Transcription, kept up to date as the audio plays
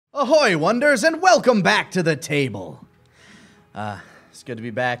Ahoy, Wonders, and welcome back to the table. It's good to be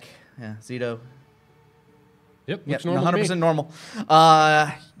back. Yeah, Zito. Yep, looks normal 100% normal.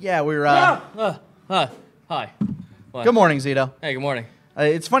 Yeah, we're... Hi. What? Good morning, Zito. Hey, good morning.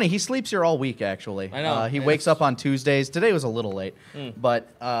 It's funny, he sleeps here all week, actually. I know. He wakes up on Tuesdays. Today was a little late. But,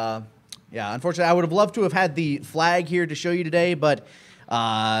 yeah, unfortunately, I would have loved to have had the flag here to show you today, but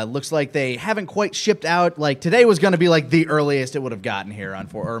looks like they haven't quite shipped out. Like, today was going to be, like, the earliest it would have gotten here,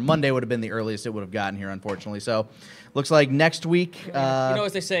 or Monday would have been the earliest it would have gotten here, unfortunately. So, looks like next week... you know,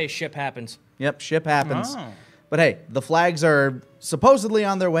 as they say, ship happens. Yep, ship happens. Oh. But hey, the flags are supposedly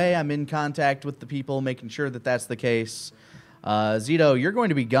on their way. I'm in contact with the people, making sure that that's the case. Zito, you're going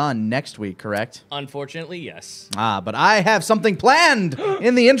to be gone next week, correct? Unfortunately, yes. But I have something planned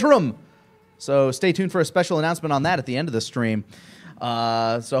in the interim. So stay tuned for a special announcement on that at the end of the stream.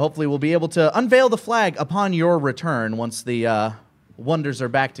 So hopefully we'll be able to unveil the flag upon your return once the Wonders are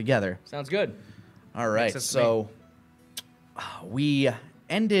back together. Sounds good. All right, so we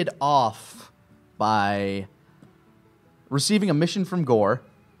ended off by receiving a mission from Gore,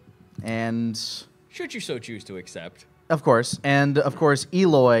 and... Should you so choose to accept. Of course,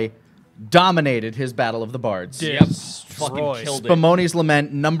 Eloy dominated his Battle of the Bards. Yep. Fucking killed it. Spumoni's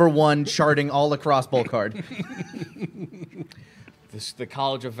Lament, #1 charting all across Bolkard. The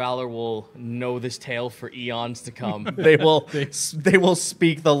College of Valor will know this tale for eons to come. They will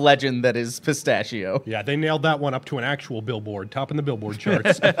speak the legend that is Pistachio. Yeah, they nailed that one up to an actual billboard, topping the billboard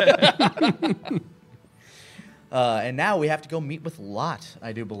charts. And now we have to go meet with Lot,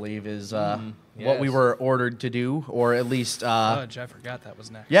 I do believe, is what we yes. were ordered to do, or at least... Fudge, I forgot that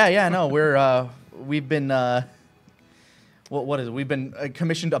was next. Yeah, no, we've been... what is it? We've been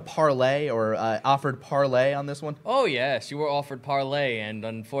commissioned a parlay, or offered parlay on this one. Oh, yes, you were offered parlay, and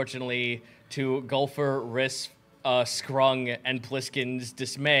unfortunately, to Golfer, Riss, Scrung, and Pliskin's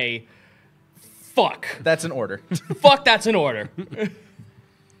dismay, fuck. That's an order. Fuck, that's an order.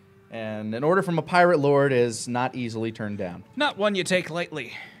 And an order from a pirate lord is not easily turned down. Not one you take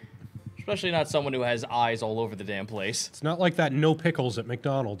lightly. Especially not someone who has eyes all over the damn place. It's not like that no pickles at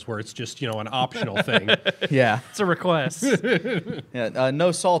McDonald's where it's just, an optional thing. Yeah. It's a request. Yeah.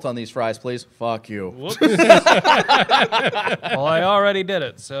 No salt on these fries, please. Fuck you. Whoops. Well, I already did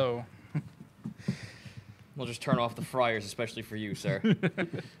it, so... We'll just turn off the fryers, especially for you, sir.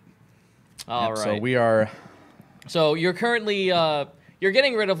 All right. So we are... So you're currently... You're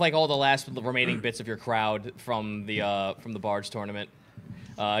getting rid of like all the last remaining bits of your crowd from the Bards tournament.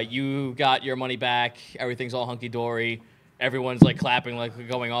 You got your money back. Everything's all hunky dory. Everyone's like clapping, like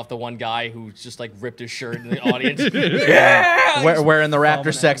going off the one guy who's just like ripped his shirt in the audience. Yeah, wearing the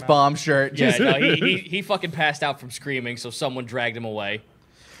Raptor sex bomb shirt. Yeah, no, he fucking passed out from screaming, so someone dragged him away.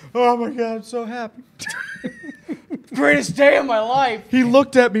 Oh my god, I'm so happy. Greatest day of my life. He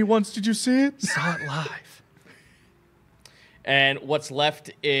looked at me once. Did you see it? Saw it live. And what's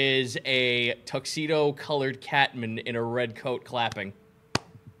left is a tuxedo-colored Catman in a red coat clapping.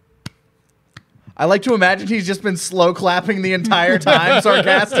 I like to imagine he's just been slow clapping the entire time,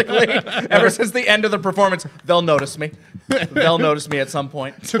 sarcastically, ever since the end of the performance. They'll notice me. They'll notice me at some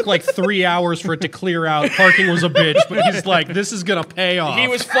point. Took like 3 hours for it to clear out. Parking was a bitch, but he's like, this is going to pay off. He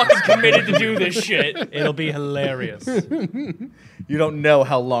was fucking committed to do this shit. It'll be hilarious. You don't know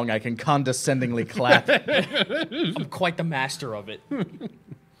how long I can condescendingly clap. I'm quite the master of it.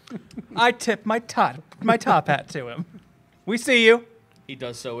 I tip my top hat to him. We see you. He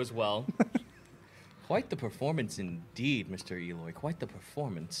does so as well. Quite the performance indeed, Mr. Eloy. Quite the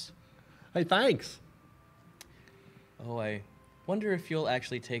performance. Hey, thanks. Oh, I wonder if you'll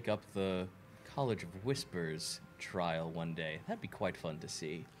actually take up the College of Whispers trial one day. That'd be quite fun to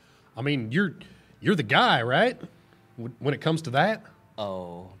see. I mean, you're the guy, right? When it comes to that?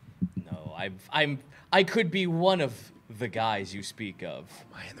 Oh, no. I could be one of the guys you speak of.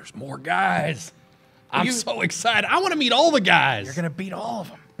 Man, there's more guys. I'm so excited. I want to meet all the guys. You're going to beat all of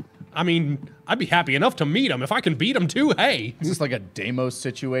them. I mean, I'd be happy enough to meet them. If I can beat them too, hey. Is this like a Deimos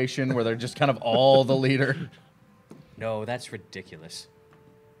situation where they're just kind of all the leader? No, that's ridiculous.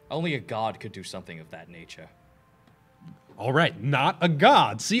 Only a god could do something of that nature. All right, not a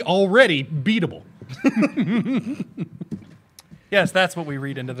god. See, already beatable. Yes, that's what we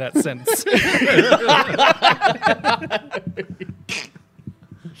read into that sentence.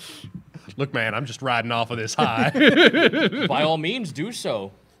 Look, man, I'm just riding off of this high. By all means, do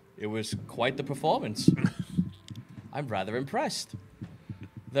so. It was quite the performance. I'm rather impressed.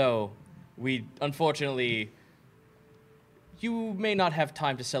 Though, unfortunately, you may not have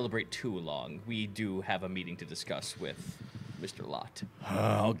time to celebrate too long. We do have a meeting to discuss with Mr. Lot.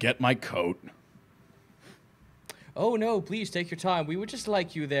 I'll get my coat. Oh no, please take your time. We would just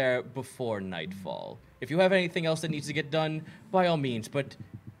like you there before nightfall. If you have anything else that needs to get done, by all means, but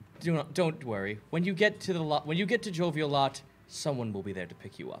don't worry. When you get to the lot, when you get to Jovial Lot, someone will be there to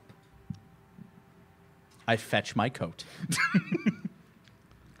pick you up. I fetch my coat.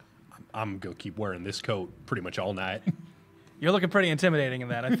 I'm going to keep wearing this coat pretty much all night. You're looking pretty intimidating in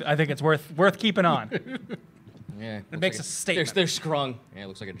that. I think it's worth keeping on. Yeah, It makes a statement. They're scrung. Yeah, it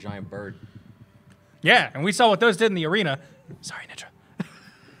looks like a giant bird. Yeah, and we saw what those did in the arena. Sorry,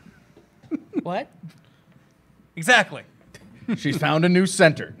 Ninja. What? Exactly. She's found a new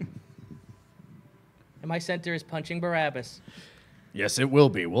center. And my center is punching Barabbas. Yes, it will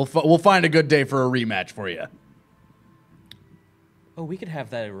be. We'll find a good day for a rematch for you. Oh, we could have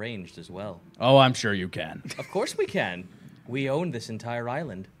that arranged as well. Oh, I'm sure you can. Of course we can. We own this entire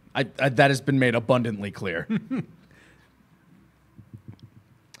island. That has been made abundantly clear.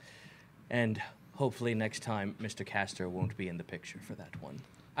 And hopefully next time, Mr. Castor won't be in the picture for that one.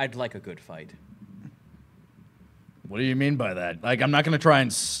 I'd like a good fight. What do you mean by that? Like, I'm not going to try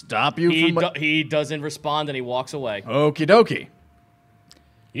and stop you from... He doesn't respond and he walks away. Okie dokie.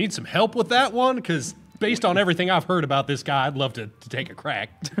 You need some help with that one? Because based on everything I've heard about this guy, I'd love to take a crack.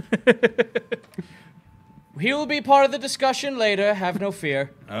 He will be part of the discussion later. Have no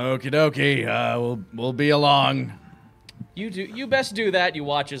fear. Okie dokie. We'll be along. You best do that. You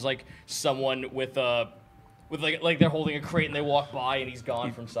watch as like someone with like they're holding a crate and they walk by and he's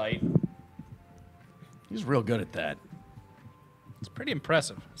gone from sight. He's real good at that. It's pretty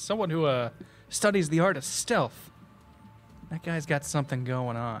impressive. Someone who studies the art of stealth. That guy's got something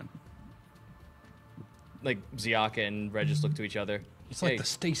going on. Like Ziaka and Regis look to each other. It's like the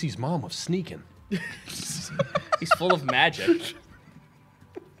Stacy's mom of sneaking. He's full of magic.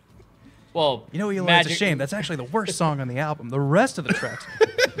 Well, You know, Eloy, it's a shame. That's actually the worst song on the album. The rest of the tracks.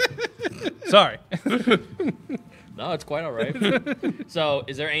 Sorry. No, it's quite all right. So,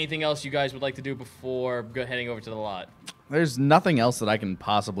 is there anything else you guys would like to do before heading over to the lot? There's nothing else that I can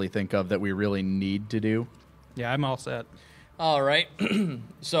possibly think of that we really need to do. Yeah, I'm all set. All right.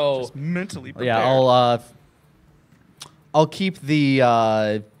 So, Mentally prepared. Yeah, I'll keep the...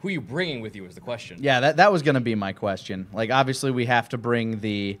 who are you bringing with you is the question. Yeah, that was going to be my question. Like, obviously, we have to bring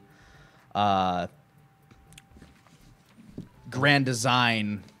the Grand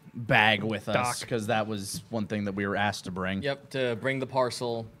Design bag with us, because that was one thing that we were asked to bring. Yep, to bring the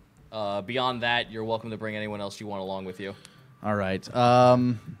parcel. Beyond that, you're welcome to bring anyone else you want along with you. All right.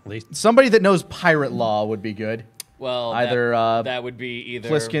 Least Somebody that knows pirate law would be good. Well, Either that would be either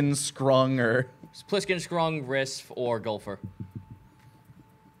Pliskin, Scrung, or... Pliskin, Scrung, Risf, or Gulfer.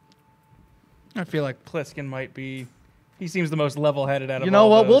 I feel like Pliskin might be... He seems the most level-headed out of You know all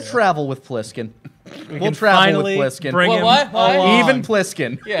what? We'll those. travel with Pliskin. We'll can travel finally with Pliskin. bring him What? along. Even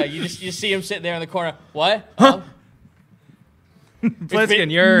Pliskin. Yeah, you see him sitting there in the corner. What?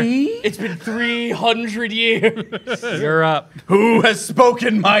 Pliskin, It's been 300 years. you're up. Who has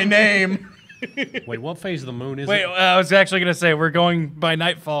spoken my name? Wait, what phase of the moon is Wait, it? I was actually going to say, we're going by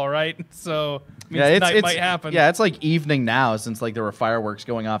nightfall, right? So, means night might happen. Yeah, it's like evening now since like there were fireworks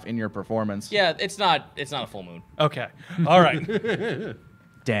going off in your performance. Yeah, it's not a full moon. Okay. All right.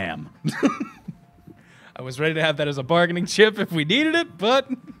 Damn. I was ready to have that as a bargaining chip if we needed it, but...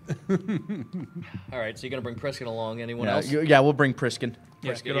 All right, so you're gonna bring Priskin along. Anyone else? Yeah, we'll bring Priskin.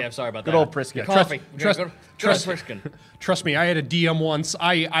 Priskin, yeah, sorry about Good that. old Priskin. Coffee. Trust- Go to trust- Priskin. Trust me, I had a DM once.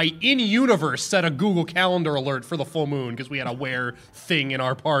 I in universe set a Google Calendar alert for the full moon because we had a wear thing in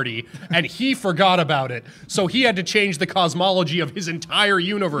our party, and he forgot about it. So he had to change the cosmology of his entire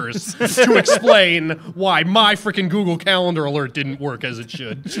universe to explain why my freaking Google Calendar alert didn't work as it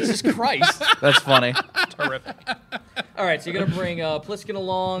should. Jesus Christ. That's funny. Terrific. All right, so you're gonna bring Pliskin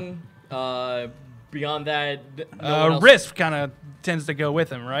along. Beyond that, no one else- Risk kind of tends to go with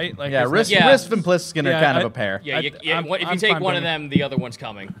him, right? Like, Yeah, isn't Risk, that- Yeah. Risk and Pliskin are Yeah, kind of I- a pair. Yeah, if I'm you take fine one of bringing- them, the other one's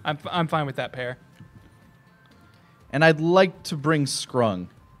coming. I'm fine with that pair. And I'd like to bring Scrung.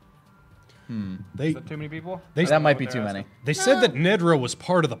 They Is that too many people? That might be too many. they said that Nedra was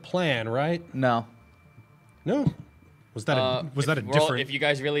part of the plan, right? No. No. Was that a different? If you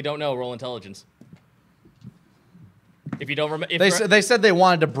guys really don't know, roll intelligence. If you don't remember, They said they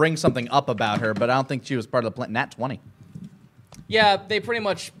wanted to bring something up about her, but I don't think she was part of the plan. Nat 20. yeah, they pretty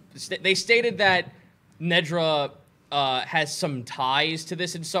much they stated that Nedra has some ties to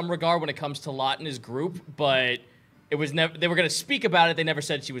this in some regard when it comes to Lot and his group, but it was never. They were going to speak about it. They never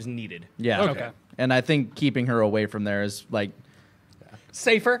said she was needed. Yeah. Okay. And I think keeping her away from there is like,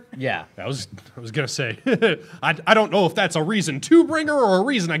 Safer? yeah. I was gonna say, I don't know if that's a reason to bring her or a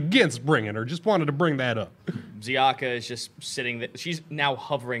reason against bringing her. Just wanted to bring that up. Ziaka is just sitting there. She's now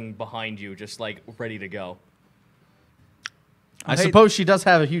hovering behind you, just like ready to go. I suppose she does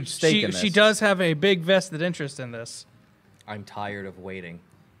have a huge stake in this. She does have a big vested interest in this. I'm tired of waiting.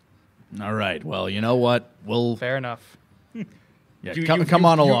 All right. Well, you know what? We'll Fair enough. yeah, come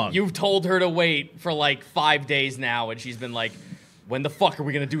on along. You've told her to wait for like 5 days now, and she's been like, when the fuck are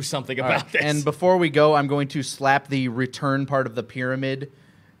we going to do something about this? And before we go, I'm going to slap the return part of the pyramid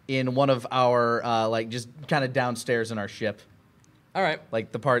in one of our, like, just kind of downstairs in our ship. All right.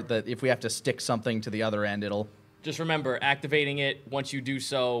 Like the part that if we have to stick something to the other end, it'll... Just remember, activating it, once you do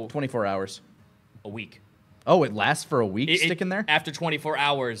so... 24 hours. A week. Oh, it lasts for a week sticking there? After 24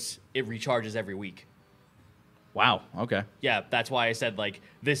 hours, it recharges every week. Wow, okay. Yeah, that's why I said, like,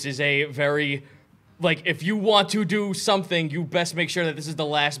 this is a very... Like, if you want to do something, you best make sure that this is the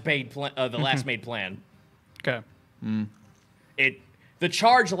last made plan. Okay. The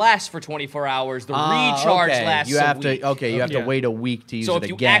charge lasts for 24 hours. The recharge lasts a week. You have to wait a week to use it again.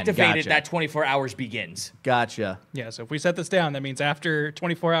 So if you activate it, that 24 hours begins. Gotcha. Yeah, so if we set this down, that means after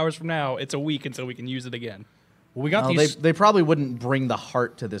 24 hours from now, it's a week until we can use it again. Well, we got No, these. they probably wouldn't bring the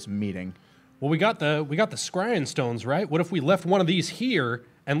heart to this meeting. Well, we got the scrying stones, right? What if we left one of these here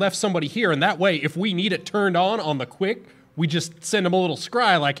and left somebody here, and that way, if we need it turned on the quick, we just send them a little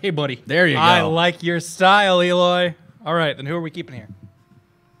scry, like, "Hey, buddy." There you go. I like your style, Eloy. All right, then who are we keeping here?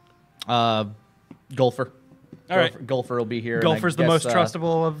 Golfer. All right. Golfer will be here. and Golfer's I the most guess,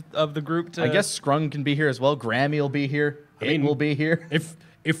 trustable of the group. I guess Scrung can be here as well. Grammy will be here. It will be here. If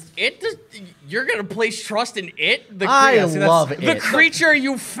You're gonna place trust in it? I love The it. creature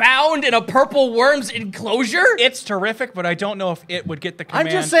you found in a purple worm's enclosure? it's terrific, but I don't know if it would get the command.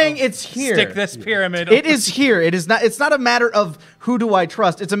 I'm just saying of it's here. Stick this pyramid. It is here. It is not. It's not a matter of who do I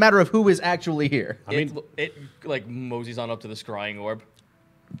trust. It's a matter of who is actually here. It like moseys on up to the scrying orb.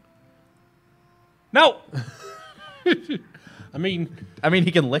 No. I mean,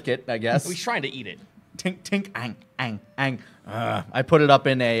 he can lick it, I guess. He's trying to eat it. Tink, tink, ang, ang, ang. I put it up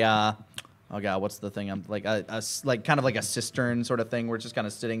in a, oh god, what's the thing? I'm like like kind of like a cistern sort of thing where it's just kind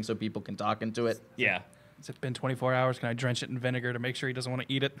of sitting so people can talk into it. Yeah. Has it been 24 hours? Can I drench it in vinegar to make sure he doesn't want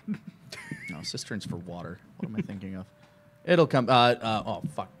to eat it? No, cistern's for water. What am I thinking of? It'll come. Oh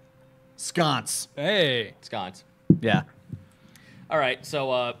fuck. Sconce. Hey. Sconce. Yeah. All right,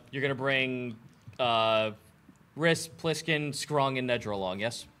 so you're gonna bring Riss, Pliskin, Scrung, and Nedra along,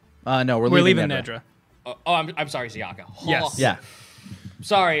 yes? No, we're leaving Nedra. Nedra. I'm sorry, Ziaka. Yes. Yeah.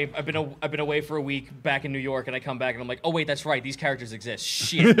 Sorry, I've been away for a week back in New York, and I come back and I'm like, oh wait, that's right, these characters exist.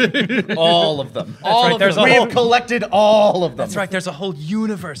 Shit. All of them. All right, of there's them. a We whole- have collected all of them. That's right. There's a whole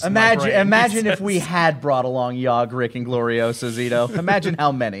universe. in my brain. Imagine if we had brought along Yogg, Rick, and Gloriosa, Zito. Imagine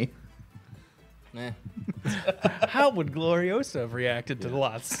how many. Eh. How would Gloriosa have reacted to the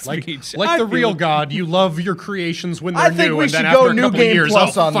last speech? like the real god, you love your creations when they're I think new, we and then should after go a New couple Game of years,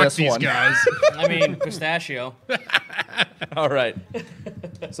 Plus oh, on fuck this these one. guys. I mean, pistachio. All right.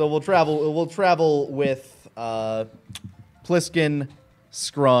 So we'll travel with Pliskin,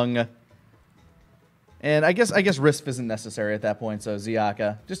 Scrung, and I guess Risp isn't necessary at that point. So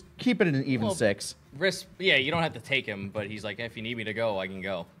Ziaka, just keep it at an even 6. Riss, yeah, you don't have to take him, but he's like, if you need me to go, I can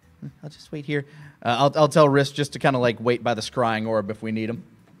go. I'll just wait here. I'll tell Risp just to kind of like wait by the scrying orb if we need him.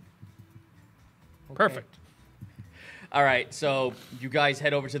 Perfect. All right, so you guys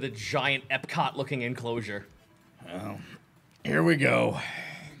head over to the giant Epcot-looking enclosure. Here we go.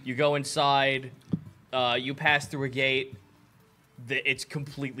 You go inside. You pass through a gate. It's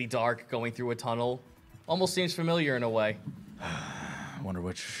completely dark going through a tunnel. Almost seems familiar in a way. I wonder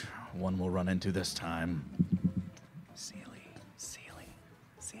which one we'll run into this time.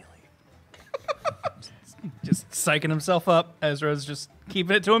 Just psyching himself up. Ezra's just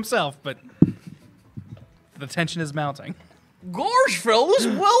keeping it to himself, but the tension is mounting. Gosh, fellas,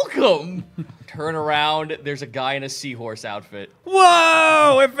 welcome! Turn around. There's a guy in a seahorse outfit.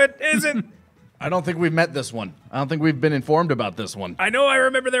 Whoa! If it isn't... I don't think we've met this one. I don't think we've been informed about this one. I know I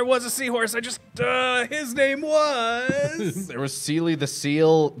remember there was a seahorse. I just... his name was... There was Sealy the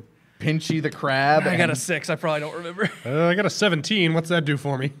seal, Pinchy the crab. I got a and 6. I probably don't remember. I got a 17. What's that do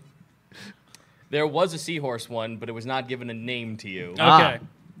for me? There was a seahorse one, but it was not given a name to you. Ah. Okay.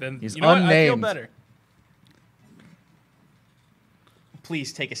 Then, He's you know what? I feel unnamed. better.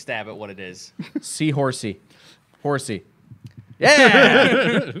 Please take a stab at what it is. Seahorsey. Horsey.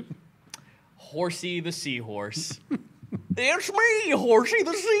 Yeah! Horsey the seahorse. It's me, Horsey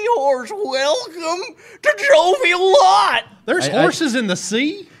the seahorse. Welcome to Jovial Lot. There's I- horses in the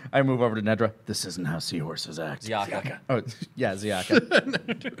sea? I move over to Nedra. This isn't how seahorses act. Ziaka. Oh, yeah,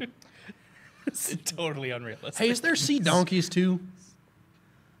 Ziaka. It's totally unrealistic. Hey, is there sea donkeys too?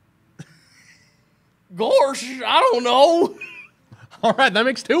 Gosh, I don't know. All right, that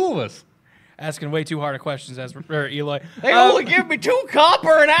makes 2 of us. asking way too hard of questions, Ezra, or Eloy. They only give me 2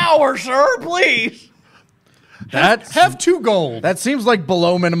 copper an hour, sir. Please. Have 2 gold. That seems like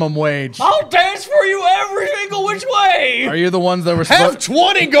below minimum wage. I'll dance for you every single which way. Are you the ones that were Have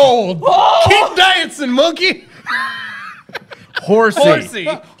 20 gold. Oh! Keep dancing, monkey. Horsey?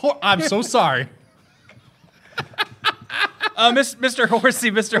 I'm so sorry. Mr.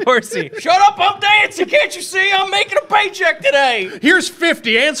 Horsey. Shut up! I'm dancing. Can't you see? I'm making a paycheck today. Here's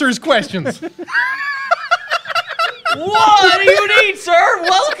 50. Answer his questions. What do you need, sir?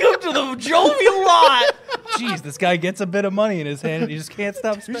 Welcome to the jovial lot. Jeez, this guy gets a bit of money in his hand and he just can't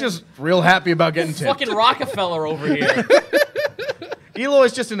stop spending. He's just real happy about getting tipped. Fucking Rockefeller over here.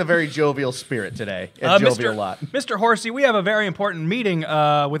 Eloy's just in a very jovial spirit today at Jovial Lot. Mr. Horsey, we have a very important meeting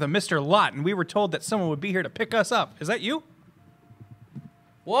with a Mr. Lot, and we were told that someone would be here to pick us up. Is that you?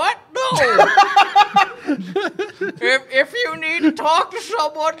 What? No. if you need to talk to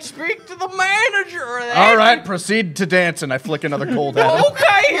someone, speak to the manager. All right, proceed to dancing. I flick another cold at him.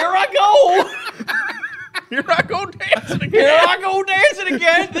 Okay, here I go. Here I go dancing again. Here I go dancing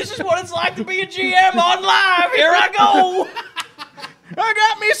again. This is what it's like to be a GM on live. Here I go. I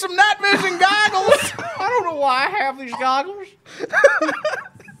got me some night vision goggles. I don't know why I have these goggles.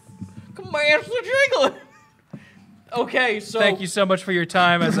 Commands the jiggling. Okay, so Thank you so much for your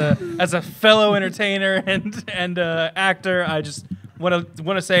time as a fellow entertainer and actor. I just want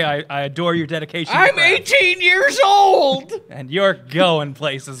to say I adore your dedication. to I'm craft. 18 years old. And you're going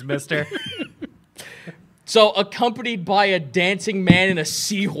places, mister. So accompanied by a dancing man in a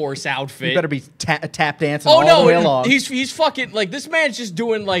seahorse outfit. You better be tap dancing Oh all no, the way along. he's fucking like this man's just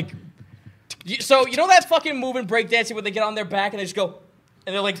doing like. So you know that fucking move in breakdancing where they get on their back and they just go,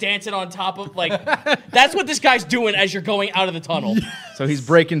 and they're like dancing on top of like. That's what this guy's doing as you're going out of the tunnel. So he's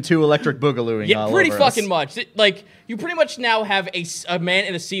breaking 2 electric boogalooing. Yeah, all pretty over fucking us. much. Like you pretty much now have a man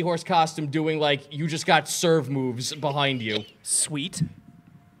in a seahorse costume doing like you just got serve moves behind you. Sweet.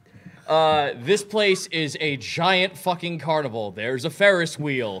 This place is a giant fucking carnival. There's a Ferris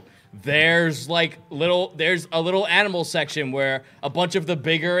wheel. There's a little animal section where a bunch of the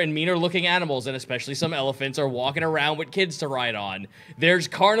bigger and meaner looking animals, and especially some elephants, are walking around with kids to ride on. There's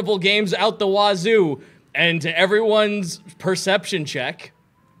carnival games out the wazoo. And to everyone's perception check.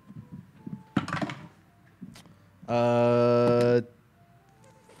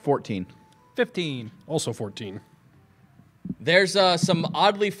 14. 15. Also 14. There's some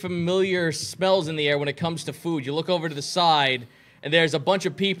oddly familiar smells in the air when it comes to food. You look over to the side, and there's a bunch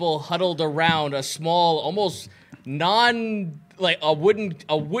of people huddled around a small, almost a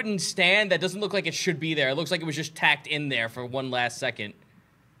wooden stand that doesn't look like it should be there. It looks like it was just tacked in there for one last second.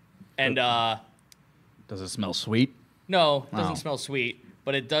 And Does it smell sweet? no, it doesn't Oh. smell sweet,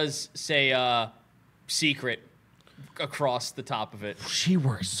 but it does say secret across the top of it. She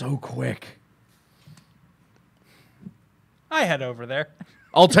works so quick. I head over there.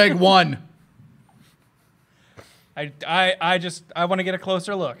 I'll take 1. I want to get a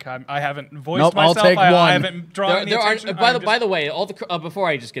closer look. I haven't voiced Nope, I'll myself. take I 1. haven't drawn any There are, attention. by the way, all the before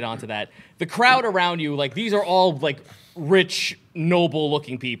I just get onto that, the crowd around you, like these are all like rich,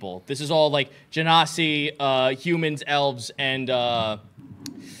 noble-looking people. This is all like Genasi, humans, elves, and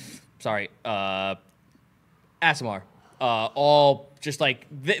Asimar. All just like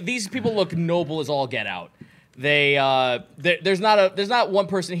these people look noble as all get out. There's not one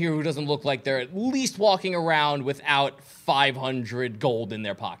person here who doesn't look like they're at least walking around without 500 gold in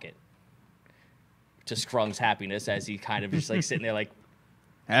their pocket. To Scrung's happiness, as he kind of just like sitting there like,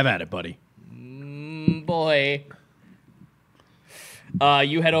 Have at it, buddy. boy.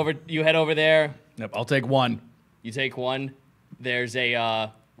 You head over there. Yep, I'll take 1. You take 1. There's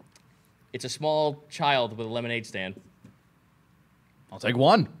it's a small child with a lemonade stand. I'll take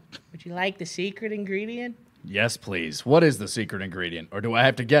 1. Would you like the secret ingredient? Yes, please. What is the secret ingredient? Or do I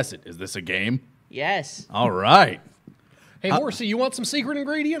have to guess it? Is this a game? Yes. All right. Hey, Horsey, you want some secret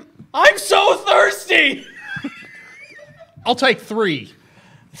ingredient? I'm so thirsty! I'll take 3.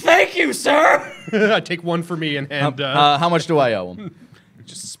 Thank you, sir! I take 1 for me and How much do I owe him?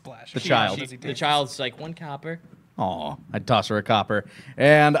 just splash. The child. The child's like 1 copper. Aw, I'd toss her a copper.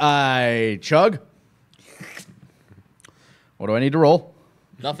 And I chug. What do I need to roll?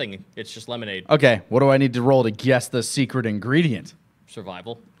 Nothing. It's just lemonade. Okay, what do I need to roll to guess the secret ingredient?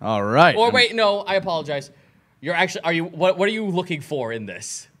 Survival. All right. Or wait, no, I apologize. What are you looking for in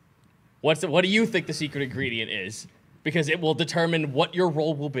this? What do you think the secret ingredient is? Because it will determine what your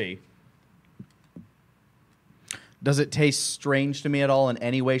role will be. Does it taste strange to me at all in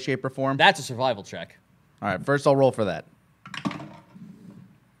any way, shape, or form? That's a survival check. All right, first I'll roll for that.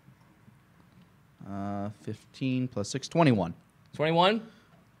 15 plus 6, 21. 21?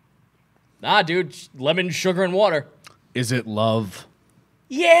 Nah, dude, lemon, sugar, and water. Is it love?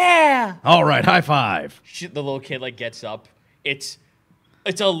 Yeah. All right, high five. The little kid like gets up. It's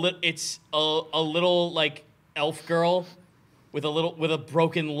a little like elf girl with a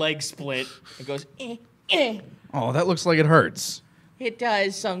broken leg splint. It goes. Oh, that looks like it hurts. It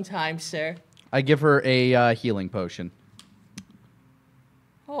does sometimes, sir. I give her a healing potion.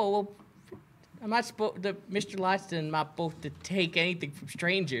 Oh well, I'm not supposed to. Mr. Loston, I'm not supposed to take anything from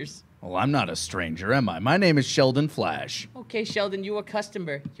strangers. Well, I'm not a stranger, am I? My name is Sheldon Flash. Okay, Sheldon, you a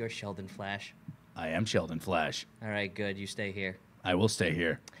customer. You're Sheldon Flash. I am Sheldon Flash. All right, good. You stay here. I will stay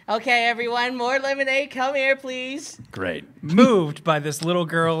here. Okay, everyone, more lemonade. Come here, please. Great. Moved by this little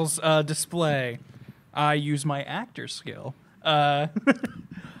girl's display, I use my actor skill. I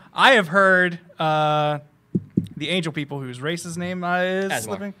have heard the angel people whose race's name is Asmar.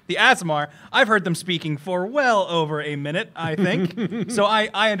 slipping. The Asmar. I've heard them speaking for well over a minute, I think. So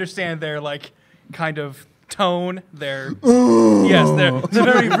I understand their like kind of tone. Their yes, their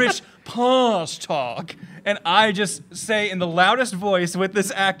very rich posh talk. And I just say in the loudest voice with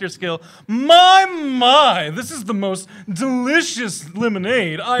this actor skill, my, this is the most delicious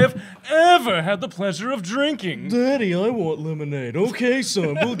lemonade I have ever had the pleasure of drinking. Daddy, I want lemonade. Okay,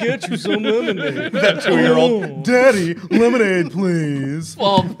 son, we'll get you some lemonade. That 2-year-old. Daddy, lemonade, please.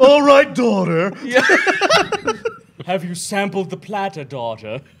 Well, All right, daughter. Have you sampled the platter,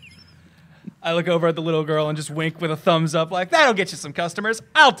 daughter? I look over at the little girl and just wink with a thumbs up like, that'll get you some customers.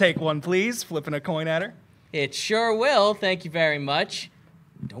 I'll take one, please. Flipping a coin at her. it sure will. Thank you very much.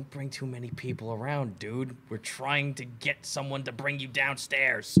 Don't bring too many people around, dude. We're trying to get someone to bring you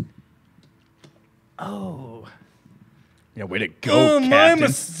downstairs. Oh. Yeah, way to go, My Captain.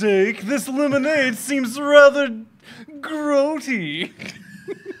 mistake. This lemonade seems rather grody.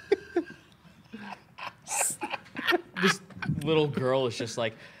 This little girl is just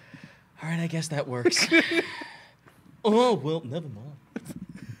like, all right, I guess that works. Oh, well, never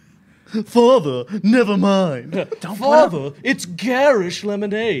mind. Father, never mind. Father, it's garish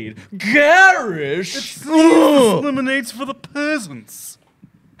lemonade. Garish? This lemonade's for the peasants.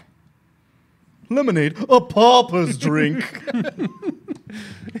 Lemonade, a pauper's drink.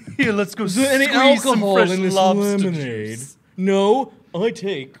 Here, let's go Is there any squeeze some alcohol fresh in this lobster lemonade? juice. No, I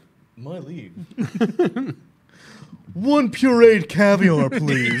take my leave. One pureed caviar,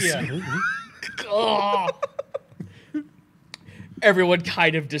 please. Oh. Everyone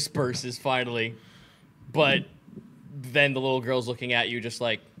kind of disperses finally. But then the little girl's looking at you just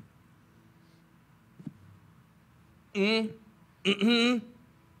like, you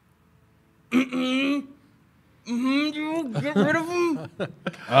get rid of him?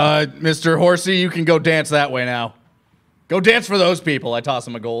 Mr. Horsey, you can go dance that way now. Go dance for those people. I toss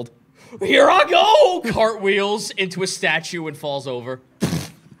him a gold. Here I go! Cartwheels into a statue and falls over.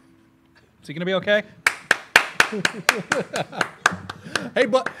 Is he gonna be okay? Hey,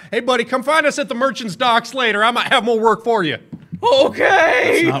 buddy, come find us at the merchant's docks later. I might have more work for you.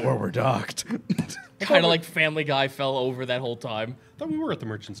 Okay! Not where we're docked. Kind of like Family Guy fell over that whole time. Thought we were at the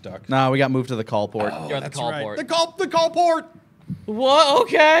merchant's docks. Nah, we got moved to the call port. You're at the call right. port. The call port. What?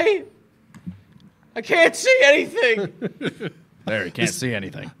 Okay. I can't see anything. There, you can't see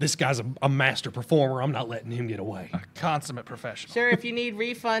anything. This guy's a master performer. I'm not letting him get away. Consummate professional. Sir, if you need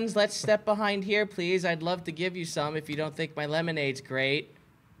refunds, let's step behind here, please. I'd love to give you some if you don't think my lemonade's great.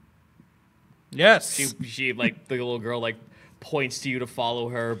 Yes. She like the little girl like points to you to follow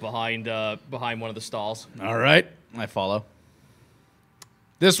her behind one of the stalls. All right, I follow.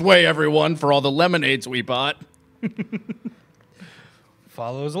 This way, everyone, for all the lemonades we bought.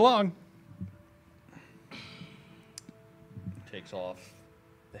 Follows along. Takes off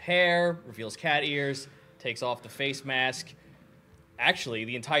the hair, reveals cat ears, takes off the face mask. Actually,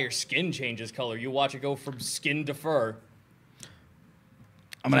 the entire skin changes color. You watch it go from skin to fur.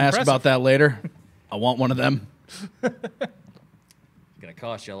 I'm going to ask impressive. about that later. I want one of them. It's gonna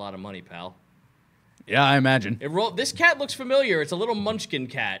cost you a lot of money, pal. Yeah, I imagine. This cat looks familiar. It's a little munchkin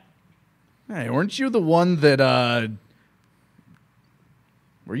cat. Hey, weren't you the one that,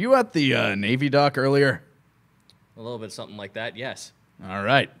 were you at the Navy dock earlier? A little bit something like that, yes. All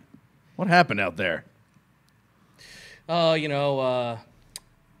right. What happened out there? Oh,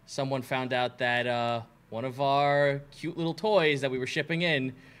 someone found out that one of our cute little toys that we were shipping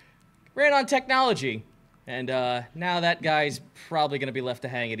in ran on technology. And now that guy's probably going to be left to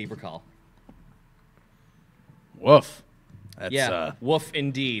hang at Ebercall. Woof. That's, Yeah, woof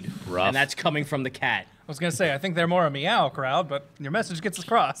indeed. rough. And that's coming from the cat. I was gonna say I think they're more a meow crowd, but your message gets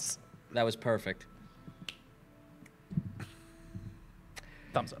across. That was perfect.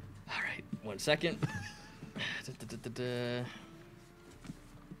 Thumbs up. All right, 1 second.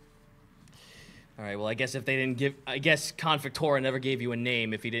 All right, well, I guess if they didn't give... I guess Conflictora never gave you a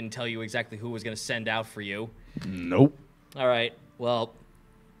name if he didn't tell you exactly who was going to send out for you. Nope. All right, well,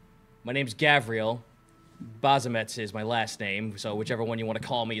 my name's Gavriel. Bazamets is my last name, so whichever one you want to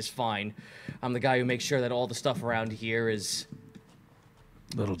call me is fine. I'm the guy who makes sure that all the stuff around here is...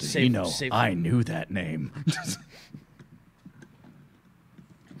 Little did he know, I knew that name.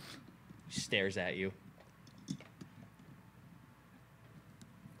 Stares at you.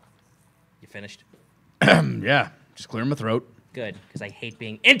 You finished? Yeah, just clear my throat. Good, because I hate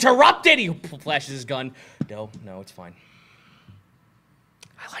being interrupted. He flashes his gun. No, it's fine.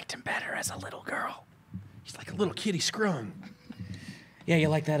 I liked him better as a little girl. He's like a little kitty scrum. Yeah, you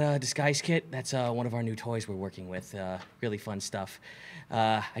like that disguise kit? That's one of our new toys we're working with. Really fun stuff.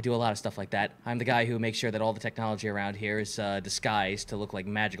 I do a lot of stuff like that. I'm the guy who makes sure that all the technology around here is disguised to look like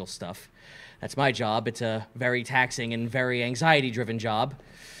magical stuff. That's my job. It's a very taxing and very anxiety-driven job.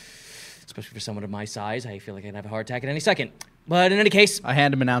 Especially for someone of my size. I feel like I'd have a heart attack at any second. But in any case... I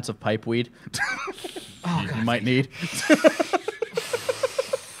hand him an ounce of pipe weed. Oh, God. You might need.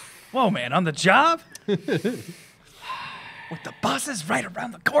 Whoa, man, on the job? With the bosses right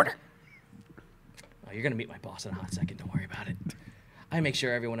around the corner. Oh, you're going to meet my boss in a hot second. Don't worry about it. I make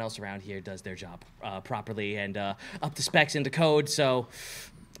sure everyone else around here does their job properly and up the specs into code, so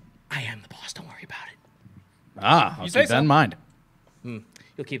I am the boss. Don't worry about it. I'll keep that in mind.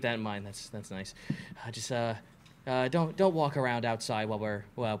 You'll keep that in mind. That's nice. Just don't walk around outside while we're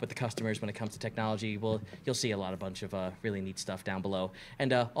with the customers when it comes to technology. You'll see a bunch of really neat stuff down below.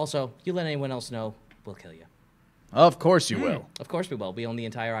 And also, you let anyone else know, we'll kill you. Of course you will. Of course we will. We own the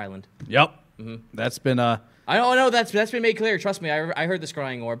entire island. Yep. That's been I don't know. That's been made clear. Trust me. I heard the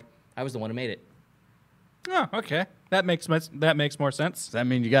scrying orb. I was the one who made it. Oh, okay. That makes more sense. Does that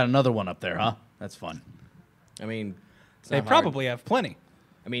mean you got another one up there, huh? That's fun. I mean, They probably have plenty.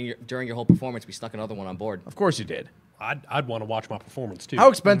 I mean, during your whole performance, we snuck another one on board. Of course you did. I'd want to watch my performance too. How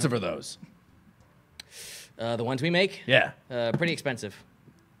expensive are those? The ones we make, Yeah. pretty expensive.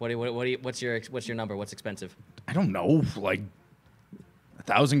 What's your number? What's expensive? I don't know. Like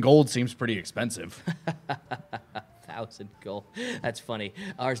 1,000 gold seems pretty expensive. 1,000 gold. That's funny.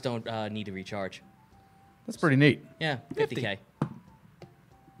 Ours don't need to recharge. That's pretty neat. Yeah, 50K.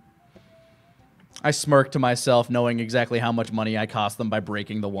 I smirk to myself, knowing exactly how much money I cost them by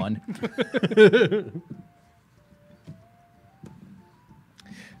breaking the one.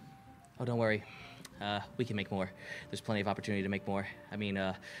 Oh, don't worry. We can make more. There's plenty of opportunity to make more. I mean,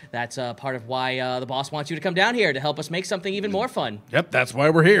 that's part of why the boss wants you to come down here to help us make something even more fun. Yep, that's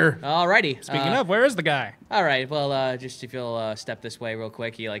why we're here. Alrighty. Speaking of, where is the guy? All right. Well, just if you'll step this way real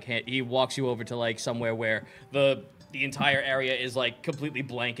quick, he walks you over to somewhere where the entire area is completely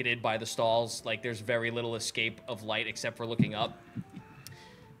blanketed by the stalls. There's very little escape of light except for looking up.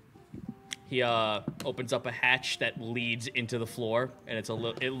 He opens up a hatch that leads into the floor, and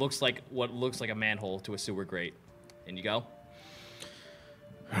it looks like what looks like a manhole to a sewer grate. In you go.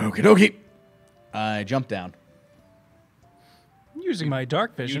 Okie dokie. I jump down. Using my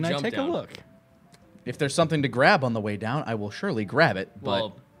dark vision, I jump take down. a look. If there's something to grab on the way down, I will surely grab it.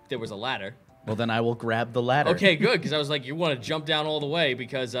 Well, there was a ladder. Well, then I will grab the ladder. Okay, good, because I was like, you want to jump down all the way,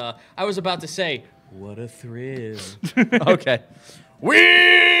 because I was about to say, what a thrill. Okay.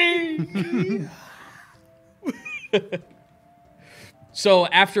 Whee! So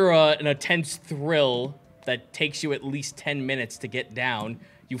after an intense thrill that takes you at least 10 minutes to get down,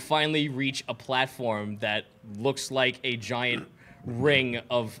 you finally reach a platform that looks like a giant ring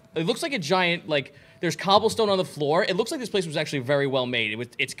of... It looks like a giant, there's cobblestone on the floor. It looks like this place was actually very well made.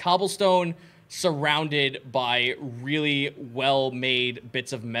 It's cobblestone surrounded by really well-made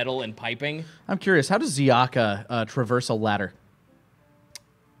bits of metal and piping. I'm curious, how does Ziaka traverse a ladder?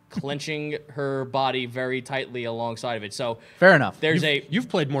 Clenching her body very tightly alongside of it. So Fair enough. You've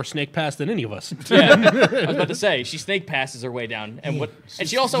played more Snake Pass than any of us. Yeah, I was about to say, she snake passes her way down. And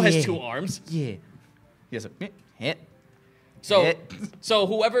she also has 2 arms. Yeah. Yes, sir. Hit. So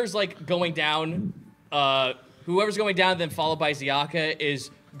whoever's going down, then followed by Ziaka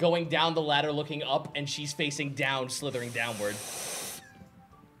is going down the ladder looking up, and she's facing down, slithering downward.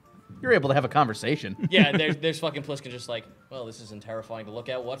 You're able to have a conversation. Yeah, there's fucking Pliskin just well, this isn't terrifying to look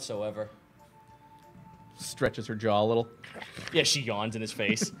at whatsoever. Stretches her jaw a little. Yeah, she yawns in his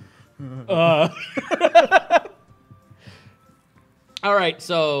face. All right,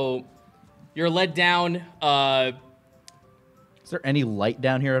 so you're led down. Is there any light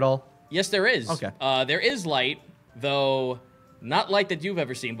down here at all? Yes, there is. Okay. There is light, though not light that you've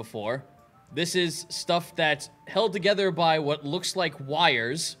ever seen before. This is stuff that's held together by what looks like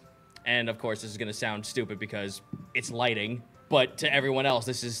wires. And, of course, this is going to sound stupid because it's lighting. but to everyone else,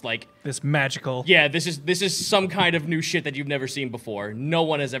 this is like, This magical. yeah, this is some kind of new shit that you've never seen before. No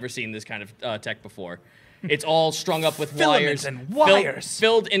one has ever seen this kind of tech before. It's all strung up with Filaments wires, and wires.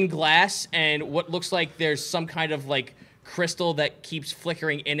 filled in glass, and what looks like there's some kind of like crystal that keeps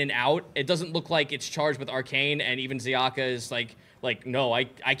flickering in and out. It doesn't look like it's charged with arcane, and even Ziaka is like no, I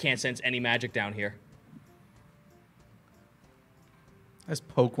can't sense any magic down here. Let's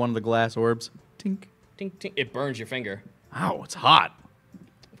poke one of the glass orbs. Tink. Tink, tink. It burns your finger. Ow, it's hot.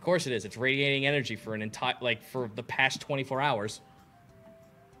 Of course it is. It's radiating energy for for the past 24 hours.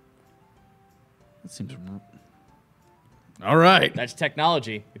 That seems... All right. That's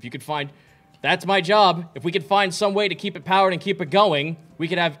technology. If you could find... That's my job. If we could find some way to keep it powered and keep it going, we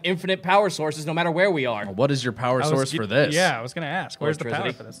could have infinite power sources no matter where we are. What is your power source for this? Yeah, I was going to ask. Where's the power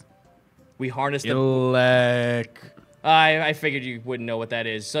Electricity. for this? We harness the... I figured you wouldn't know what that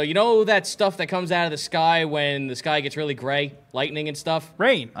is. So you know that stuff that comes out of the sky when the sky gets really gray? Lightning and stuff?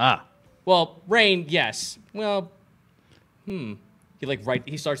 Rain. Ah. Well, rain, yes. Well,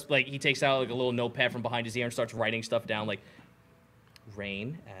 He starts, he takes out, a little notepad from behind his ear and starts writing stuff down,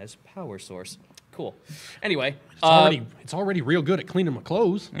 rain as power source. Cool. Anyway. It's already real good at cleaning my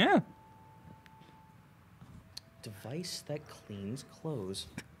clothes. Yeah. Device that cleans clothes.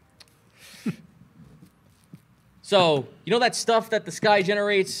 So, you know that stuff that the sky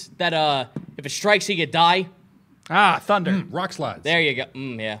generates that, if it strikes you, you die? Ah, thunder. Rock slides. There you go.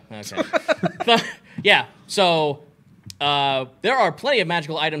 Yeah, okay. Yeah, so there are plenty of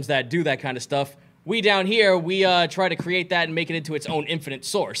magical items that do that kind of stuff. We down here, we try to create that and make it into its own infinite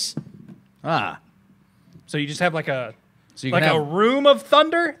source. Ah. So you just have like a So you can a have room of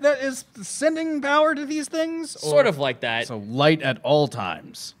thunder that is sending power to these things? Sort of like that. so light at all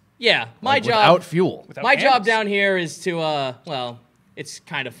times. Yeah, my Like, job... without fuel. Without My job hands. down here is to, well, it's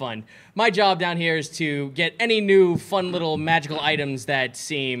kind of fun. My job down here is to get any new fun little magical items that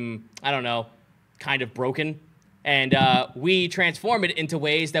seem, I don't know, kind of broken. And we transform it into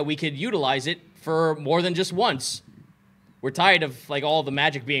ways that we could utilize it for more than just once. We're tired of, all the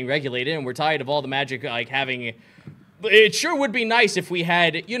magic being regulated, and we're tired of all the magic, having... It sure would be nice if we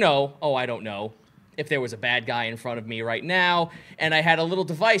had, I don't know, if there was a bad guy in front of me right now, and I had a little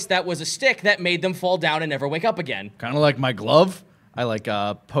device that was a stick that made them fall down and never wake up again. Kind of like my glove. I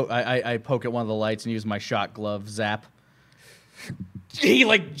I poke at one of the lights and use my shot glove zap. He,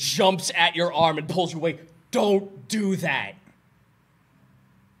 jumps at your arm and pulls you away. Don't do that.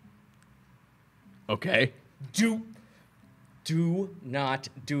 Okay. Do not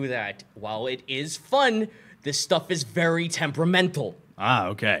do that. While it is fun, this stuff is very temperamental. Ah,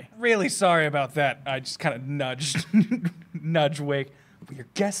 okay. Really sorry about that. I just kind of nudge Wake. We're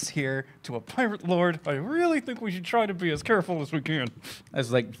guests here to a pirate lord. I really think we should try to be as careful as we can. I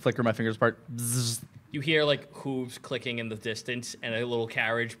just flicker my fingers apart. Bzzz. You hear, hooves clicking in the distance and a little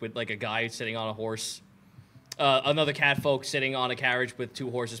carriage with, a guy sitting on a horse. Another catfolk sitting on a carriage with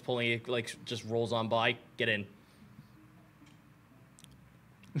two horses pulling it, just rolls on by. Get in.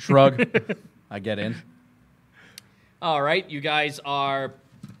 Shrug. I get in. All right, you guys are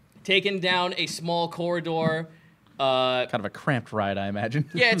taken down a small corridor. Kind of a cramped ride, I imagine.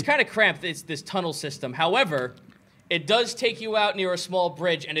 Yeah, it's kind of cramped. It's this tunnel system. However, it does take you out near a small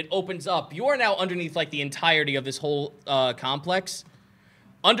bridge, and it opens up. You are now underneath, the entirety of this whole complex.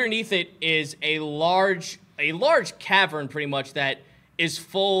 Underneath it is a large cavern, pretty much, that is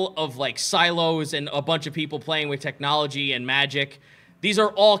full of, silos and a bunch of people playing with technology and magic. These are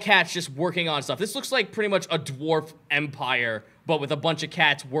all cats just working on stuff. This looks like pretty much a dwarf empire, but with a bunch of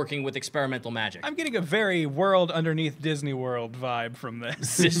cats working with experimental magic. I'm getting a very world underneath Disney World vibe from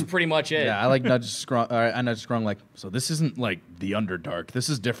this. This is pretty much it. Yeah, I nudge Scrung. I nudge Scrung so this isn't the Underdark. This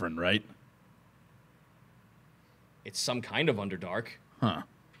is different, right? It's some kind of Underdark. Huh.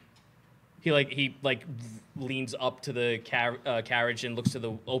 He leans up to the carriage and looks to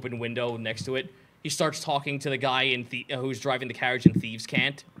the open window next to it. He starts talking to the guy who's driving the carriage in Thieves'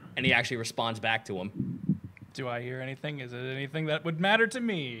 Cant, and he actually responds back to him. Do I hear anything? Is it anything that would matter to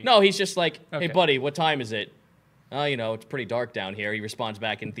me? No, he's just hey, Okay. buddy, what time is it? It's pretty dark down here. He responds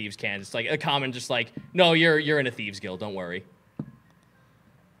back in Thieves' Cant. It's a common, just no, you're in a Thieves Guild, don't worry.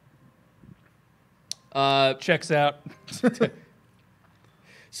 Checks out.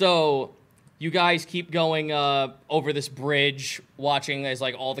 So, you guys keep going over this bridge, watching as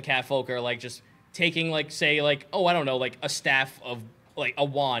all the catfolk are just taking say I don't know, a staff of a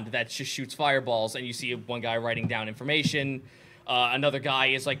wand that just shoots fireballs, and you see one guy writing down information. Another guy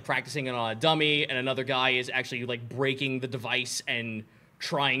is practicing it on a dummy, and another guy is actually breaking the device and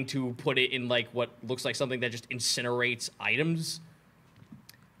trying to put it in what looks like something that just incinerates items.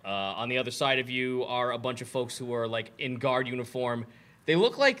 On the other side of you are a bunch of folks who are like in guard uniform. They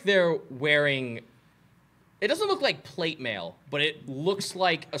look like they're wearing. It doesn't look like plate mail, but it looks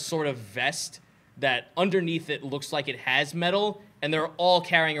like a sort of vest that underneath it looks like it has metal, and they're all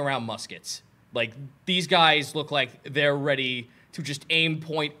carrying around muskets. Like, these guys look like they're ready to just aim,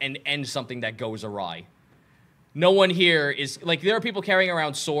 point, and end something that goes awry. No one here is, like, there are people carrying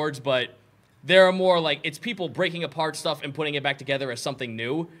around swords, but there are more, like, it's people breaking apart stuff and putting it back together as something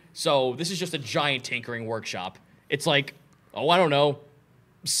new. So this is just a giant tinkering workshop. It's like, oh, I don't know,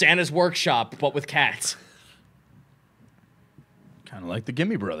 Santa's workshop, but with cats. Kind of like the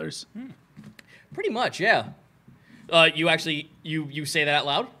Gimme Brothers. Pretty much, yeah. You actually, you say that out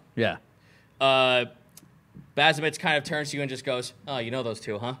loud? Yeah. Bazimets kind of turns to you and just goes, "Oh, you know those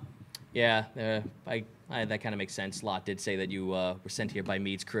two, huh? Yeah, that kind of makes sense. Lot did say that you were sent here by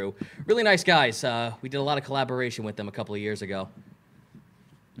Mead's crew. Really nice guys. We did a lot of collaboration with them a couple of years ago.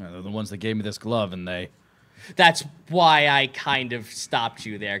 Yeah, they're the ones that gave me this glove, and they... That's why I kind of stopped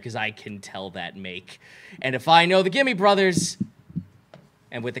you there, because I can tell that make. And if I know the Gimme Brothers,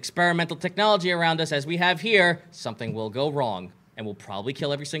 and with experimental technology around us as we have here, something will go wrong, and will probably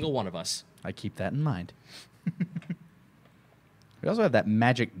kill every single one of us." I keep that in mind. We also have that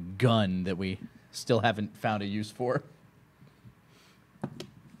magic gun that we still haven't found a use for.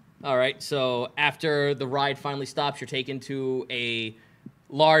 All right, so after the ride finally stops, you're taken to a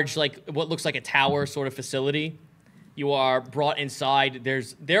large, like, what looks like a tower sort of facility. You are brought inside.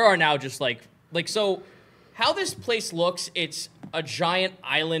 There are now just, so how this place looks, it's a giant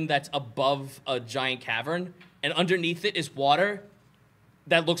island that's above a giant cavern, and underneath it is water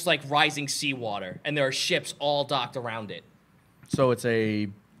that looks like rising seawater, and there are ships all docked around it. So it's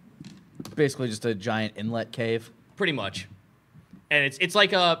basically just a giant inlet cave? Pretty much. And it's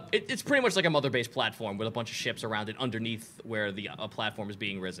like it's pretty much like a mother base platform with a bunch of ships around it underneath where the platform is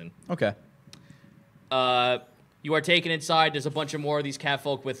being risen. Okay. You are taken inside. There's a bunch of more of these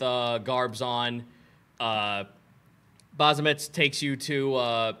catfolk with garbs on. Bazimets takes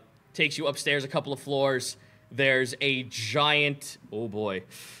you upstairs a couple of floors. There's a giant... Oh, boy.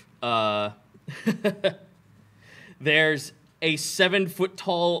 There's a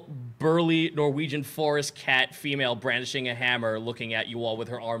 7-foot-tall, burly Norwegian forest cat female brandishing a hammer looking at you all with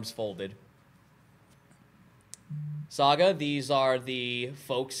her arms folded. Saga, these are the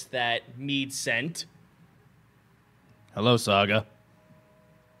folks that Mead sent. Hello, Saga.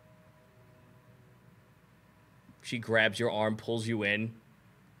 She grabs your arm, pulls you in.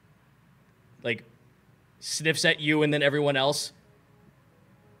 Like... sniffs at you and then everyone else.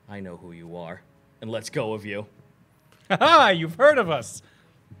 I know who you are, and lets go of you. Ha! You've heard of us.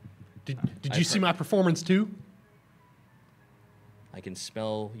 Did you see my performance too? I can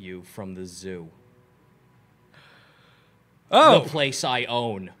smell you from the zoo. Oh, The place I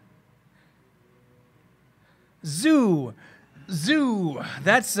own. zoo.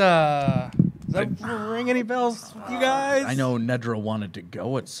 That's Does that ring any bells, you guys? I know Nedra wanted to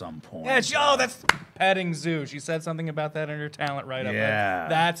go at some point. Yeah, that's petting zoo. She said something about that in her talent write-up. Yeah.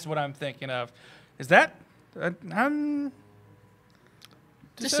 That's what I'm thinking of. Is that...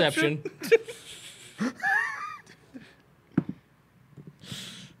 Deception.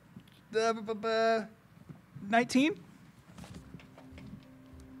 19?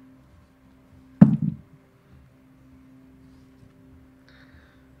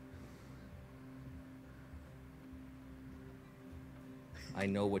 I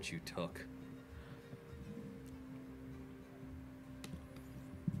know what you took.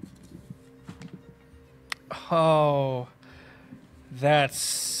 Oh,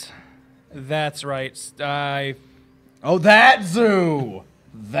 that's right. Oh, that zoo!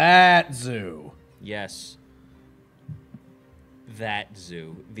 That zoo. Yes. That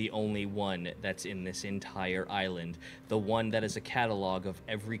zoo. The only one that's in this entire island. The one that is a catalog of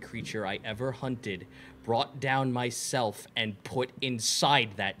every creature I ever hunted, brought down myself, and put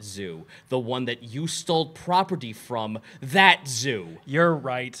inside that zoo. The one that you stole property from that zoo. You're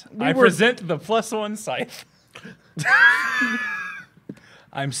right. I present the +1 scythe.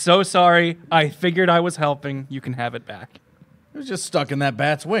 I'm so sorry. I figured I was helping. You can have it back. It was just stuck in that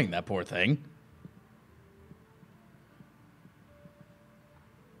bat's wing, that poor thing.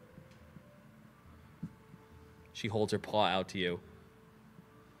 She holds her paw out to you.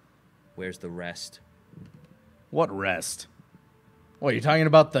 Where's the rest? What rest? What, you talking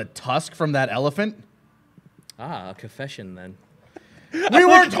about the tusk from that elephant? Ah, a confession then. We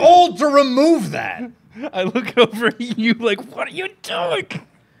were told to remove that! I look over at you like, what are you doing?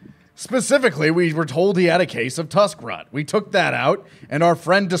 Specifically, we were told he had a case of tusk rot. We took that out, and our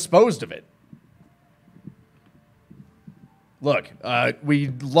friend disposed of it. Look,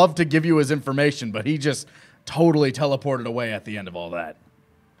 we'd love to give you his information, but he just totally teleported away at the end of all that.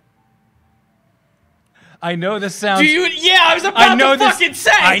 I know this sounds... Yeah, I was about to fucking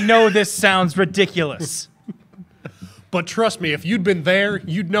say! I know this sounds ridiculous. But trust me, if you'd been there,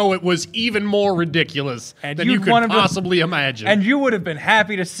 you'd know it was even more ridiculous than you could possibly imagine. And you would have been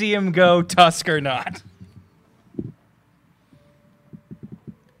happy to see him go, Tusk or not.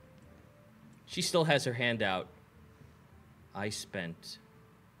 She still has her hand out. I spent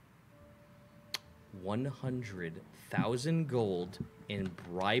 100,000 gold in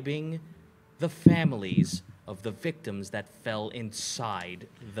bribing the families of the victims that fell inside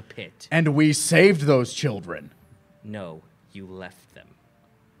the pit. And we saved those children. No, you left them.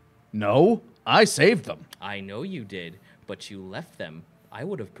 No, I saved them. I know you did, but you left them. I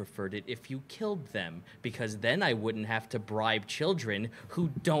would have preferred it if you killed them, because then I wouldn't have to bribe children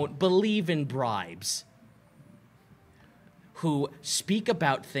who don't believe in bribes. Who speak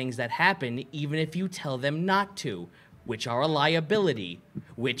about things that happen even if you tell them not to, which are a liability,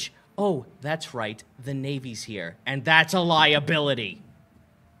 which, oh, that's right, the Navy's here, and that's a liability.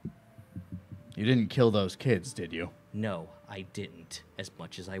 You didn't kill those kids, did you? No, I didn't, as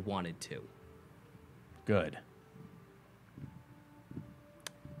much as I wanted to. Good.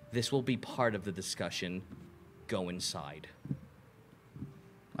 This will be part of the discussion. Go inside.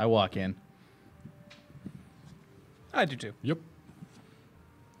 I walk in. I do too. Yep.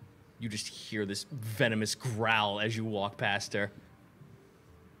 You just hear this venomous growl as you walk past her.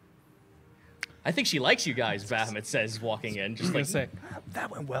 I think she likes you guys, Bahamut says, walking in. Just like, Say,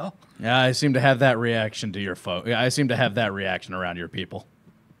 that went well. Yeah, I seem to have that reaction to your foe. Yeah, I seem to have that reaction around your people.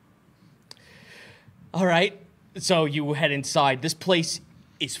 all right. So you head inside. This place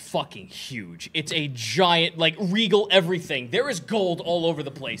is fucking huge. It's a giant, like, regal everything. There is gold all over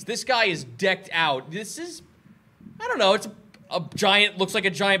the place. This guy is decked out. This is, I don't know, it's a giant, looks like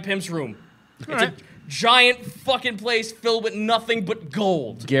a giant pimp's room. It's a giant fucking place filled with nothing but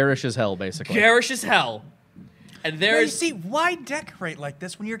gold. Garish as hell, basically. Garish as hell. And Now, you there's... see, why decorate like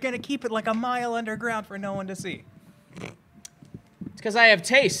this when you're going to keep it like a mile underground for no one to see? It's because I have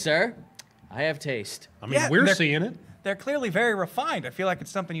taste, sir. I have taste. I mean, Yeah, we're they're- seeing it. They're clearly very refined. I feel like it's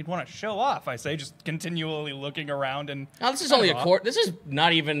something you'd want to show off. I say, just continually looking around and... Now, this is only a quart. This is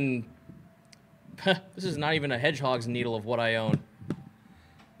not even... this is not even a hedgehog's needle of what I own.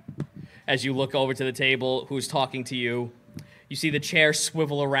 As you look over to the table, who's talking to you, you see the chair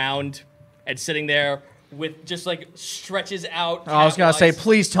swivel around and sitting there with just like stretches out. I was going to say, cat-wise.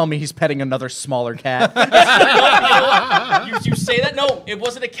 please tell me he's petting another smaller cat. You say that? No, it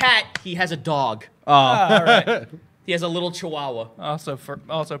wasn't a cat. He has a dog. All right. He has a little chihuahua. Also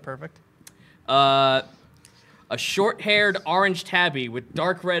perfect. A short-haired orange tabby with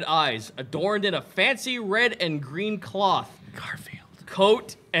dark red eyes, adorned in a fancy red and green cloth. Garfield.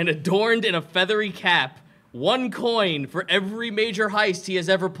 Coat and adorned in a feathery cap. 1 coin for every major heist he has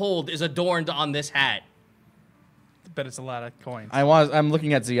ever pulled is adorned on this hat. Bet it's a lot of coins. I'm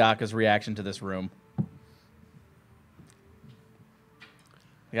looking at Ziaka's reaction to this room.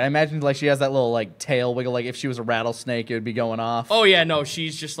 Yeah, I imagine like she has that little like tail wiggle, like if she was a rattlesnake, it would be going off. Oh yeah, no,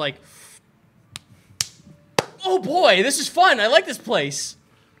 she's just like, oh boy, this is fun. I like this place.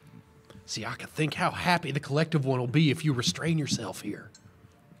 See, I can think how happy the collective one will be if you restrain yourself here.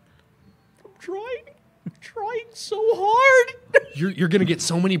 I'm trying so hard. You're gonna get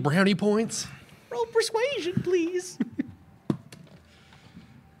so many brownie points. Roll persuasion, please.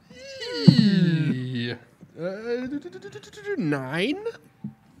 Yeah. 9.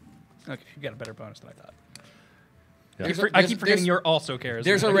 Okay, you got a better bonus than I thought. There's- I keep forgetting there's- you're also charismatic.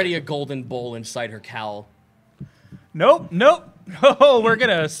 There's already a golden bowl inside her cowl. Nope. Oh, we're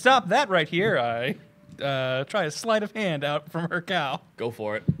gonna stop that right here. I try a sleight of hand out from her cow. Go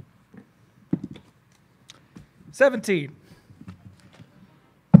for it. 17.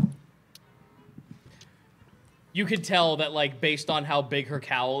 You can tell that, like, based on how big her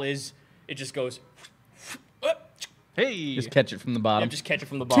cowl is, it just goes. Hey. Just catch it from the bottom. Just catch it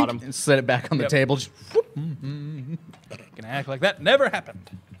from the bottom. And set it back on the Yep. table. Just whoop. Gonna act like that never happened.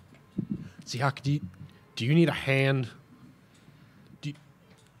 See, do you need a hand? Do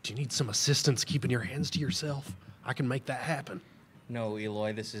you need some assistance keeping your hands to yourself? I can make that happen. No,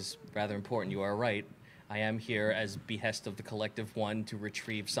 Eloy, this is rather important. You are right. I am here as behest of the Collective One to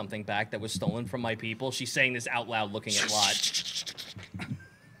retrieve something back that was stolen from my people. She's saying this out loud, looking at Lot.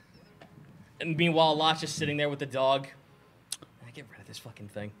 And meanwhile, Lot's just sitting there with the dog. I get rid of this fucking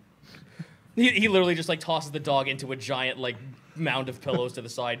thing. He literally just like tosses the dog into a giant like mound of pillows to the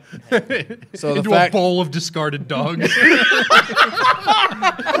side. So the Into fact a bowl of discarded dogs.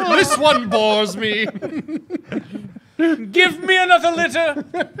 This one bores me. Give me another litter.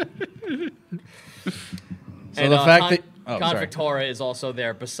 So the fact that sorry. Victoria is also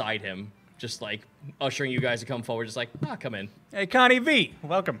there beside him, just like ushering you guys to come forward, just like, come in. Hey, Connie V,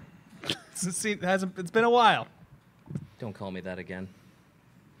 welcome. It's been a while. Don't call me that again.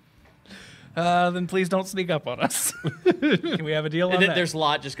 Then please don't sneak up on us. Can we have a deal on that? There's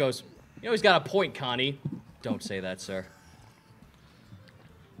Lot just goes, he's got a point, Connie. Don't say that, sir.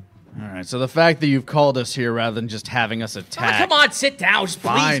 All right, so the fact that you've called us here rather than just having us attack. Come on, sit down, just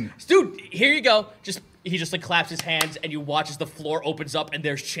Fine. please. Dude, here you go. He just like claps his hands, and you watch as the floor opens up, and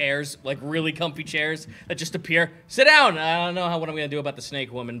there's chairs, like really comfy chairs that just appear. Sit down. I don't know what I'm gonna do about the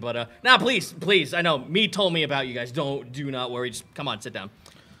snake woman, but please. I know me told me about you guys. Do not worry. Just come on, sit down.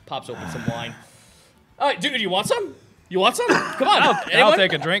 Pops open some wine. All right, dude, you want some? You want some? Come on. I'll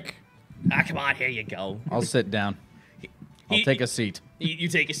take a drink. Come on, here you go. I'll sit down. I'll take a seat. You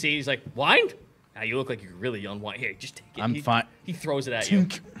take a seat. He's like, wine? You look like you're really on wine. Here, just take it. I'm fine. He throws it at you.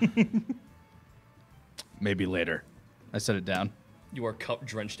 Maybe later. I set it down. You are cup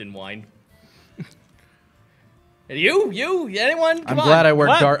drenched in wine. And you, anyone? Come on.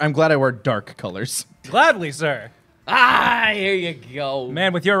 I'm glad I wear dark colors. Gladly, sir. Here you go.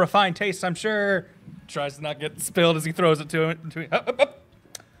 Man, with your refined taste, I'm sure tries to not get spilled as he throws it to him.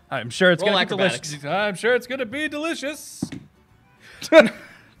 I'm sure it's gonna be delicious. I'm sure it's gonna be delicious.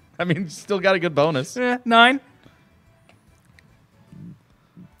 I mean, still got a good bonus. 9.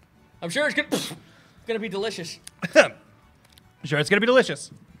 I'm sure it's gonna be delicious. Sure, it's gonna be delicious.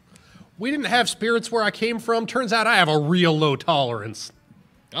 We didn't have spirits where I came from. Turns out I have a real low tolerance.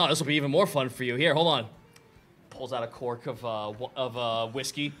 Oh, this will be even more fun for you. Here, hold on. Pulls out a cork of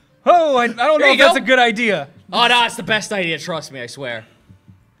whiskey. Oh, I don't know if that's a good idea. Oh no, it's the best idea. Trust me, I swear.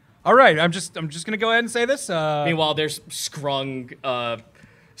 All right, I'm just gonna go ahead and say this. Meanwhile, there's Scrung,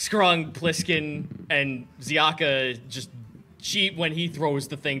 Pliskin, and Ziaka. When he throws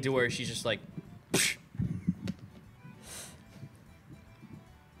the thing to her, she's just like. Psh.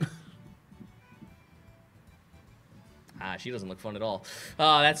 She doesn't look fun at all.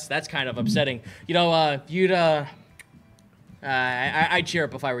 That's kind of upsetting. I'd cheer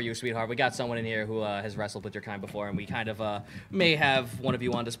up if I were you, sweetheart. We got someone in here who has wrestled with your kind before, and we kind of may have one of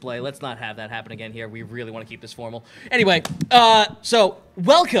you on display. Let's not have that happen again here. We really want to keep this formal. Anyway, so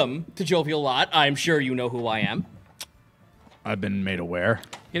welcome to Jovial Lot. I'm sure you know who I am. I've been made aware.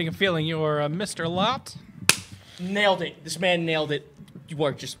 Getting a feeling you're Mr. Lot. Nailed it. This man nailed it. You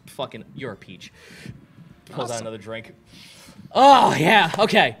are just fucking, you're a peach. Pulls out another drink. Oh, yeah.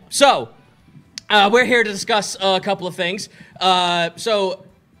 Okay. So, we're here to discuss a couple of things. So,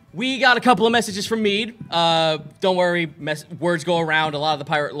 we got a couple of messages from Mead. Don't worry, words go around. A lot of the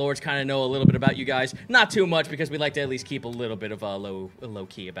pirate lords kind of know a little bit about you guys. Not too much, because we like to at least keep a little bit of low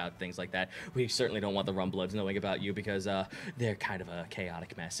key about things like that. We certainly don't want the Rumbloods knowing about you, because they're kind of a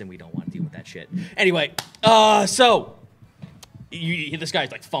chaotic mess, and we don't want to deal with that shit. Anyway, so this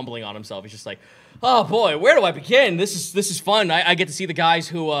guy's like fumbling on himself. He's just like, oh boy, where do I begin? This is fun. I get to see the guys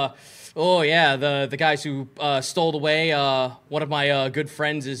who. Oh yeah, the guys who stole away one of my good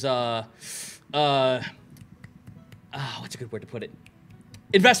friends is what's a good word to put it?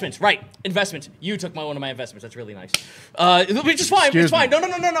 Investments, right? Investments. You took one of my investments. That's really nice. Which is fine. It's fine.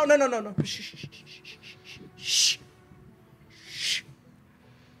 No. Shh.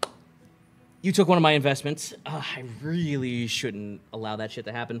 You took one of my investments. I really shouldn't allow that shit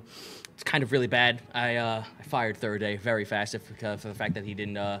to happen. It's kind of really bad. I fired Thurday very fast for the fact that he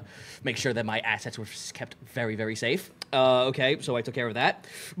didn't make sure that my assets were kept very, very safe. Okay, so I took care of that.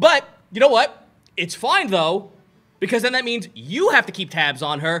 But you know what? It's fine though, because then that means you have to keep tabs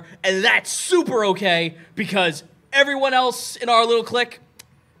on her, and that's super okay because everyone else in our little clique,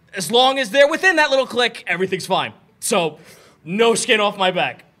 as long as they're within that little clique, everything's fine. So no skin off my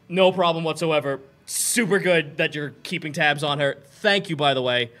back. No problem whatsoever. Super good that you're keeping tabs on her. Thank you, by the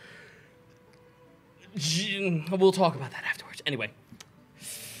way. We'll talk about that afterwards. Anyway,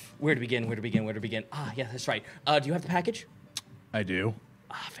 where to begin? Ah, yeah, that's right. Do you have the package? I do.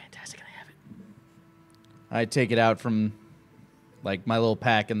 Ah, fantastic. Can I have it? I take it out from, like, my little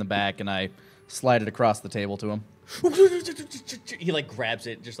pack in the back, and I slide it across the table to him. He, like, grabs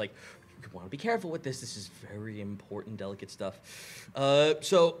it, just like, you want to be careful with this. This is very important, delicate stuff.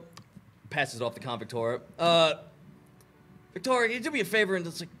 So, passes it off to Con Victoria. Victoria, can you do me a favor and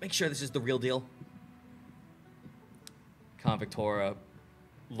just, like, make sure this is the real deal? Con Victoria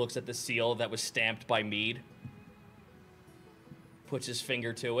looks at the seal that was stamped by Mead, puts his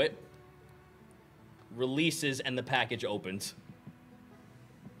finger to it, releases, and the package opens.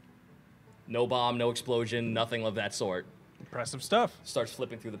 No bomb, no explosion, nothing of that sort. Impressive stuff. Starts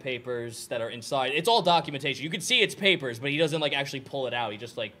flipping through the papers that are inside. It's all documentation. You can see it's papers, but he doesn't like actually pull it out. He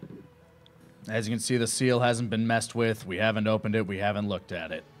just like. As you can see, the seal hasn't been messed with. We haven't opened it. We haven't looked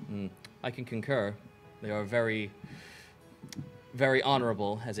at it. I can concur. They are very, very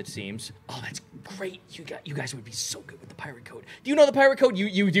honorable, as it seems. Oh, that's great. You guys would be so good with the pirate code. Do you know the pirate code?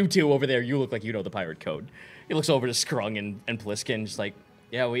 You do too over there. You look like you know the pirate code. He looks over to Scrung and Pliskin, just like,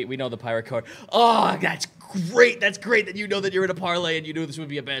 yeah, we know the pirate code. Oh, that's great. That's great that you know that you're in a parlay and you knew this would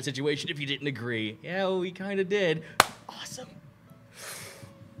be a bad situation if you didn't agree. Yeah, well, we kind of did. Awesome.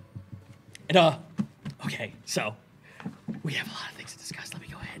 And, okay, so we have a lot of things to discuss. Let me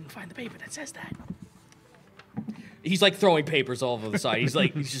go ahead and find the paper that says that. He's like throwing papers all over the side. He's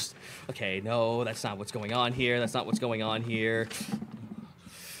just, okay, no, that's not what's going on here. That's not what's going on here.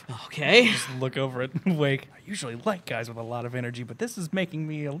 Okay. Just look over at Wake. I usually like guys with a lot of energy, but this is making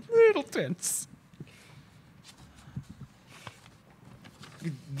me a little tense.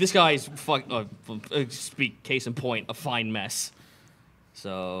 This guy is, speak case in point, a fine mess.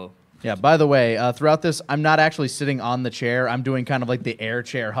 So... Yeah, by the way, throughout this, I'm not actually sitting on the chair. I'm doing kind of like the air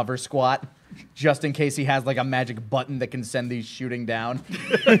chair hover squat, just in case he has like a magic button that can send these shooting down.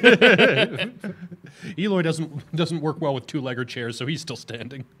 Eloy doesn't work well with two-legger chairs, so he's still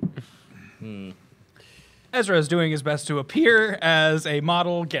standing. Ezra is doing his best to appear as a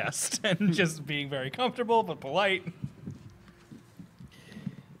model guest and just being very comfortable but polite.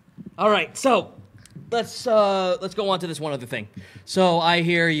 All right, so let's go on to this one other thing. So I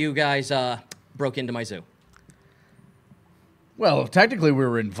hear you guys broke into my zoo. Well, technically we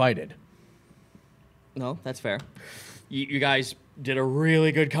were invited. No, that's fair. You guys did a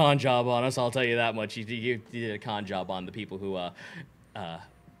really good con job on us, I'll tell you that much. You did a con job on the people who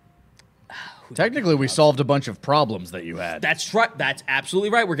Technically, we solved a bunch of problems that you had. That's right. That's absolutely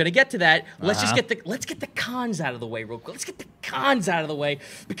right. We're gonna get to that. Let's get the cons out of the way real quick. Let's get the cons out of the way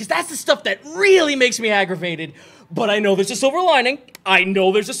because that's the stuff that really makes me aggravated. But I know there's a silver lining.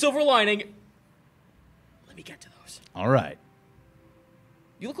 Let me get to those. All right.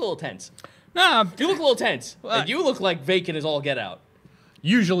 You look a little tense. Nah, You look a little tense. And you look like vacant as all get out.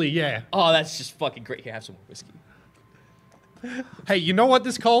 Usually, yeah. Oh, that's just fucking great. Here, have some more whiskey. Hey, you know what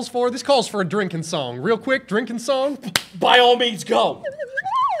this calls for? This calls for a drinking song. Real quick, drinking song. By all means, go.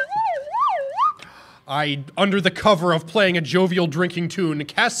 I, under the cover of playing a jovial drinking tune,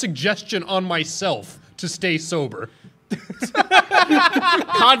 cast suggestion on myself to stay sober.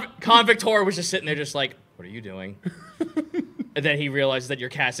 Convict Horror was just sitting there just like, what are you doing? And then he realizes that you're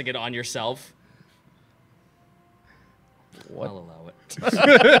casting it on yourself. What? I'll allow it.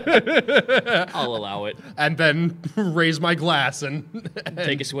 I'll allow it. And then raise my glass and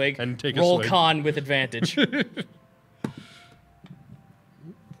Take a swig. And take a Roll swig. con with advantage.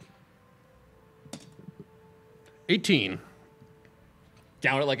 18.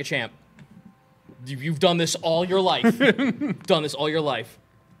 Down it like a champ. You've done this all your life.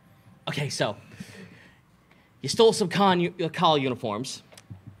 Okay, so you stole some call uniforms.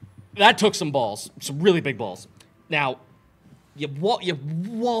 That took some balls, some really big balls. Now, you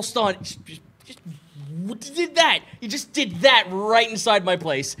waltzed on. Just did that. You just did that right inside my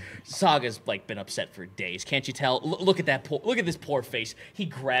place. Saga's like been upset for days. Can't you tell? Look at that. Look at this poor face. He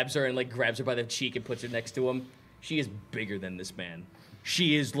grabs her and like grabs her by the cheek and puts her next to him. She is bigger than this man.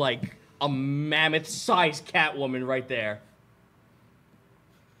 She is like a mammoth-sized Catwoman right there.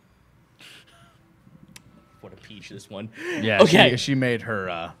 What a peach, this one. Yeah, okay. she made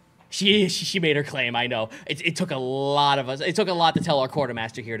her... She made her claim, I know. It took a lot of us. It took a lot to tell our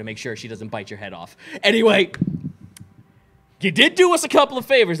quartermaster here to make sure she doesn't bite your head off. Anyway, you did do us a couple of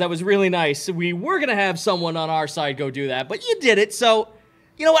favors. That was really nice. We were going to have someone on our side go do that, but you did it. So,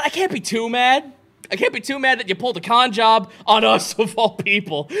 you know what? I can't be too mad. I can't be too mad that you pulled a con job on us of all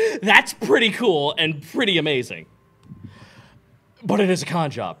people. That's pretty cool and pretty amazing. But it is a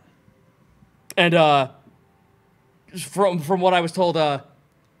con job. And from what I was told,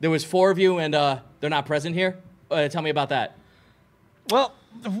 there was 4 of you, and they're not present here. Tell me about that. Well,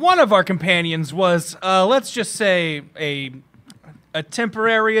 one of our companions was, let's just say, a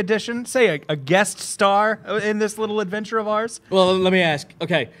temporary addition, say a guest star in this little adventure of ours. Well, let me ask.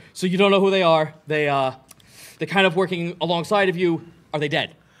 Okay, so you don't know who they are. They're kind of working alongside of you. Are they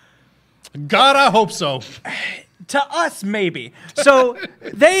dead? God, I hope so. To us, maybe. So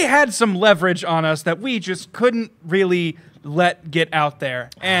they had some leverage on us that we just couldn't really let get out there.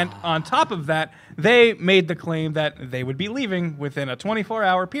 And on top of that, they made the claim that they would be leaving within a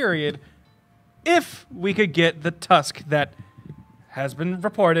 24-hour period if we could get the tusk that has been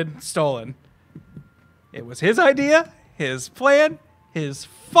reported stolen. It was his idea, his plan. his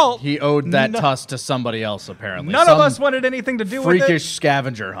fault. He owed that tusk to somebody else, apparently. None of us wanted anything to do with it. Freakish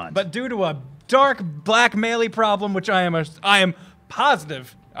scavenger hunt. But due to a dark blackmail-y problem, which I am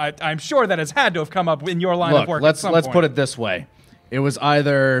positive, I'm sure that has had to have come up in your line of work. Let's put it this way: it was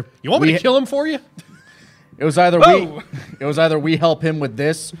either You want me to kill him for you? It was either we help him with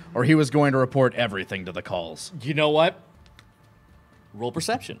this, or he was going to report everything to the calls. You know what? Roll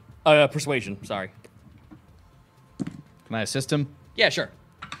persuasion. Sorry. Can I assist him? Yeah, sure.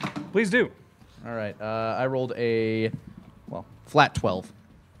 Please do. All right. I rolled a flat 12.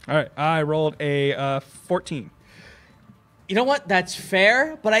 All right, I rolled a 14. You know what? That's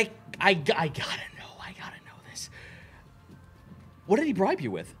fair, but I gotta know this. What did he bribe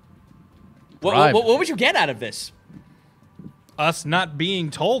you with? What would you get out of this? Us not being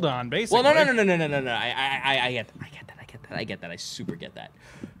told on, basically. Well, no. I get that. I super get that.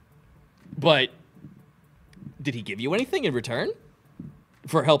 But did he give you anything in return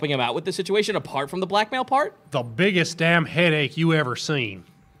for helping him out with the situation, apart from the blackmail part? The biggest damn headache you ever seen.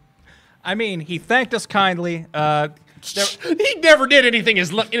 I mean, he thanked us kindly. He never did anything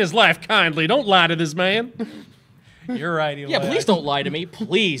in his life kindly. Don't lie to this man. You're right, Eloy. Yeah, please don't lie to me.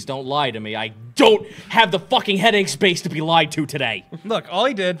 Please don't lie to me. I don't have the fucking headache space to be lied to today. Look, all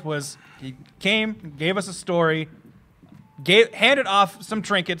he did was he came, gave us a story, handed off some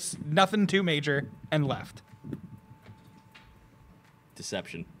trinkets, nothing too major, and left.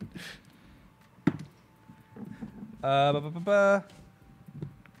 Deception.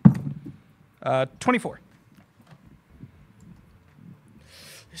 24.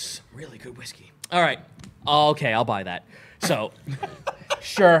 This is some really good whiskey. All right. Okay, I'll buy that. So,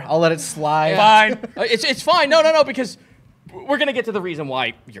 Sure, I'll let it slide. Fine. it's fine. No, because we're gonna get to the reason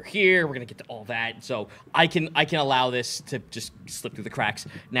why you're here. We're gonna get to all that. So I can allow this to just slip through the cracks.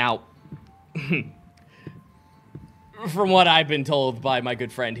 Now, from what I've been told by my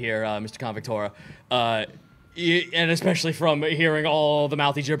good friend here, Mr. Convictora, and especially from hearing all the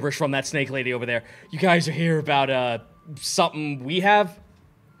mouthy gibberish from that snake lady over there, you guys are here about something we have.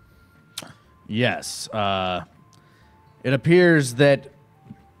 Yes. It appears that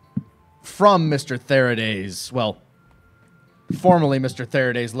from Mr. Theraday's, formerly Mr.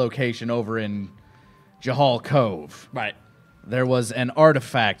 Theraday's location over in Jahal Cove, Right. there was an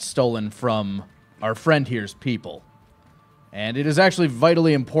artifact stolen from our friend here's people. And it is actually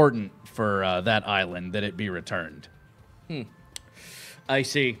vitally important for that island that it be returned. I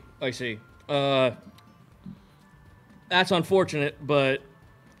see. That's unfortunate, but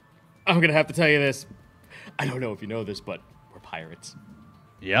I'm gonna have to tell you this. I don't know if you know this, but we're pirates.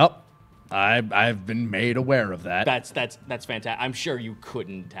 Yep. I've been made aware of that. That's fantastic. I'm sure you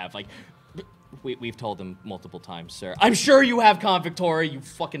couldn't have, we've told them multiple times, sir. I'm sure you have Convictora, you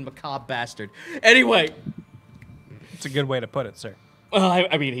fucking macabre bastard. Anyway. It's a good way to put it, sir. Well,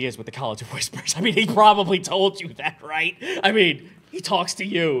 I mean, he is with the College of Whispers. I mean, he probably told you that, right? I mean, he talks to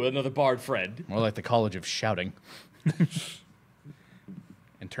you, another bard friend. More like the College of Shouting.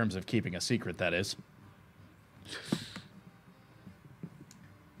 In terms of keeping a secret, that is.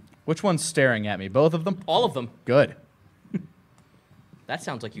 Which one's staring at me? Both of them? All of them. Good. That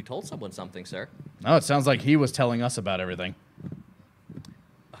sounds like you told someone something, sir. No, it sounds like he was telling us about everything.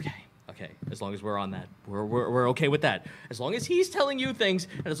 Okay. As long as we're on that, we're okay with that. As long as he's telling you things,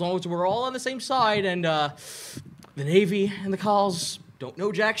 and as long as we're all on the same side, and the Navy and the Calls don't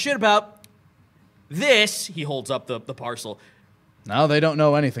know jack shit about this. He holds up the parcel. No, they don't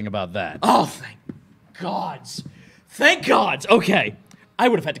know anything about that. Oh, thank gods. Thank gods. Okay. I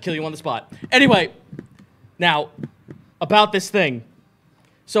would have had to kill you on the spot. Anyway, now, about this thing.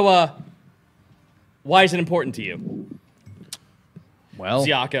 So, why is it important to you? Well,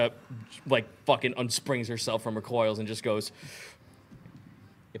 Ziaka, fucking unsprings herself from her coils and just goes,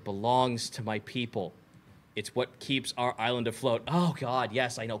 it belongs to my people. It's what keeps our island afloat. Oh, God,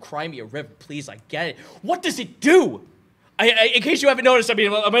 yes, I know. Cry me a river, please, I get it. What does it do? In case you haven't noticed, I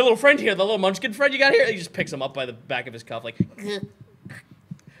mean, my little friend here, the little munchkin friend you got here, he just picks him up by the back of his cuff, like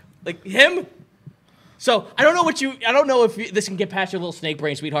him. So I don't know if this can get past your little snake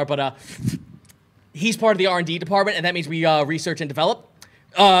brain, sweetheart, but he's part of the R&D department, and that means we research and develop.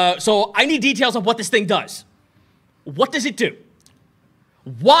 So I need details on what this thing does. What does it do?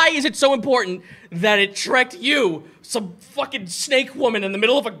 Why is it so important that it trekked you, some fucking snake woman in the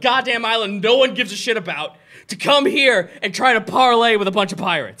middle of a goddamn island no one gives a shit about, to come here and try to parlay with a bunch of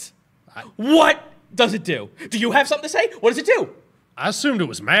pirates? What does it do? Do you have something to say? What does it do? I assumed it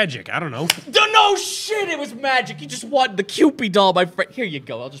was magic. I don't know. No shit, it was magic. You just wanted the Cupid doll, my friend. Here you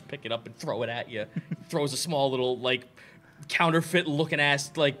go. I'll just pick it up and throw it at you. Throws a small little, counterfeit looking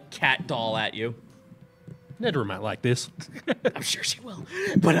ass, cat doll at you. Nedra might like this. I'm sure she will.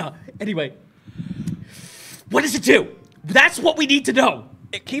 But anyway, what does it do? That's what we need to know.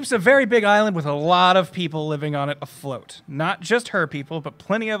 It keeps a very big island with a lot of people living on it afloat. Not just her people, but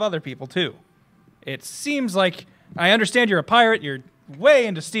plenty of other people too. It seems like, I understand you're a pirate, you're way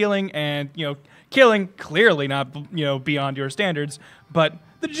into stealing and, killing, clearly not, beyond your standards, but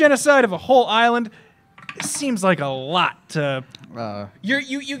the genocide of a whole island seems like a lot to... You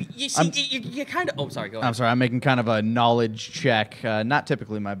kind of... Oh, sorry, go ahead. I'm sorry, I'm making kind of a knowledge check. Not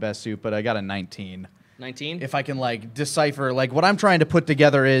typically my best suit, but I got a 19. 19? If I can, decipher, what I'm trying to put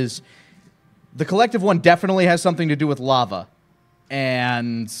together is the collective one definitely has something to do with lava.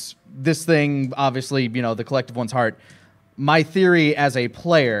 And this thing, obviously, the collective one's heart. My theory as a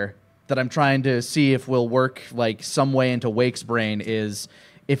player that I'm trying to see if will work, some way into Wake's brain is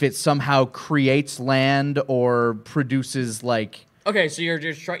if it somehow creates land or produces, Okay, so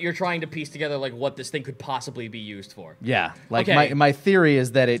you're trying to piece together, what this thing could possibly be used for. Yeah. Okay. My theory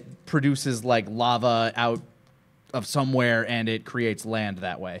is that it produces, lava out of somewhere and it creates land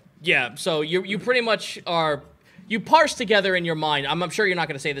that way. Yeah, so you pretty much are... You parse together in your mind, I'm sure you're not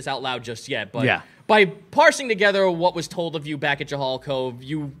going to say this out loud just yet, but yeah. By parsing together what was told of you back at Jahal Cove,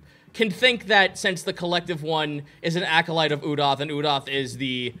 you can think that since the collective one is an acolyte of Udoth, and Udoth is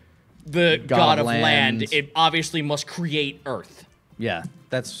the god of land, it obviously must create Earth. Yeah,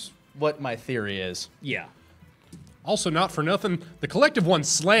 that's what my theory is. Yeah. Also, not for nothing, the collective one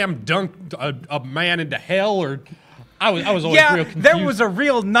slam dunked a man into hell, or... I was always real confused. There was a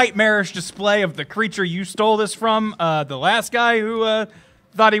real nightmarish display of the creature you stole this from, the last guy who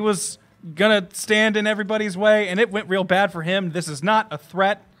thought he was gonna stand in everybody's way, and it went real bad for him. This is not a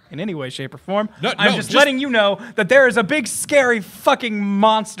threat in any way, shape, or form. I'm just letting you know that there is a big, scary fucking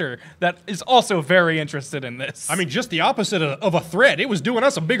monster that is also very interested in this. I mean, just the opposite of a threat. It was doing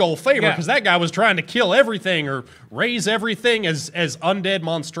us a big old favor because that guy was trying to kill everything or raise everything as undead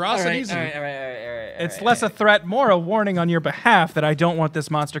monstrosities. All right. It's less a threat, more a warning on your behalf that I don't want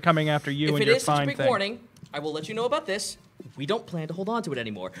this monster coming after you and your fine thing. If it is such a big warning, I will let you know about this. We don't plan to hold on to it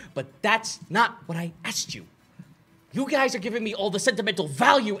anymore, but that's not what I asked you. You guys are giving me all the sentimental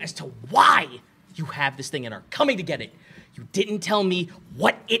value as to why you have this thing and are coming to get it. You didn't tell me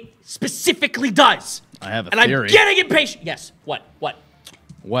what it specifically does. I have a theory. theory. And I'm getting impatient. Yes, what?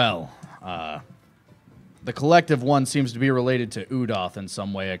 Well, the collective one seems to be related to Udoth in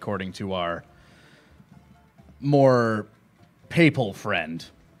some way, according to our more papal friend.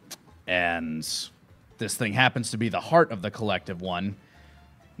 And this thing happens to be the heart of the collective one.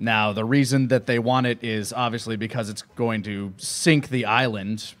 Now, the reason that they want it is obviously because it's going to sink the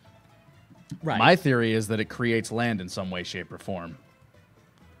island. Right. My theory is that it creates land in some way, shape, or form.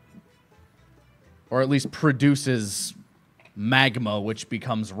 Or at least produces magma, which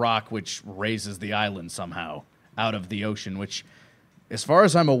becomes rock, which raises the island somehow out of the ocean, which, as far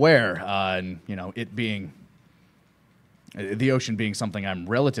as I'm aware, it being... the ocean being something I'm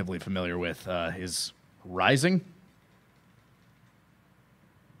relatively familiar with, is rising.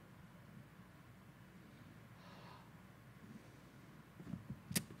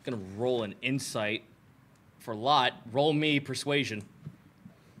 Gonna roll an insight for Lot. Roll me persuasion.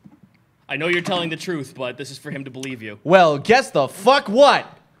 I know you're telling the truth, but this is for him to believe you. Well, guess the fuck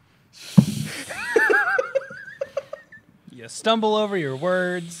what? You stumble over your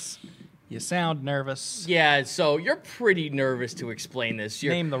words. You sound nervous. Yeah, so you're pretty nervous to explain this.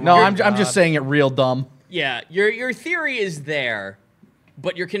 Name the No, wrong I'm god. just saying it real dumb. Yeah, your theory is there,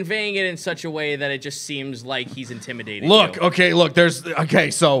 but you're conveying it in such a way that it just seems like he's intimidating Look, you.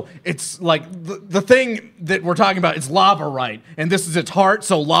 okay, so it's like the thing that we're talking about is lava, right? And this is its heart,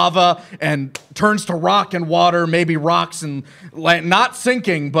 so lava and turns to rock and water, maybe rocks and land, not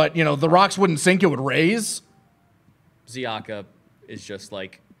sinking, but, the rocks wouldn't sink, it would raise. Ziaka is just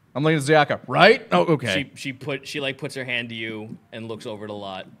like... I'm looking at Ziaka, right? Oh, okay. She puts her hand to you and looks over to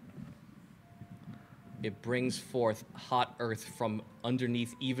Lot. It brings forth hot earth from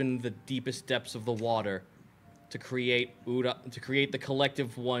underneath even the deepest depths of the water to create the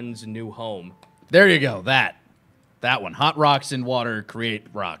collective one's new home. There you go, that one. Hot rocks in water create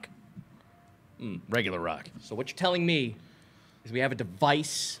rock. Regular rock. So what you're telling me is we have a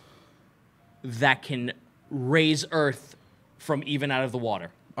device that can raise earth from even out of the water.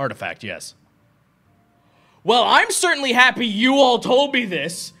 Artifact, yes. Well, I'm certainly happy you all told me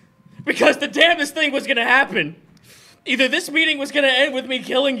this, because the damnedest thing was gonna happen. Either this meeting was gonna end with me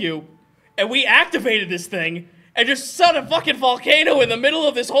killing you, and we activated this thing, and just set a fucking volcano in the middle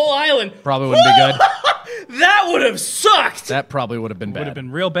of this whole island. Probably wouldn't be good. That would have sucked! That probably would have been bad. Would have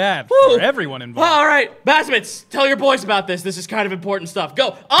been real bad Woo. for everyone involved. All right, Basmits, tell your boys about this. This is kind of important stuff.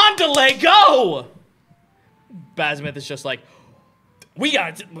 Go. On delay, go! Basmith is just like,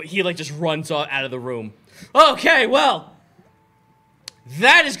 he like just runs out of the room. Okay, well,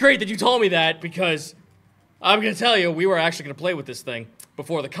 that is great that you told me that, because I'm going to tell you, we were actually going to play with this thing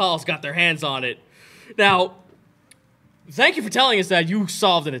before the Calls got their hands on it. Now, thank you for telling us that you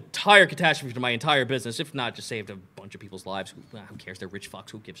solved an entire catastrophe to my entire business. If not, just saved a bunch of people's lives. Who cares? They're rich fucks.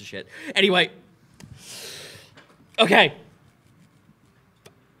 Who gives a shit? Anyway. Okay.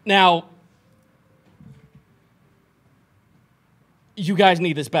 Now, you guys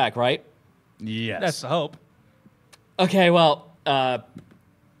need this back, right? Yes. That's the hope. Okay, well,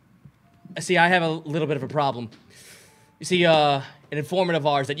 see, I have a little bit of a problem. You see, an informant of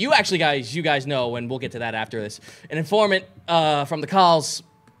ours that you guys know, and we'll get to that after this. An informant from the Calls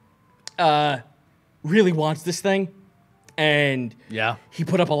really wants this thing, and he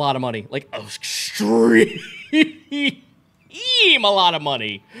put up a lot of money, like an extreme a lot of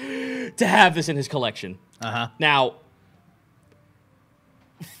money to have this in his collection. Now,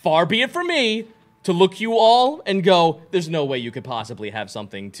 far be it from me to look you all and go, there's no way you could possibly have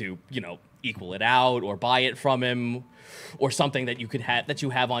something to, equal it out or buy it from him, or something that you could have that you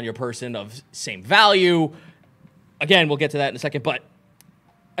have on your person of same value. Again, we'll get to that in a second, but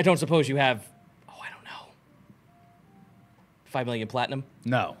I don't suppose you have, I don't know, 5 million platinum?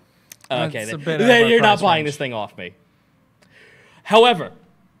 No. Okay, That's a bit then out of you're our not price buying range. this thing off me. However,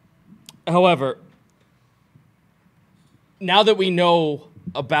 now that we know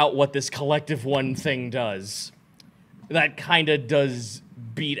about what this collective one thing does, that kind of does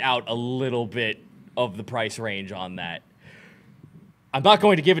beat out a little bit of the price range on that. I'm not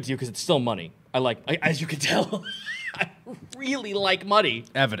going to give it to you because it's still money. As you can tell, I really like money.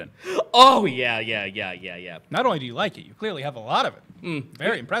 Evident. Oh, yeah. Not only do you like it, you clearly have a lot of it.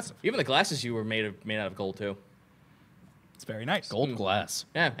 Very impressive. Even the glasses you were made out of gold, too. It's very nice. Gold glass.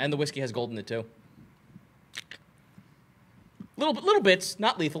 Yeah, and the whiskey has gold in it, too. Little bits,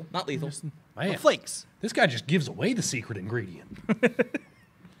 not lethal. Man, Flakes. this guy just gives away the secret ingredient.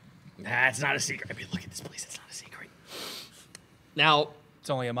 Nah, it's not a secret. I mean, look at this place. It's not a secret. Now, It's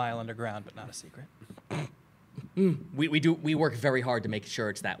only a mile underground, but not a secret. we work very hard to make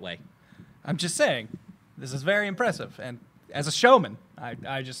sure it's that way. I'm just saying, this is very impressive. And as a showman, I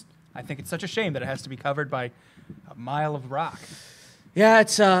think it's such a shame that it has to be covered by a mile of rock. Yeah,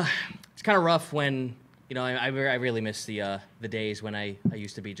 it's kind of rough when I really miss the days when I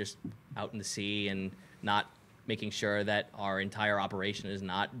used to be just out in the sea and not making sure that our entire operation is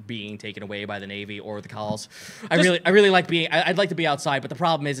not being taken away by the Navy or the Calls. I really like being. I'd like to be outside, but the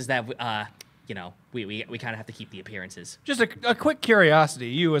problem is that we kind of have to keep the appearances. Just a quick curiosity.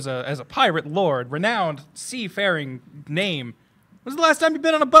 You, as a pirate lord, renowned seafaring name, when's the last time you've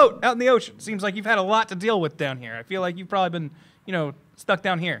been on a boat out in the ocean? Seems like you've had a lot to deal with down here. I feel like you've probably been, stuck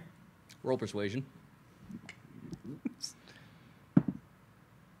down here. Roll persuasion.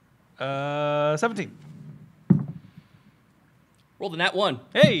 17. Roll the nat 1.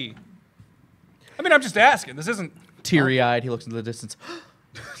 Hey. I mean, I'm just asking. This isn't... Teary-eyed, he looks into the distance.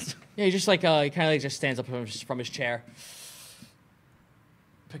 Yeah, he just he kind of just stands up from his chair,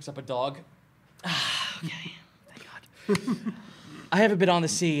 picks up a dog. Okay, thank God. I haven't been on the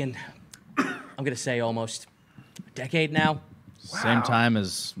sea in, I'm gonna say, almost a decade now. Same time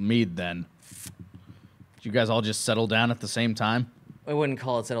as Mead, then. Did you guys all just settle down at the same time? I wouldn't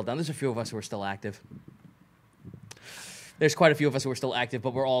call it settled down. There's a few of us who are still active. There's quite a few of us who are still active,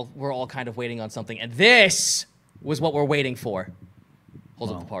 but we're all kind of waiting on something, and this was what we're waiting for.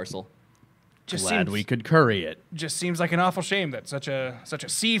 Holds up the parcel. Glad we could curry it. Just seems like an awful shame that such a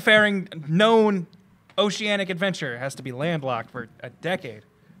seafaring, known oceanic adventure has to be landlocked for a decade.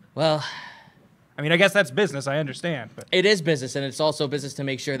 Well, I mean, I guess that's business. I understand, but it is business, and it's also business to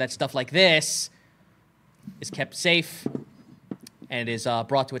make sure that stuff like this is kept safe and is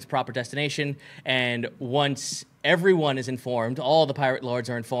brought to its proper destination. And once everyone is informed, all the pirate lords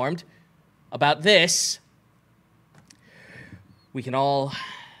are informed about this, we can all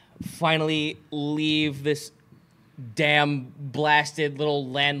finally leave this damn blasted little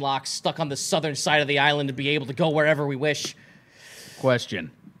landlocked stuck on the southern side of the island and be able to go wherever we wish.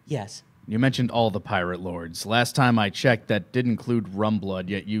 Question. Yes. You mentioned all the pirate lords. Last time I checked, that did include Rumblood,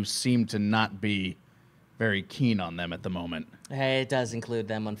 yet you seem to not be very keen on them at the moment. It does include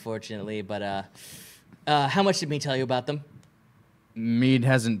them, unfortunately, but how much did me tell you about them? Mead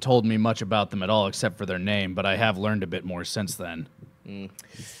hasn't told me much about them at all except for their name, but I have learned a bit more since then.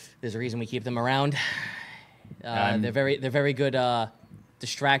 There's a reason we keep them around. They're very good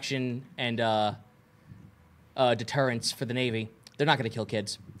distraction and deterrence for the Navy. They're not going to kill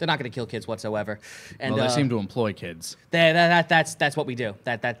kids. They're not going to kill kids whatsoever. And Well, they seem to employ kids. That's what we do.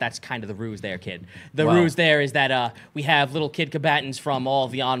 That's kind of the ruse there, kid. The ruse there is that we have little kid combatants from all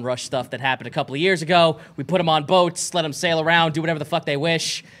the onrush stuff that happened a couple of years ago. We put them on boats, let them sail around, do whatever the fuck they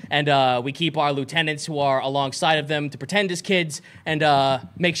wish, and we keep our lieutenants who are alongside of them to pretend as kids and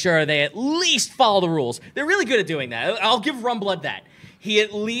make sure they at least follow the rules. They're really good at doing that. I'll give Rumblood that. He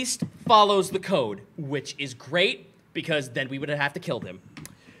at least follows the code, which is great, because then we would have to kill him.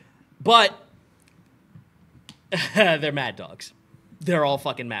 But they're mad dogs. They're all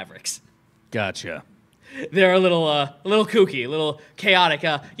fucking mavericks. Gotcha. They're a little kooky, a little chaotic.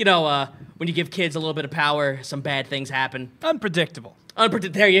 When you give kids a little bit of power, some bad things happen. Unpredictable.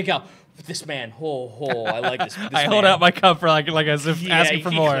 There you go. This man, I like this. I hold out my cup for like as if Yeah, asking for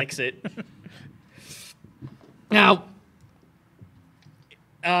he more. clicks it. Now,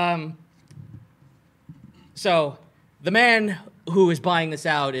 so the man who is buying this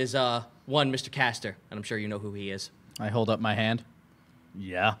out is one Mr. Castor, and I'm sure you know who he is. I hold up my hand.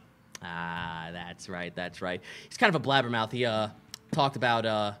 Yeah. Ah, that's right. He's kind of a blabbermouth. He talked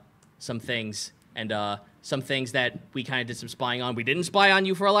about some things, and some things that we kind of did some spying on. We didn't spy on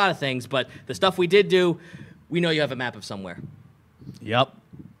you for a lot of things, but the stuff we did do, we know you have a map of somewhere. Yep.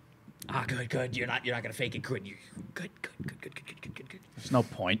 Ah, good. You're not gonna fake it. Good. Good. There's no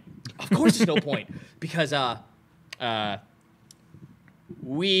point. Of course, there's no point because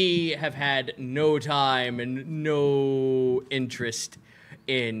we have had no time and no interest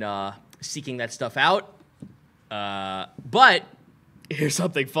in seeking that stuff out. But here's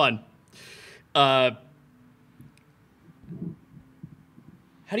something fun. How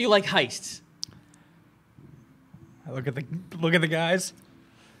do you like heists? I look at the guys.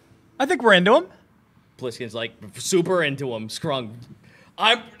 I think we're into them. Pliskin's like super into him. Scrung.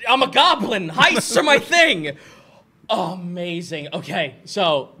 I'm a goblin. Heists are my thing. Amazing. Okay,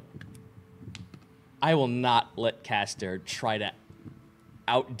 so I will not let Castor try to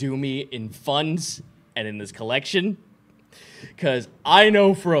outdo me in funds and in this collection, because I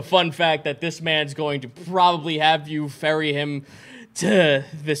know for a fun fact that this man's going to probably have you ferry him to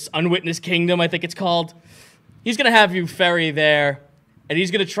this unwitnessed kingdom, I think it's called. He's going to have you ferry there, and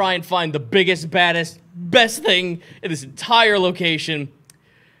he's going to try and find the biggest, baddest, best thing in this entire location.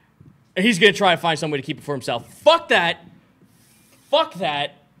 And he's going to try to find some way to keep it for himself. Fuck that.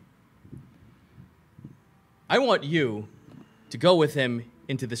 I want you to go with him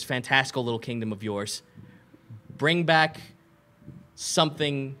into this fantastical little kingdom of yours. Bring back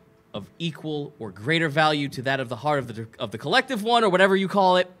something of equal or greater value to that of the heart of the collective one, or whatever you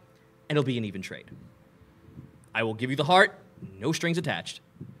call it, and it'll be an even trade. I will give you the heart, no strings attached.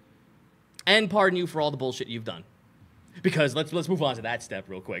 And pardon you for all the bullshit you've done. Because let's move on to that step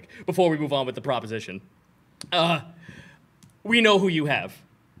real quick before we move on with the proposition. We know who you have.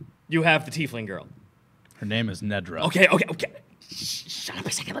 You have the tiefling girl. Her name is Nedra. Okay. Shut up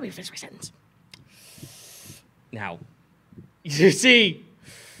a second. Let me finish my sentence. Now, you see,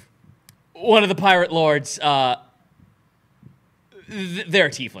 one of the pirate lords, they're a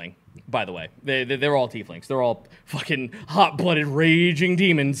tiefling, by the way. They're all tieflings. They're all fucking hot-blooded, raging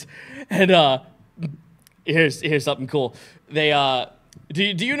demons. And here's something cool. They do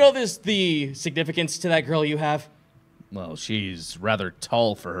you know the significance to that girl you have? Well, she's rather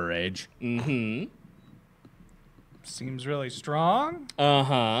tall for her age. Mm-hmm. Seems really strong.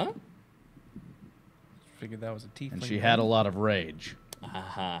 Uh-huh. Figured that was a tiefling. And she had a lot of rage.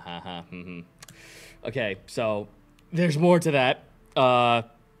 Mm-hmm. Okay, so there's more to that.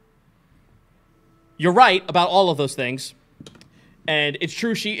 You're right about all of those things. And it's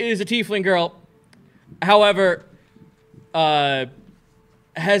true she is a tiefling girl. However, has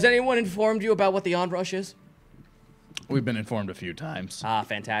anyone informed you about what the onrush is? We've been informed a few times. Ah,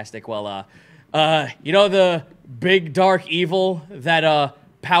 fantastic. Well, you know the big dark evil that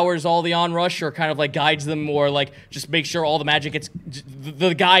powers all the onrush, or kind of like guides them, or like just make sure all the magic gets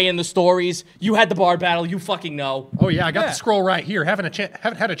the guy in the stories. You had the bard battle. You fucking know. Oh yeah, I got the scroll right here. Haven't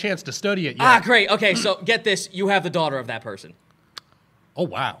had a chance to study it yet. Ah, great. Okay, so get this. You have the daughter of that person. Oh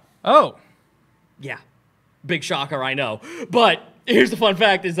wow. Oh. Yeah. Big shocker, I know. But here's the fun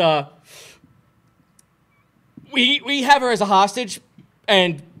fact is we have her as a hostage,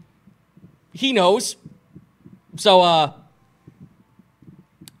 and he knows. So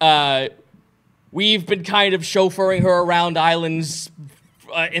we've been kind of chauffeuring her around islands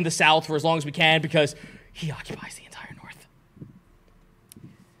in the south for as long as we can, because he occupies the entire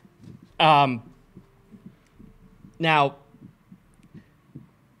north. Now,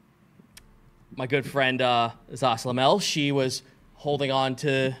 my good friend Zaslamel, she was holding on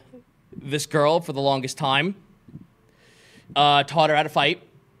to this girl for the longest time. taught her how to fight,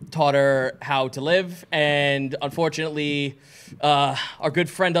 taught her how to live, and unfortunately, our good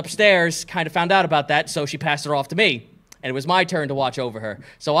friend upstairs kind of found out about that, so she passed her off to me, and it was my turn to watch over her.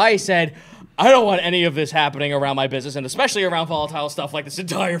 So I said, I don't want any of this happening around my business, and especially around volatile stuff like this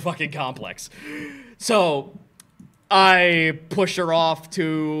entire fucking complex. So I pushed her off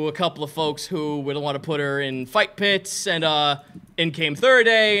to a couple of folks who would want to put her in fight pits, and in came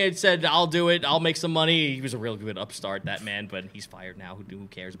Thursday and said, I'll do it, I'll make some money. He was a real good upstart, that man, but he's fired now. Who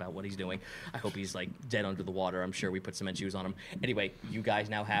cares about what he's doing? I hope he's, like, dead under the water. I'm sure we put cement shoes on him. Anyway, you guys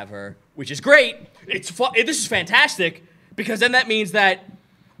now have her, which is great. This is fantastic, because then that means that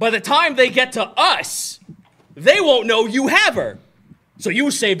by the time they get to us, they won't know you have her. So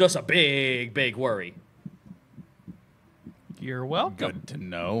you saved us a big, big worry. You're welcome. Good to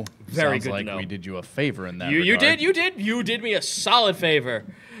know. Very Sounds good to like know. we did you a favor in that You regard. You did me a solid favor.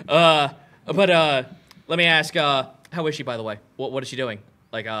 But let me ask, how is she, by the way? What is she doing?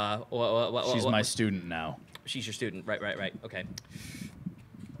 Like, She's my student now. She's your student. Right. Okay.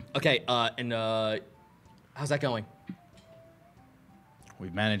 Okay, and how's that going?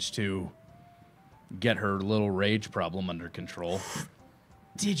 We've managed to get her little rage problem under control.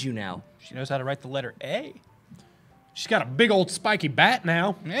 Did you now? She knows how to write the letter A. She's got a big old spiky bat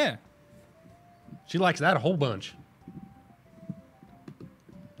now. Yeah. She likes that a whole bunch.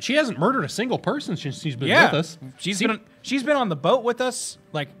 She hasn't murdered a single person since she's been with us. She's been on the boat with us,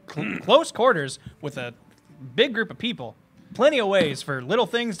 like close quarters with a big group of people. Plenty of ways for little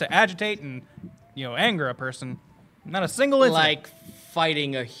things to agitate and, anger a person. Not a single incident. Like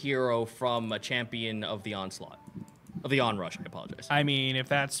fighting a hero from a champion of the onslaught. Of the onrush, I apologize. I mean, if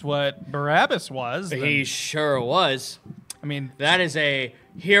that's what Barabbas was, then, He sure was. I mean, That is a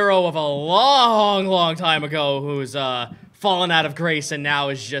hero of a long, long time ago who's fallen out of grace and now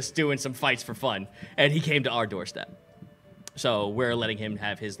is just doing some fights for fun. And he came to our doorstep. So we're letting him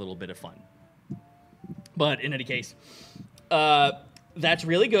have his little bit of fun. But in any case, that's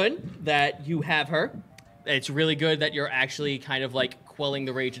really good that you have her. It's really good that you're actually kind of like quelling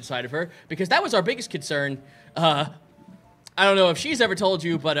the rage inside of her, because that was our biggest concern. I don't know if she's ever told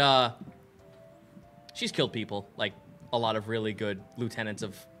you, but she's killed people. Like a lot of really good lieutenants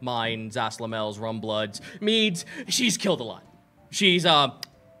of mine, Zaslamels, Rumbloods, Meads. She's killed a lot. She's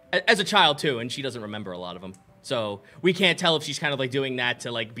as a child too, and she doesn't remember a lot of them. So we can't tell if she's kind of like doing that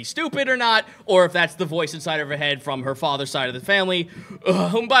to like be stupid or not, or if that's the voice inside of her head from her father's side of the family.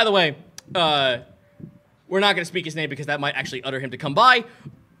 Whom, by the way, we're not going to speak his name because that might actually utter him to come by.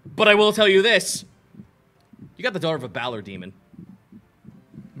 But I will tell you this. You got the daughter of a Balor demon.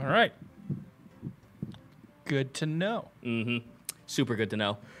 all right. Good to know. Super good to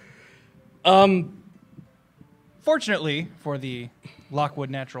know. Fortunately for the Lockwood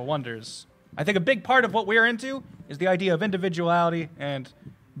Natural Wonders, I think a big part of what we're into is the idea of individuality and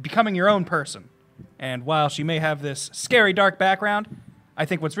becoming your own person. And while she may have this scary, dark background, I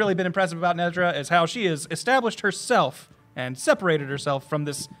think what's really been impressive about Ezra is how she has established herself and separated herself from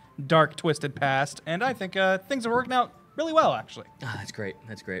this dark, twisted past. And I think things are working out really well, actually. Ah, that's great.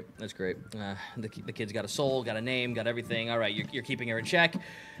 That's great. That's great. The kid's got a soul, got a name, got everything. All right, you're keeping her in check.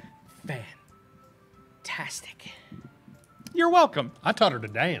 Fantastic. You're welcome. I taught her to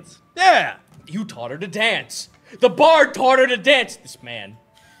dance. Yeah. You taught her to dance. The bard taught her to dance. This man.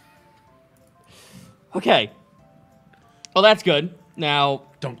 Okay. Well, that's good. Now,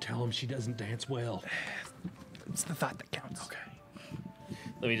 Don't tell him she doesn't dance well. It's the thought that counts. Okay.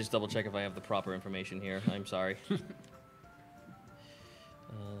 let me just double check if I have the proper information here. I'm sorry.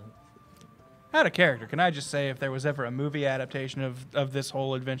 Out of character, can I just say if there was ever a movie adaptation of this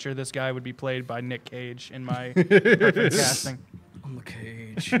whole adventure, this guy would be played by Nick Cage in my perfect casting. On the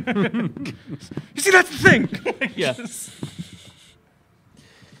cage. You see, that's the thing! Yeah.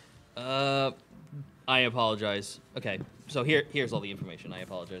 I apologize. Okay, so here's all the information. I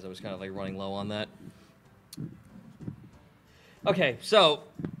apologize. I was kind of like running low on that. Okay, so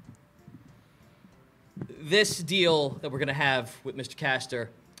this deal that we're gonna have with Mr.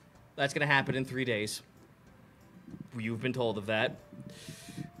 Castor, that's gonna happen in 3 days. You've been told of that.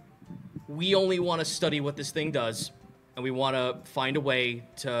 We only want to study what this thing does, and we want to find a way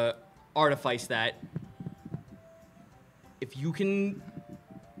to artifice that. If you can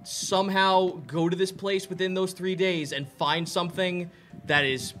somehow go to this place within those 3 days and find something that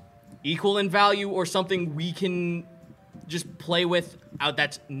is equal in value or something we can just play with out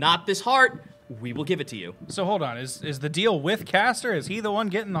that's not this heart, we will give it to you. So hold on, is the deal with Castor? Is he the one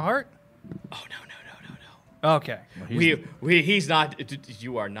getting the heart? Oh, no. Okay. He's not.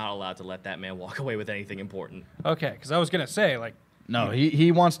 You are not allowed to let that man walk away with anything important. Okay, because I was gonna say, like, No,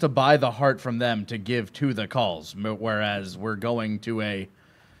 he wants to buy the heart from them to give to the Calls, whereas we're going to a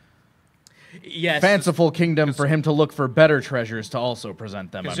fanciful kingdom for him to look for better treasures to also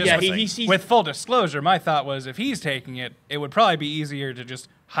present them. With full disclosure, my thought was if he's taking it, it would probably be easier to just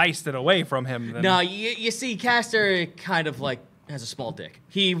heist it away from him. No, you see, Castor kind of like has a small dick.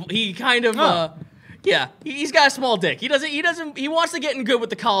 He kind of yeah, he's got a small dick. He wants to get in good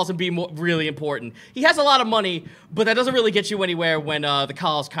with the Calls and be really important. He has a lot of money, but that doesn't really get you anywhere when the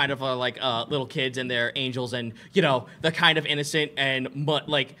Calls kind of are like little kids and they're angels and, you know, they're kind of innocent and,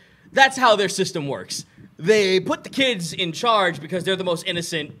 like, that's how their system works. They put the kids in charge because they're the most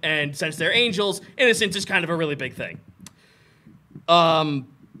innocent, and since they're angels, innocence is kind of a really big thing.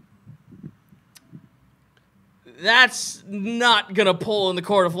 That's not gonna pull in the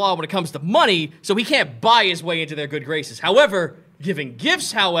court of law when it comes to money, so he can't buy his way into their good graces. However, giving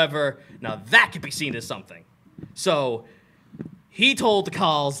gifts, however, now that could be seen as something. So, he told the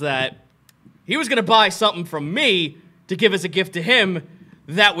Calls that he was gonna buy something from me to give as a gift to him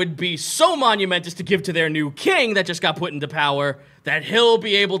that would be so monumentous to give to their new king that just got put into power that he'll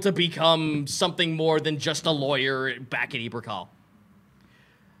be able to become something more than just a lawyer back at Eberkal.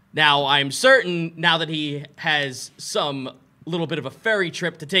 Now, I'm certain, now that he has some little bit of a ferry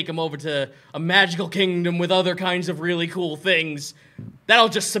trip to take him over to a magical kingdom with other kinds of really cool things, that'll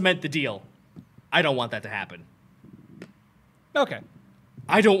just cement the deal. I don't want that to happen. Okay.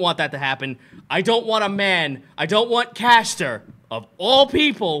 I don't want that to happen. I don't want Castor, of all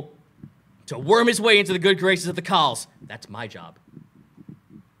people, to worm his way into the good graces of the Calls. That's my job.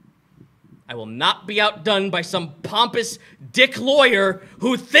 I will not be outdone by some pompous dick lawyer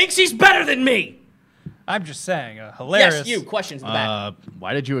who thinks he's better than me. I'm just saying, hilarious. Yes, you. Questions in the back.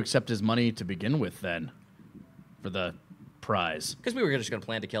 Why did you accept his money to begin with, then? For the prize? Because we were just going to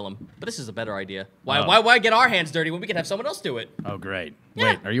plan to kill him. But this is a better idea. Why get our hands dirty when we can have someone else do it? Oh, great. Yeah.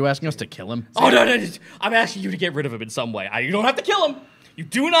 Wait, are you asking us to kill him? Oh, no. I'm asking you to get rid of him in some way. You don't have to kill him. You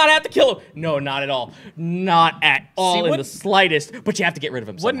do not have to kill him. No, not at all. Not at all in the slightest. But you have to get rid of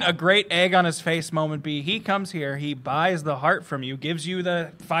him somehow. Wouldn't a great egg on his face moment be, he comes here, he buys the heart from you, gives you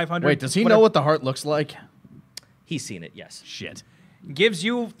the 500... Wait, does he know what the heart looks like? He's seen it, yes. Shit. Gives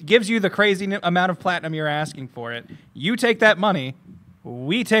you the crazy amount of platinum you're asking for it. You take that money,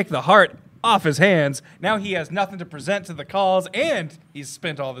 we take the heart off his hands. Now he has nothing to present to the Calls, and he's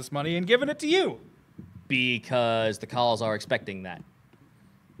spent all this money and given it to you. Because the Calls are expecting that.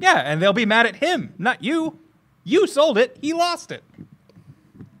 Yeah, and they'll be mad at him, not you. You sold it, he lost it.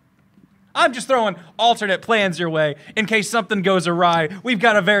 I'm just throwing alternate plans your way in case something goes awry. We've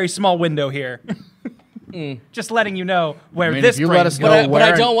got a very small window here. Just letting you know where this if you let us know but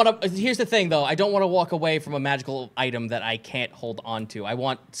I don't want to. Here's the thing, though. I don't want to walk away from a magical item that I can't hold on to. I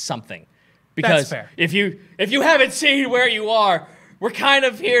want something. Because That's fair. if you haven't seen where you are, we're kind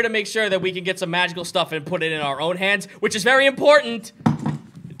of here to make sure that we can get some magical stuff and put it in our own hands, which is very important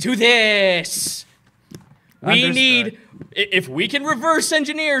to this. We need, if we can reverse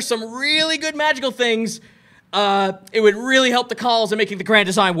engineer some really good magical things, it would really help the Calls in making the grand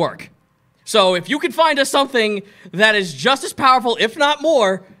design work. So if you can find us something that is just as powerful, if not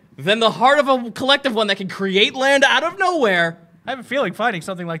more, than the heart of a collective one that can create land out of nowhere. I have a feeling finding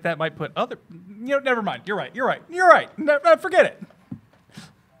something like that might put other... never mind. You're right. Forget it.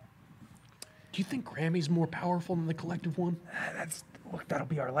 Do you think Grammy's more powerful than the collective one? Look, that'll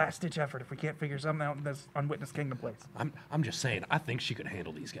be our last-ditch effort if we can't figure something out in this Unwitnessed Kingdom place. I'm just saying, I think she could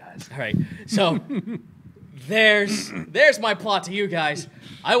handle these guys. All right, so there's my plot to you guys.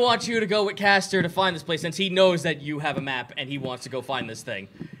 I want you to go with Castor to find this place since he knows that you have a map and he wants to go find this thing.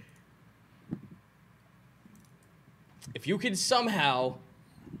 If you can somehow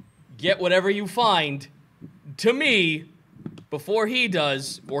get whatever you find to me before he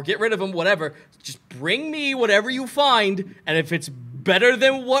does, or get rid of him, whatever, just bring me whatever you find, and if it's better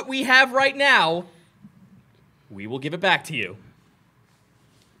than what we have right now, we will give it back to you.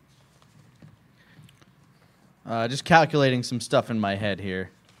 Just calculating some stuff in my head here.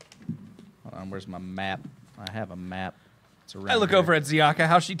 Hold on, where's my map? I have a map. It's around I look here. over at Ziaka.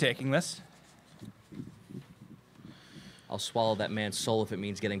 How's she taking this? I'll swallow that man's soul if it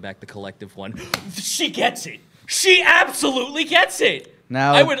means getting back the collective one. She gets it. She absolutely gets it.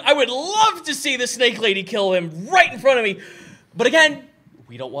 Now, I would love to see the snake lady kill him right in front of me. But again,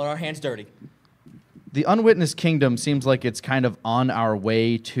 we don't want our hands dirty. The Unwitnessed Kingdom seems like it's kind of on our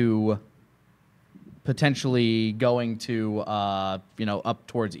way to potentially going to, up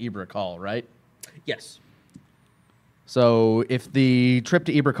towards Eberkal, right? Yes. So if the trip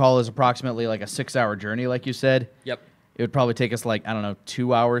to Eberkal is approximately like a 6-hour journey, like you said, Yep. it would probably take us like,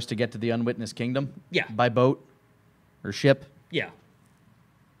 2 hours to get to the Unwitnessed Kingdom? Yeah. By boat or ship? Yeah.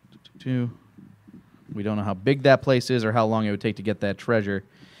 2. We don't know how big that place is or how long it would take to get that treasure.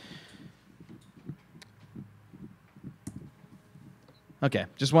 Okay,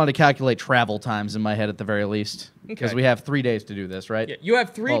 just wanted to calculate travel times in my head at the very least. Because Okay. we have 3 days to do this, right? Yeah, you have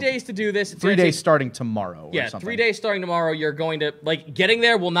 3 days to do this. It's 3 gonna days take- starting tomorrow or Yeah, something. 3 days starting tomorrow. You're going to, like, getting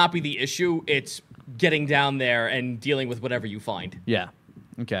there will not be the issue. It's getting down there and dealing with whatever you find. Yeah,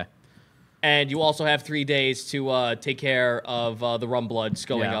 okay. And you also have 3 days to take care of the Rumbloods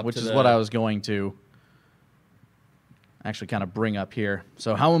going Yeah, up which to is the... what I was going to actually kind of bring up here.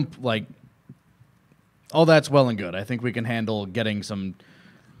 So how, like, all that's well and good. I think we can handle getting some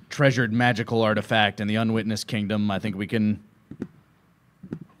treasured magical artifact in the Unwitnessed Kingdom. I think we can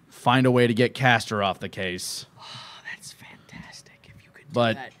find a way to get Castor off the case. That's fantastic if you could do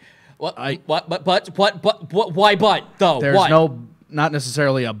But that. What? I- What? Why but, though? There's what? not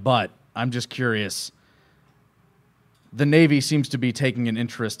necessarily a but. I'm just curious. The Navy seems to be taking an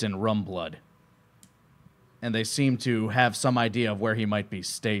interest in Rumblood. And they seem to have some idea of where he might be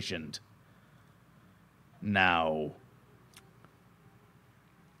stationed. Now,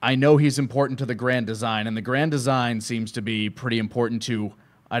 I know he's important to the Grand Design, and the Grand Design seems to be pretty important to,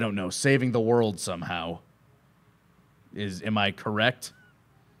 I don't know, saving the world somehow. Am I correct?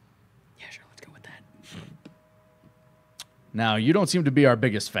 Yeah, sure, let's go with that. Now, you don't seem to be our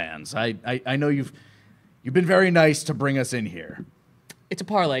biggest fans. I know you've been very nice to bring us in here. It's a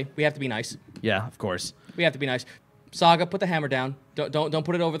parlay. We have to be nice. Yeah, of course. We have to be nice. Saga, put the hammer down. Don't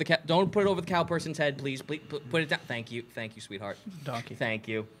put it over the don't put it over the cow person's head, please. Please put it down. Thank you, sweetheart. Donkey. Thank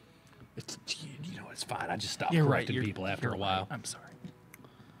you. You know, it's fine. I just stopped You're right. correcting You're, people after you're a while. right. I'm sorry.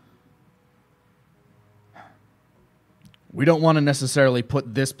 We don't want to necessarily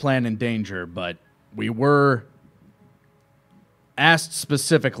put this plan in danger, but we were asked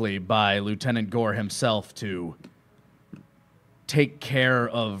specifically by Lieutenant Gore himself to take care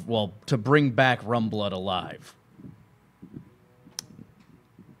of, well, to bring back Rumblood alive.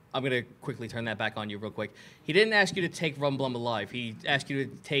 I'm going to quickly turn that back on you real quick. He didn't ask you to take Rumblum alive. He asked you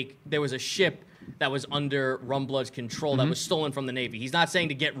to take... There was a ship that was under Rumblood's control that was stolen from the Navy. He's not saying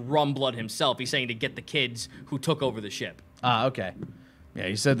to get Rumblood himself. He's saying to get the kids who took over the ship. Ah, okay. Yeah,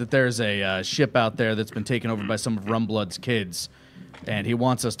 he said that there's a ship out there that's been taken over by some of Rumblood's kids, and he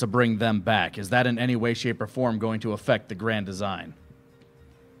wants us to bring them back. Is that in any way, shape, or form going to affect the Grand Design?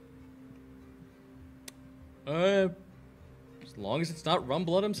 As long as it's not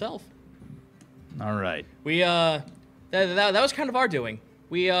Rumblood himself. All right. We, that was kind of our doing.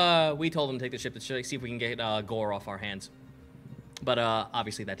 We told him to take the ship to see if we can get Gore off our hands. But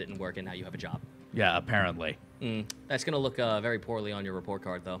obviously that didn't work, and now you have a job. Yeah, apparently. That's going to look very poorly on your report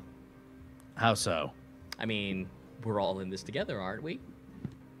card, though. How so? I mean, we're all in this together, aren't we?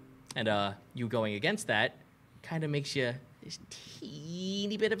 And you going against that kind of makes you this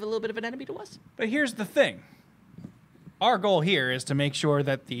teeny bit of a little bit of an enemy to us. But here's the thing. Our goal here is to make sure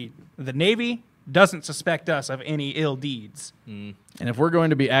that the Navy doesn't suspect us of any ill deeds. And if we're going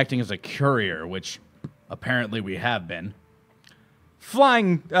to be acting as a courier, which apparently we have been,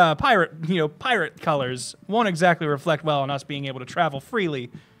 Flying pirate colors won't exactly reflect well on us being able to travel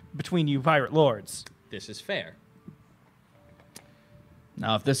freely between you pirate lords. This is fair.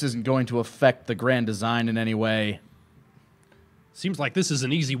 now if this isn't going to affect the Grand Design in any way, Seems like this is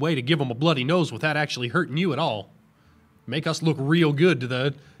an easy way to give them a bloody nose without actually hurting you at all. Make us look real good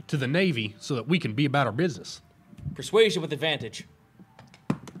to the Navy so that we can be about our business. Persuasion with advantage.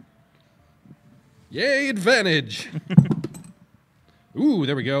 Yay, advantage! Ooh,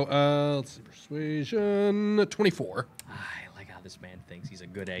 there we go. Let's see, persuasion 24. I like how this man thinks he's a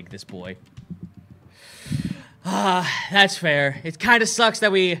good egg, this boy. That's fair. It kind of sucks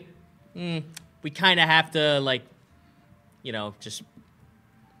that we kind of have to, like, you know, just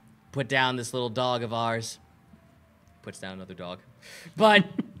put down this little dog of ours. Puts down another dog. But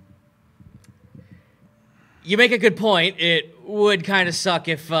you make a good point. It would kind of suck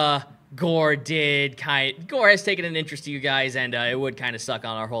if Gore has taken an interest to you guys, and it would kind of suck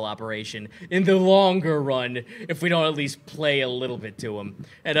on our whole operation in the longer run if we don't at least play a little bit to him.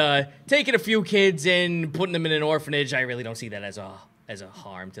 And taking a few kids and putting them in an orphanage, I really don't see that as a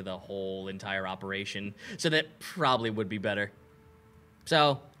harm to the whole entire operation. So that probably would be better.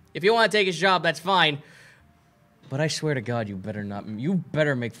 So if you want to take his job, that's fine. But I swear to God, you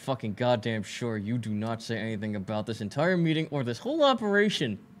better make fucking goddamn sure you do not say anything about this entire meeting or this whole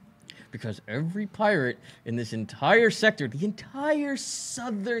operation. Because every pirate in this entire sector, the entire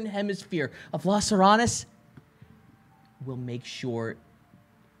southern hemisphere of Las Aranas, will make sure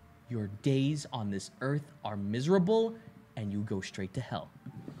your days on this earth are miserable and you go straight to hell.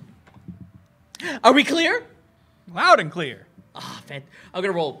 Are we clear? Loud and clear. Ah, I'm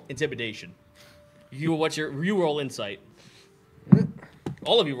gonna roll intimidation. You roll insight.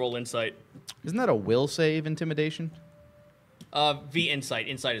 All of you roll insight. Isn't that a will save intimidation? Insight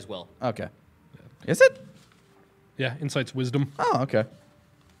as well. Okay. Is it? Yeah, insight's wisdom. Oh, okay.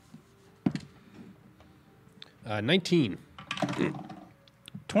 19.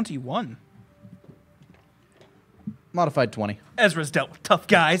 21. Modified 20. Ezra's dealt with tough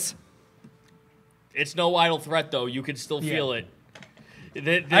guys. It's no idle threat, though. You can still feel it.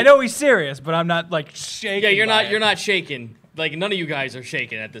 I know he's serious, but I'm not like shaking. Yeah, you're by not. it. You're not shaken. Like none of you guys are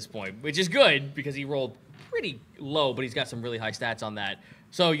shaken at this point, which is good because he rolled pretty low, but he's got some really high stats on that.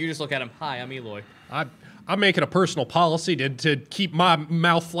 So you just look at him. Hi, I'm Eloy. I'm making a personal policy to keep my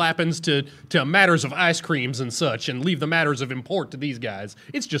mouth flappings to matters of ice creams and such, and leave the matters of import to these guys.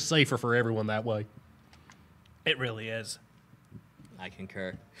 It's just safer for everyone that way. It really is. I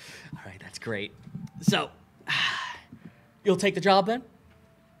concur. All right, that's great. So, you'll take the job then?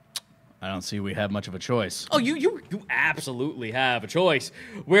 I don't see we have much of a choice. Oh, you absolutely have a choice.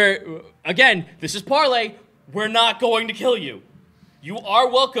 Again, this is parlay. We're not going to kill you. You are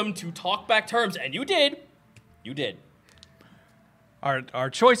welcome to talk back terms, and you did. You did. Our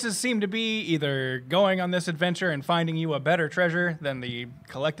choices seem to be either going on this adventure and finding you a better treasure than the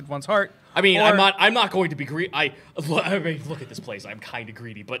collected one's heart. I mean, or I'm not going to be greedy. I mean, look at this place. I'm kind of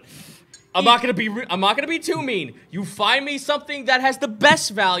greedy, but I'm not gonna be too mean. You find me something that has the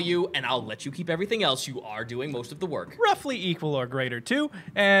best value, and I'll let you keep everything else. You are doing most of the work. roughly equal or greater too.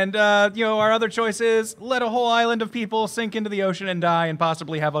 And our other choice is let a whole island of people sink into the ocean and die, and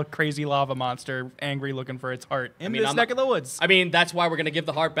possibly have a crazy lava monster angry looking for its heart in this neck of the woods. I mean, that's why we're gonna give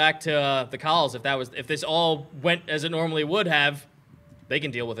the heart back to the Cowls. If this all went as it normally would have, they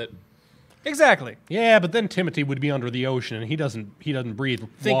can deal with it. Exactly. Yeah, but then Timothy would be under the ocean, and he doesn't breathe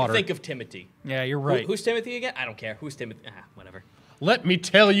water. Think of Timothy. Yeah, you're right. Who's Timothy again? I don't care. Who's Timothy? Whatever. Let me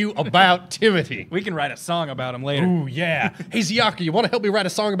tell you about Timothy. We can write a song about him later. Ooh, yeah. Hey, Ziaka, you want to help me write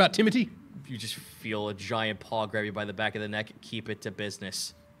a song about Timothy? You just feel a giant paw grab you by the back of the neck. Keep it to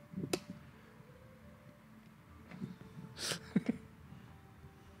business.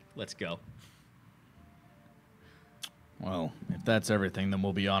 Let's go. Well, if that's everything, then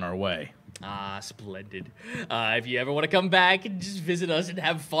we'll be on our way. Ah, splendid. If you ever want to come back and just visit us and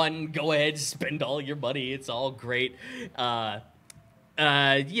have fun, go ahead, spend all your money. It's all great.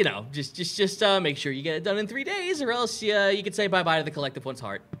 Just make sure you get it done in 3 days, or else you can say bye-bye to the collective one's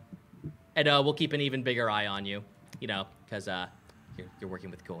heart. And we'll keep an even bigger eye on you, because you're working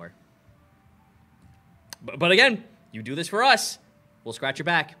with Gore. But again, you do this for us, we'll scratch your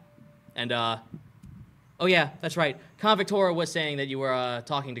back. And, oh yeah, that's right. Convictora was saying that you were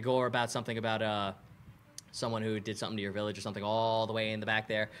talking to Gore about something about someone who did something to your village or something all the way in the back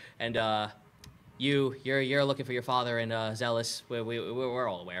there. And you're looking for your father and Zealous. We're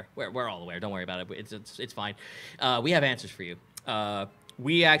all aware. We're all aware. Don't worry about it. It's fine. We have answers for you.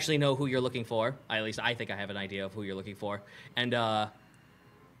 We actually know who you're looking for. At least I think I have an idea of who you're looking for. And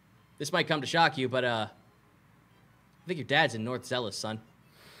this might come to shock you, but I think your dad's in North Zealous, son.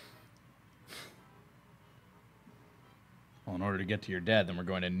 Well, in order to get to your dad, then we're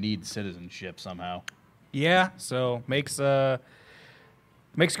going to need citizenship somehow. Yeah, so makes Gore's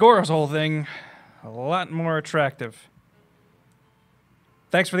whole thing a lot more attractive.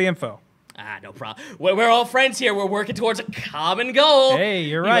 Thanks for the info. No problem. We're all friends here. We're working towards a common goal. Hey,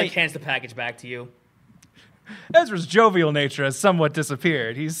 you're He right. hands the package back to you. Ezra's jovial nature has somewhat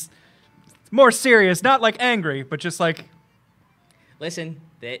disappeared. He's more serious, not like angry, but just like... Listen,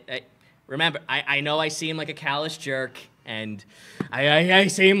 remember, I know I seem like a callous jerk, and I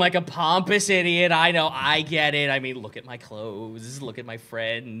seem like a pompous idiot. I know, I get it. I mean, look at my clothes, look at my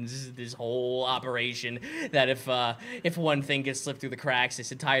friends, this whole operation, that if one thing gets slipped through the cracks,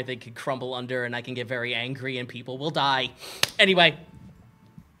 this entire thing can crumble under, and I can get very angry, and people will die. Anyway,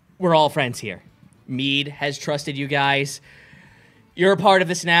 we're all friends here. Mead has trusted you guys. You're a part of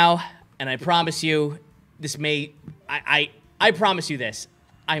this now, and I promise you, I promise you this.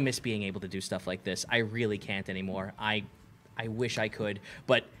 I miss being able to do stuff like this. I really can't anymore. I wish I could.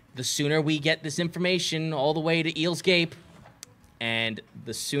 But the sooner we get this information all the way to Eel's Gape, and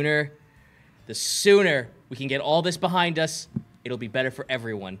the sooner we can get all this behind us, it'll be better for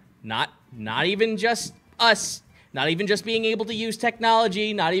everyone. Not even just us. Not even just being able to use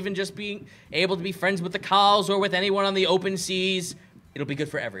technology. Not even just being able to be friends with the Cowls or with anyone on the open seas. It'll be good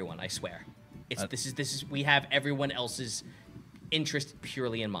for everyone, I swear. We have everyone else's interest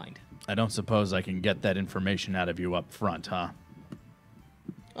purely in mind. I don't suppose I can get that information out of you up front, huh?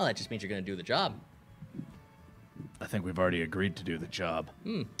 Well, that just means you're going to do the job. I think we've already agreed to do the job.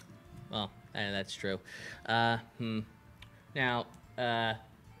 Well, that's true. Now, the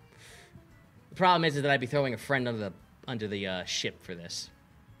problem is that I'd be throwing a friend under the ship for this.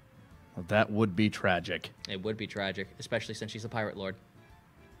 Well, that would be tragic. It would be tragic, especially since she's a pirate lord.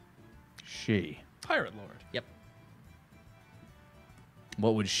 She. Pirate Lord. Yep.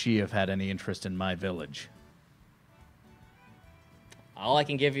 What would she have had any interest in my village? All I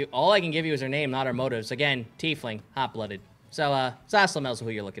can give you is her name, not her motives. Again, tiefling, hot-blooded. So, Zaslamel's who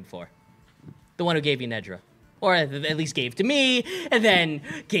you're looking for. The one who gave you Nedra. Or at least gave to me, and then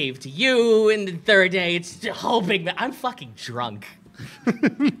gave to you, and the third day, it's a whole big... I'm fucking drunk.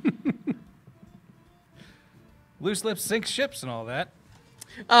 Loose lips sink ships and all that.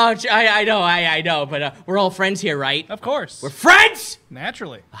 Oh, I know, but we're all friends here, right? Of course. We're friends!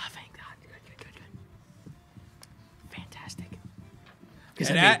 Naturally. Oh, thank God. Good. Fantastic.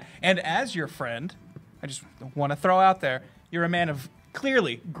 And as your friend, I just want to throw out there, you're a man of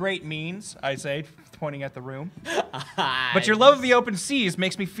clearly great means, I say, pointing at the room. But your love of the open seas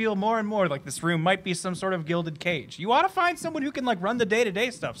makes me feel more and more like this room might be some sort of gilded cage. You ought to find someone who can like run the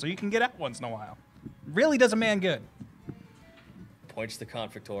day-to-day stuff so you can get out once in a while. Really does a man good. Points to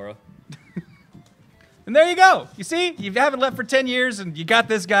Conflictora. And there you go. You see, you haven't left for 10 years, and you got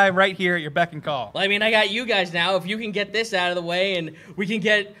this guy right here at your beck and call. Well, I mean, I got you guys now. If you can get this out of the way, and we can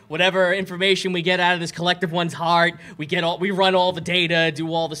get whatever information we get out of this collective one's heart, we run all the data,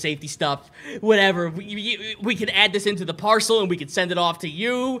 do all the safety stuff, whatever. We can add this into the parcel, and we can send it off to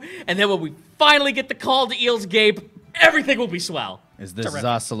you. And then when we finally get the call to Eel's Gape, everything will be swell. Is this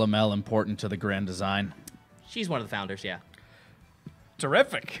Zasalamel important to the grand design? She's one of the founders, yeah.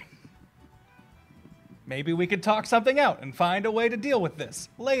 Terrific. Maybe we could talk something out and find a way to deal with this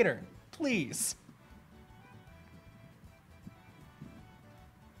later. Please.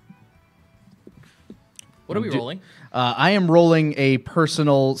 What are we rolling? I am rolling a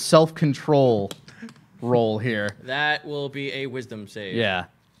personal self-control roll here. That will be a wisdom save. Yeah.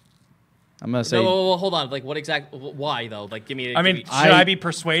 I'm going to say... No, hold on. Like, why, though? Like, give me... I mean, should I be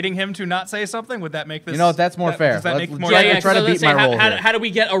persuading him to not say something? Would that make this... You know, that's more fair. Does that make more try to beat my roll here. How do we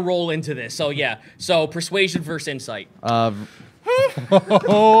get a roll into this? So, yeah. So, persuasion versus insight. Oh,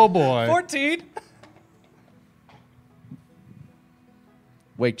 boy. 14.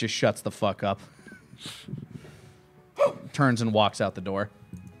 Wake just shuts the fuck up. Turns and walks out the door.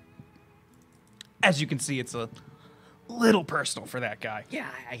 As you can see, it's a little personal for that guy. Yeah,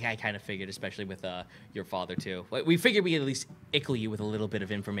 I kind of figured, especially with your father, too. We figured we'd at least ickle you with a little bit of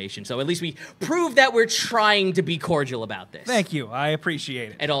information. So at least we prove that we're trying to be cordial about this. Thank you. I appreciate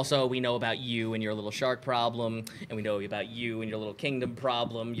it. And also, we know about you and your little shark problem. And we know about you and your little kingdom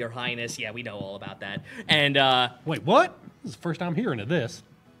problem, your highness. Yeah, we know all about that. And, Wait, what? This is the first time hearing of this.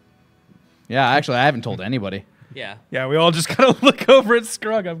 Yeah, actually, I haven't told anybody. yeah. Yeah, we all just kind of look over at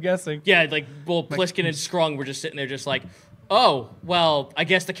Scrug, I'm guessing. Yeah, like, well, Pliskin and Scrung were just sitting there just like, oh, well, I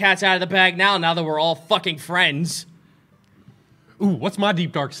guess the cat's out of the bag now that we're all fucking friends. Ooh, what's my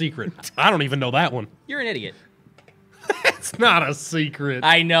deep, dark secret? I don't even know that one. You're an idiot. It's not a secret.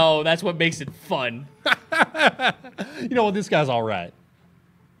 I know, that's what makes it fun. You know what? This guy's all right.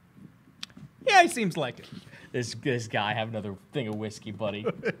 Yeah, he seems like it. This guy, have another thing of whiskey, buddy.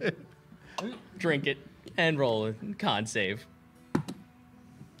 Drink it and roll a con save.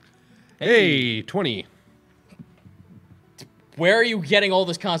 Hey, 20. Where are you getting all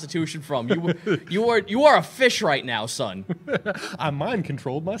this constitution from? You are a fish right now, son. I mind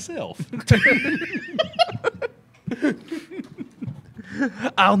controlled myself.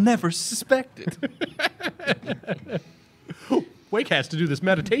 I'll never suspect it. Wake has to do this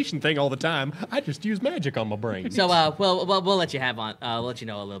meditation thing all the time. I just use magic on my brain. So, we'll let you we'll let you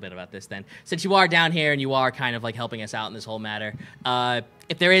know a little bit about this then. Since you are down here and you are kind of like helping us out in this whole matter,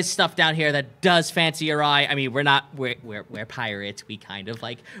 if there is stuff down here that does fancy your eye, I mean, we're pirates. We kind of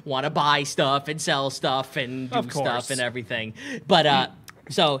like want to buy stuff and sell stuff and do stuff and everything. But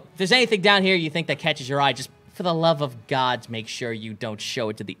so if there's anything down here you think that catches your eye, just for the love of God, make sure you don't show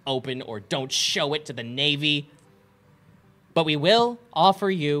it to the open or don't show it to the Navy. But we will offer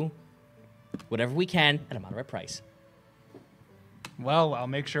you whatever we can at a moderate price. Well, I'll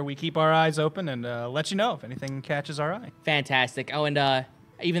make sure we keep our eyes open and let you know if anything catches our eye. Fantastic. Oh, and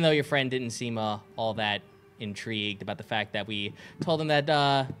even though your friend didn't seem all that intrigued about the fact that we told him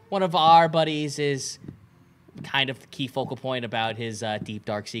that one of our buddies is kind of the key focal point about his deep,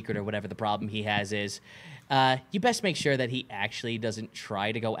 dark secret or whatever the problem he has is, you best make sure that he actually doesn't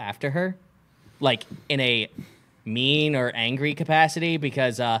try to go after her, like in a mean or angry capacity,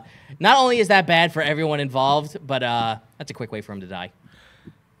 because not only is that bad for everyone involved, but that's a quick way for him to die.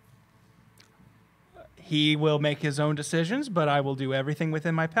 He will make his own decisions, but I will do everything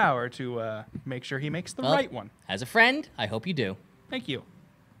within my power to make sure he makes the right one. As a friend, I hope you do. Thank you.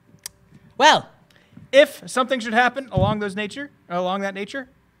 Well, If something should happen along that nature,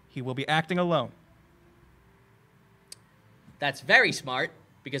 he will be acting alone. that's very smart,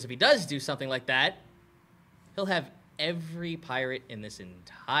 because if he does do something like that, he'll have every pirate in this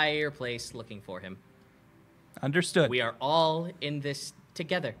entire place looking for him. Understood. We are all in this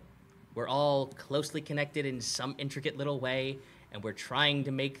together. We're all closely connected in some intricate little way, and we're trying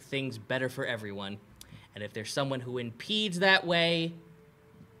to make things better for everyone. And if there's someone who impedes that way,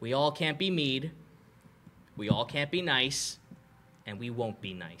 we all can't be mead, we all can't be nice, and we won't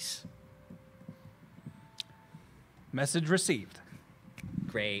be nice. Message received.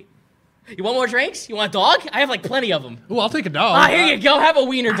 Great. You want more drinks? You want a dog? I have like plenty of them. Ooh, I'll take a dog. Ah, here you go. Have a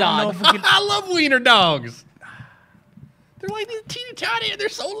wiener I don't know dog. if we could- I love wiener dogs. They're like these teeny tiny and they're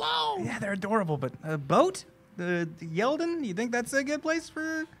so long. Yeah, they're adorable, but a boat? The Yeldon? You think that's a good place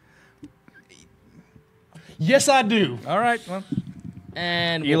for... Yes, I do. All right, well...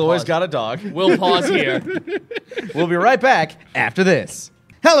 And Eloy's got a dog. We'll pause here. We'll be right back after this.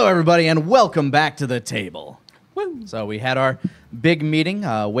 Hello, everybody, and welcome back to the table. So we had our big meeting.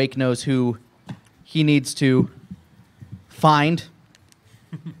 Wake knows who he needs to find.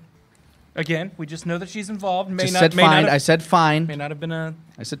 Again, we just know that she's involved. May Just not, said may not find. have- I said fine. May not have been a...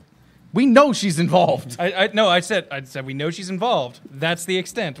 I said, we know she's involved. I said we know she's involved. That's the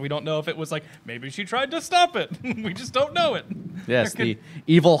extent. We don't know if it was like, maybe she tried to stop it. We just don't know it. Yes, There the could-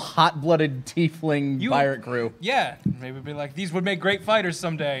 evil, hot-blooded tiefling pirate crew. Yeah, maybe be like, these would make great fighters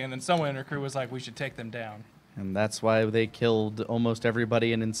someday, and then someone in her crew was like, we should take them down. And that's why they killed almost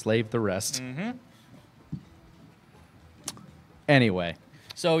everybody and enslaved the rest. Mm-hmm. Anyway.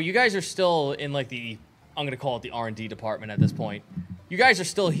 So you guys are still in like the, I'm gonna call it the R&D department at this point. You guys are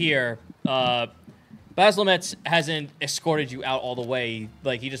still here. Baslamets hasn't escorted you out all the way.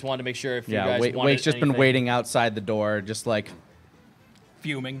 Like he just wanted to make sure if you guys wanted Wake's just been anything. waiting outside the door, just like...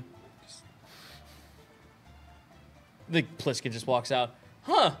 Fuming. The Pliskin just walks out.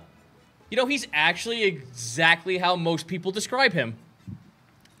 Huh. You know, he's actually exactly how most people describe him.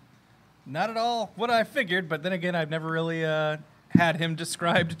 Not at all what I figured, but then again, I've never really had him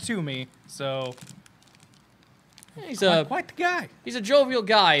described to me, so... He's Quite the guy. He's a jovial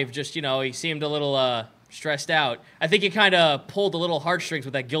guy. Just, you know, he seemed a little stressed out. I think he kind of pulled a little heartstrings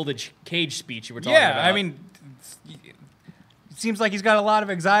with that gilded cage speech you were talking about. Yeah, I mean, it seems like he's got a lot of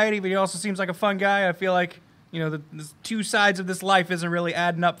anxiety, but he also seems like a fun guy. I feel like, you know, the two sides of this life isn't really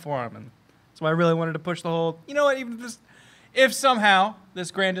adding up for him, and that's why I really wanted to push the whole, you know what, even if somehow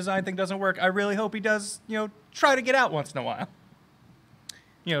this grand design thing doesn't work, I really hope he does, you know, try to get out once in a while.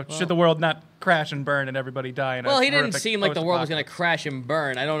 You know, should the world not crash and burn and everybody die in a well, he didn't horrific seem like the world was going to post-apocalypse. crash and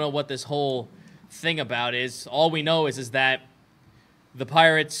burn. I don't know what this whole thing about is. All we know is that the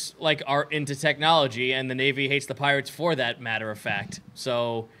pirates like are into technology, and the Navy hates the pirates for that matter of fact.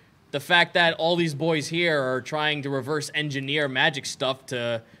 So the fact that all these boys here are trying to reverse engineer magic stuff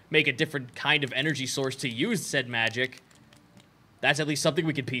to make a different kind of energy source to use said magic, that's at least something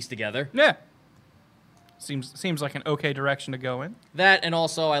we could piece together. Yeah. Seems like an okay direction to go in. That, and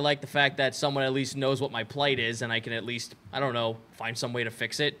also I like the fact that someone at least knows what my plight is, and I can at least, I don't know, find some way to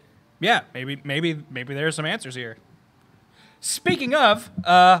fix it. Yeah, maybe there's some answers here. Speaking of,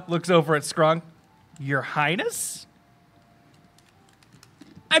 looks over at Scrung. Your Highness?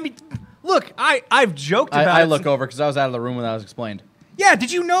 I mean, look, I've joked about I it. look over because I was out of the room when that was explained. Yeah,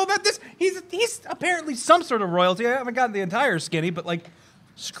 did you know about this? He's apparently some sort of royalty. I haven't gotten the entire skinny, but like,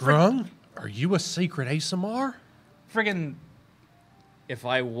 Scrung, are you a sacred ASMR? friggin' If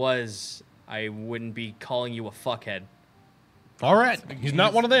I was, I wouldn't be calling you a fuckhead. All right, he's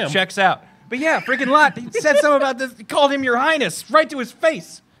not one of them. checks out. But yeah, freaking Lot, he said something about this. He called him Your Highness right to his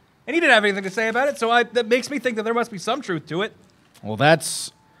face. And he didn't have anything to say about it, so that makes me think that there must be some truth to it. Well,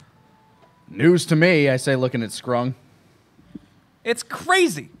 that's news to me, I say, looking at Scrung. It's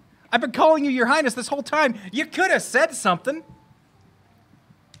crazy. I've been calling you Your Highness this whole time. You could have said something.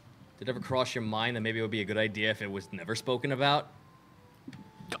 Did it ever cross your mind that maybe it would be a good idea if it was never spoken about?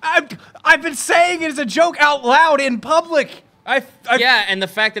 I've been saying it as a joke out loud in public. Yeah, and the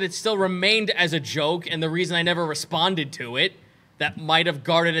fact that it still remained as a joke, and the reason I never responded to it, that might have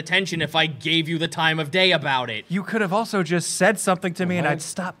garnered attention if I gave you the time of day about it. You could have also just said something to me and I'd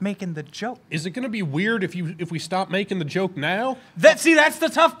stop making the joke. Is it going to be weird if we stop making the joke now? That's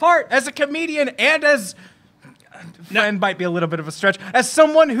the tough part. As a comedian and as... Friend might be a little bit of a stretch. As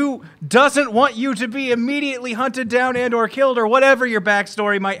someone who doesn't want you to be immediately hunted down and or killed or whatever your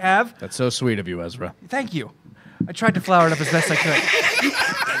backstory might have. That's so sweet of you, Ezra. Thank you. I tried to flower it up as best I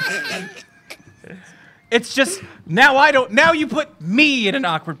could. It's just now you put me in an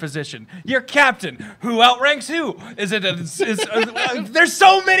awkward position. You're captain. Who outranks who? There's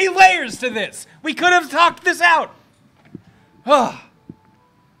so many layers to this. We could have talked this out. Are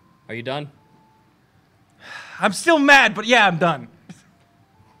you done? I'm still mad, but yeah, I'm done.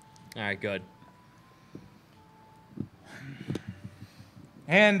 All right, good.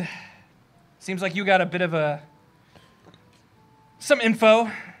 And seems like you got a bit of some info.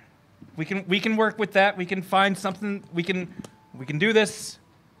 We can work with that. We can find something. We can do this.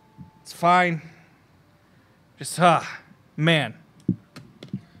 It's fine. Just man,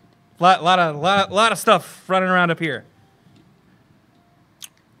 lot of stuff running around up here.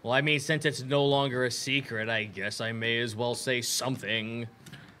 Well, I mean, since it's no longer a secret, I guess I may as well say something.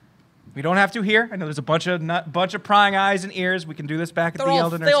 We don't have to here. I know there's a bunch of prying eyes and ears. We can do this back at the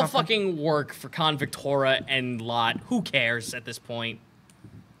Eldon or They all something. fucking work for Convictora and Lot. Who cares at this point?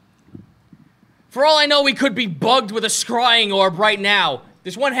 For all I know, we could be bugged with a scrying orb right now.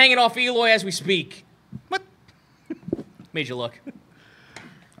 There's one hanging off Eloy as we speak. What? Made you look.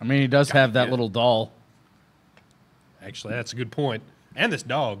 I mean, he does have that little doll. Actually, that's a good point. And this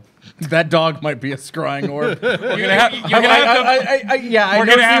dog. That dog might be a scrying orb. We're gonna have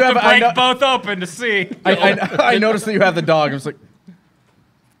to break both open to see. I noticed that you have the dog. I was like,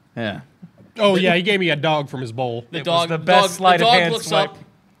 yeah. Oh, yeah, he gave me a dog from his bowl. The It dog, was the best sleight of dog hand looks swipe.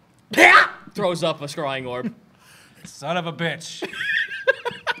 up, throws up a scrying orb. Son of a bitch.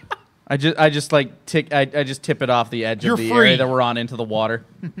 I just tip it off the edge You're of the free. area that we're on into the water.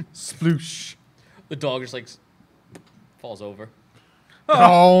 Sploosh. The dog just like falls over.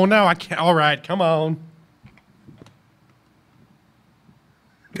 Oh, no, I can't. All right, come on.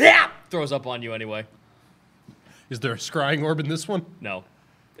 Throws up on you anyway. Is there a scrying orb in this one? No,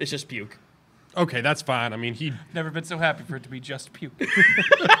 it's just puke. Okay, that's fine. I mean, he... Never been so happy for it to be just puke.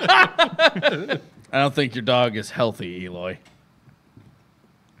 I don't think your dog is healthy, Eloy.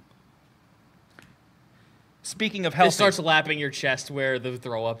 Speaking of It healthy, starts lapping your chest where the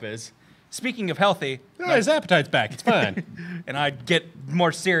throw up is. speaking of healthy, Oh, his appetite's back. It's fine. and I get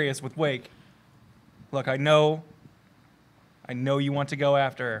more serious with Wake. Look, I know you want to go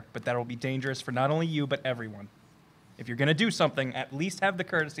after her, but that'll be dangerous for not only you, but everyone. If you're gonna do something, at least have the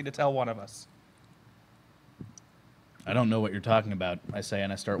courtesy to tell one of us. I don't know what you're talking about, I say,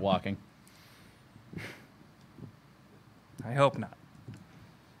 and I start walking. I hope not.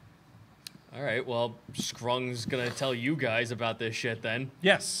 All right, well, Scrung's gonna tell you guys about this shit then.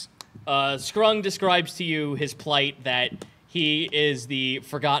 Yes. Scrung describes to you his plight, that he is the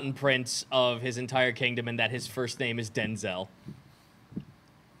forgotten prince of his entire kingdom and that his first name is Denzel.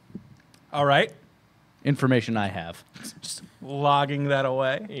 All right. Information I have. Just logging that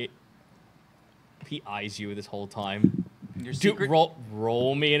away. He eyes you this whole time. Your Dude, secret.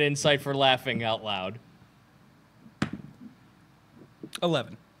 roll me an insight for laughing out loud.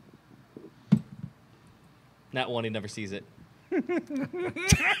 11. That one, he never sees it.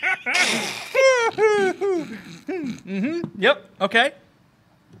 Yep. Okay.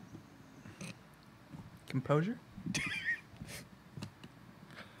 Composure.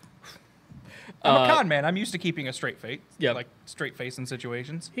 I'm a con man. I'm used to keeping a straight face. Yep. Like straight face in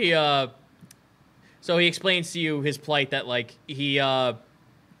situations. He so he explains to you his plight, that like he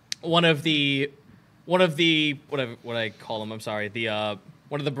one of the what I call him, I'm sorry, the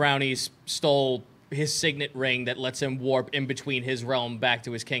one of the brownies stole his signet ring that lets him warp in between his realm back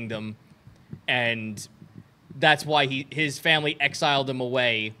to his kingdom, and that's why his family exiled him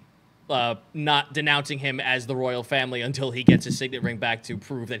away, not denouncing him as the royal family until he gets his signet ring back to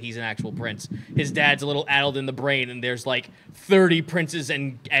prove that he's an actual prince. His dad's a little addled in the brain, and there's like 30 princes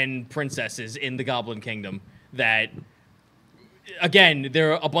and princesses in the Goblin Kingdom that, again,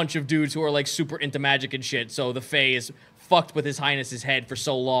 there are a bunch of dudes who are like super into magic and shit, so the Fae is fucked with His Highness's head for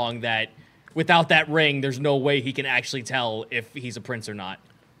so long that without that ring, there's no way he can actually tell if he's a prince or not.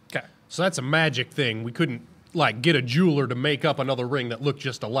 Okay. So that's a magic thing. We couldn't, like, get a jeweler to make up another ring that looked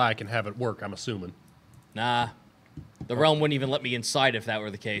just alike and have it work, I'm assuming. Nah. The realm wouldn't even let me inside if that were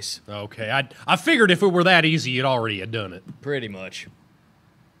the case. Okay, I figured if it were that easy, you'd already have done it. Pretty much.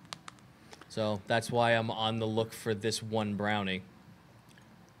 So that's why I'm on the look for this one brownie.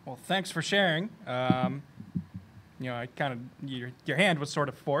 Well, thanks for sharing. I kind of your hand was sort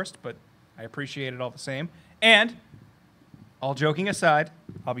of forced, but I appreciate it all the same. And all joking aside,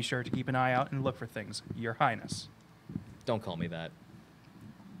 I'll be sure to keep an eye out and look for things, Your Highness. Don't call me that.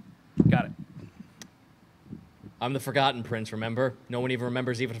 Got it. I'm the forgotten prince, remember? No one even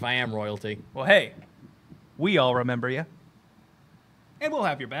remembers even if I am royalty. Well, hey, we all remember you. And we'll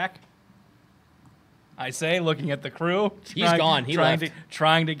have your back. I say, looking at the crew. He's gone. He left.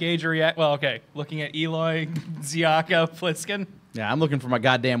 Trying to gauge a react. Well, okay. Looking at Eloy, Ziaka, Pliskin. Yeah, I'm looking for my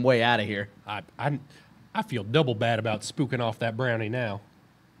goddamn way out of here. I feel double bad about spooking off that brownie now.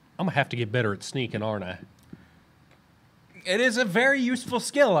 I'm gonna have to get better at sneaking, aren't I? It is a very useful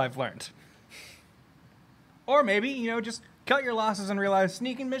skill I've learned. Or maybe, just cut your losses and realize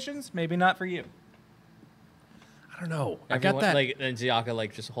sneaking missions, maybe not for you. I don't know. I Everyone, got that. and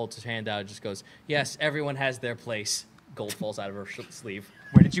Ziaka just holds his hand out and just goes, "Yes, everyone has their place." Gold falls out of her sleeve.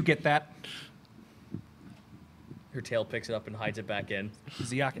 Where did you get that? Her tail picks it up and hides it back in.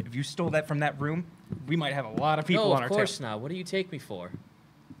 Ziaka, if you stole that from that room, we might have a lot of people on our tail. Of course not. What do you take me for?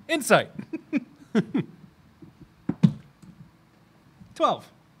 Insight.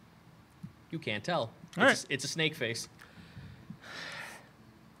 12. You can't tell. All right. It's a snake face.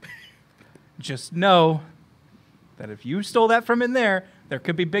 Just know that if you stole that from in there, there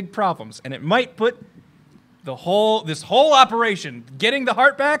could be big problems, and it might put this whole operation, getting the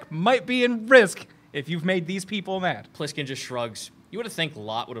heart back, might be in risk if you've made these people mad. Pliskin just shrugs. You would have think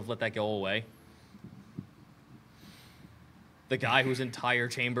Lot would have let that go away. The guy whose entire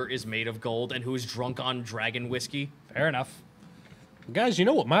chamber is made of gold and who's drunk on dragon whiskey. Fair enough. Guys, you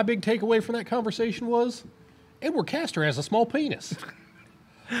know what my big takeaway from that conversation was? Edward Castor has a small penis.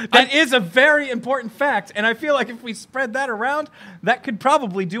 That is a very important fact, and I feel like if we spread that around, that could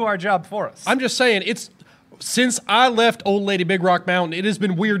probably do our job for us. I'm just saying, since I left Old Lady Big Rock Mountain, it has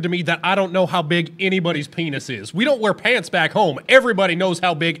been weird to me that I don't know how big anybody's penis is. We don't wear pants back home. Everybody knows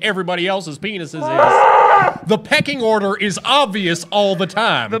how big everybody else's penises is. The pecking order is obvious all the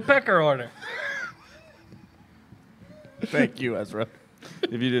time. The pecker order. Thank you, Ezra.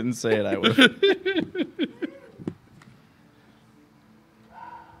 If you didn't say it, I would.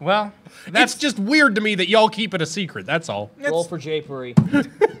 Well, That's just weird to me that y'all keep it a secret, that's all. Roll for Japery.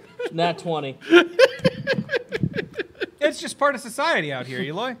 Nat 20. It's just part of society out here,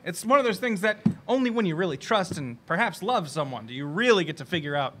 Eloy. It's one of those things that only when you really trust and perhaps love someone do you really get to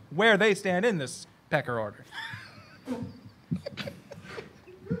figure out where they stand in this pecker order.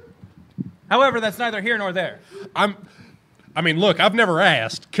 However, that's neither here nor there. Look, I've never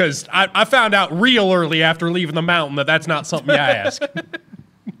asked, because I found out real early after leaving the mountain that that's not something you ask.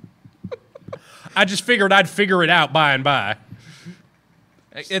 I just figured I'd figure it out by and by.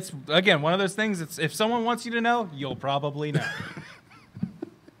 It's, again, one of those things, it's if someone wants you to know, you'll probably know.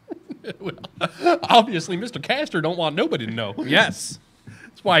 Well, obviously, Mr. Castor don't want nobody to know. Yes.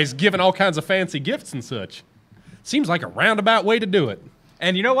 That's why he's giving all kinds of fancy gifts and such. Seems like a roundabout way to do it.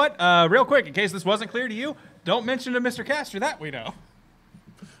 And you know what? Real quick, in case this wasn't clear to you, don't mention to Mr. Castor that we know.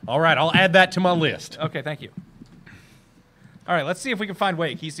 All right, I'll add that to my list. Okay, thank you. All right, let's see if we can find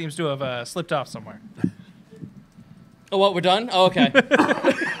Wake. He seems to have slipped off somewhere. Oh, what? We're done? Oh, okay.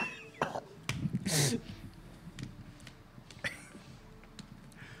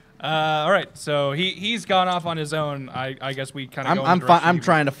 All right, so he's gone off on his own. I guess we kind of go in the I'm direction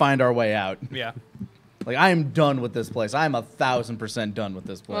trying to find our way out. Yeah. Like, I am done with this place. I am 1,000% done with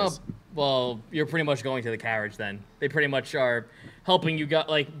this place. Well, you're pretty much going to the carriage then. They pretty much are helping you guys.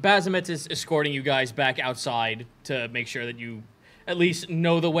 Like, Bazimet is escorting you guys back outside to make sure that you at least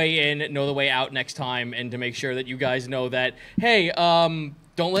know the way in, know the way out next time, and to make sure that you guys know that, hey,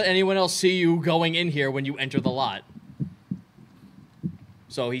 don't let anyone else see you going in here when you enter the lot.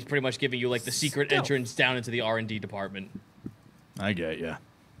 So he's pretty much giving you, like, the secret entrance down into the R&D department. I get ya.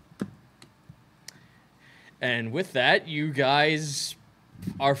 And with that, you guys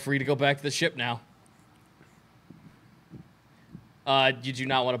are free to go back to the ship now. Did you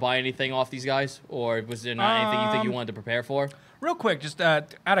not want to buy anything off these guys? Or was there not anything you think you wanted to prepare for? Real quick, just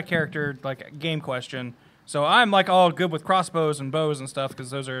out of character, like a game question. So I'm like all good with crossbows and bows and stuff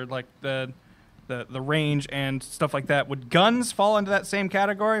because those are like the range and stuff like that. Would guns fall into that same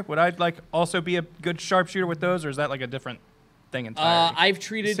category? Would I like also be a good sharpshooter with those, or is that like a different thing entirely? I've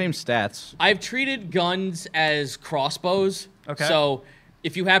treated Same stats. I've treated guns as crossbows. Okay. So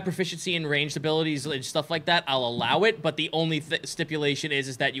if you have proficiency in ranged abilities and stuff like that, I'll allow it. But the only stipulation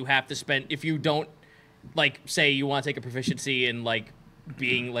is that you have to spend, if you don't, like, say you want to take a proficiency in, like,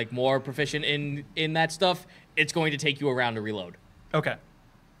 being, like, more proficient in that stuff, it's going to take you a round to reload. Okay.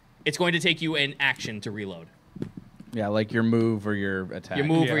 It's going to take you an action to reload. Yeah, like your move or your attack. Your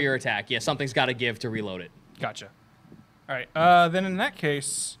move Yeah. or your attack. Yeah, something's got to give to reload it. Gotcha. All right. Then in that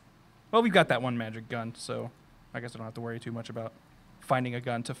case, well, we've got that one magic gun, so I guess I don't have to worry too much about finding a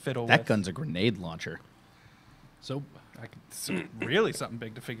gun to fiddle That with. gun's a grenade launcher. So, It's really something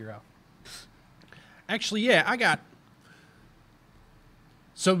big to figure out. actually, yeah, I got...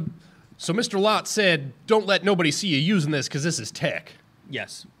 So Mr. Lott said, don't let nobody see you using this because this is tech.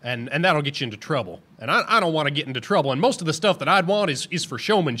 Yes. And that'll get you into trouble. And I don't want to get into trouble. And most of the stuff that I'd want is for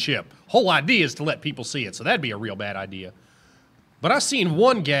showmanship. Whole idea is to let people see it, so that'd be a real bad idea. But I've seen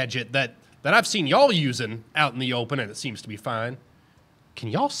one gadget that I've seen y'all using out in the open, and it seems to be fine. Can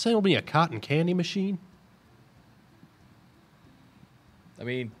y'all sell me a cotton candy machine? I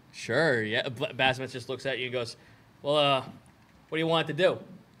mean, sure. Yeah. Basmet just looks at you and goes, well, what do you want it to do?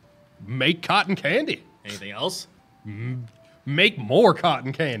 Make cotton candy. Anything else? Make more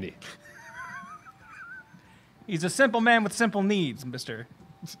cotton candy. He's a simple man with simple needs, Mr.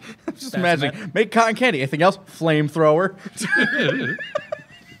 Just imagine, make cotton candy. Anything else? Flamethrower. I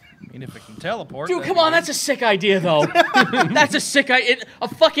mean, if it can teleport. Dude, come on, that's a sick idea, though. That's a sick idea. A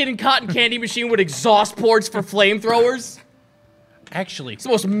fucking cotton candy machine with exhaust ports for flamethrowers. Actually, It's the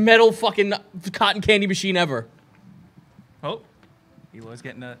most metal fucking cotton candy machine ever. Oh, Eloy's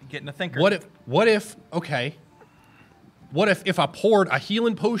getting a thinker. what if I poured a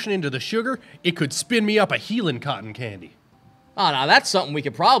healing potion into the sugar, it could spin me up a healing cotton candy? Oh, now that's something we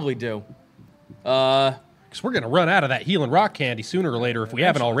could probably do. Because we're going to run out of that healing rock candy sooner or later if we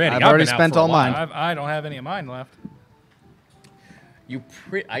haven't already. I've already been out spent for a all while. mine. I don't have any of mine left.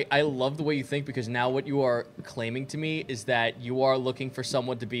 I love the way you think, because now what you are claiming to me is that you are looking for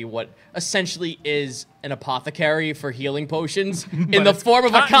someone to be what essentially is an apothecary for healing potions in the form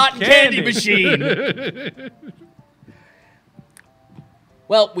of a cotton candy machine.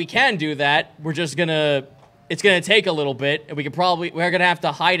 Well, we can do that. We're just gonna, it's gonna take a little bit, and we're gonna have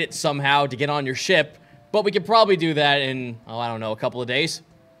to hide it somehow to get on your ship, but we could probably do that in, I don't know, a couple of days.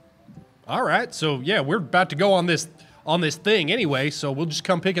 All right, so yeah, we're about to go on this thing anyway, so we'll just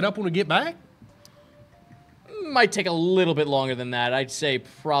come pick it up when we get back? Might take a little bit longer than that. I'd say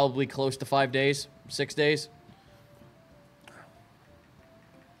probably close to 5 days, 6 days.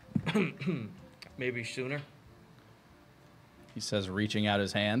 Maybe sooner. He says, reaching out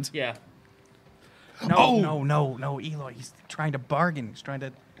his hand. Yeah. No, Eloy. He's trying to bargain. He's trying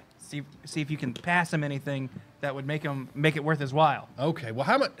to see if you can pass him anything that would make it worth his while. Okay, well,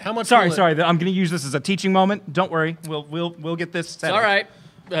 how much? Sorry. I'm going to use this as a teaching moment. Don't worry. We'll get this set It's all up. right.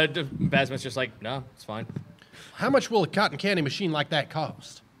 Basmet's just like, no, it's fine. How much will a cotton candy machine like that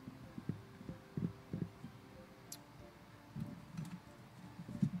cost?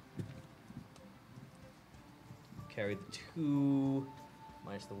 Carry the 2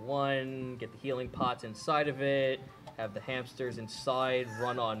 minus the 1. Get the healing pots inside of it. Have the hamsters inside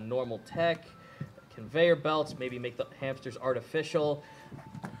run on normal tech. Conveyor belts. Maybe make the hamsters artificial.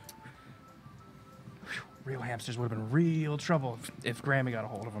 Real hamsters would have been real trouble if Grammy got a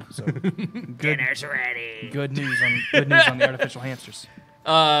hold of them. So Dinner's ready. good news on the artificial hamsters.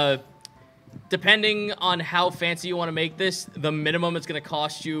 Depending on how fancy you want to make this, the minimum it's going to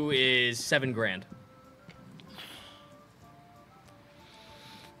cost you is $7,000.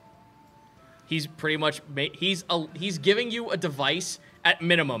 He's pretty much he's giving you a device at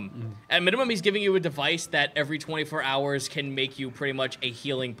minimum. At minimum, he's giving you a device that every 24 hours can make you pretty much a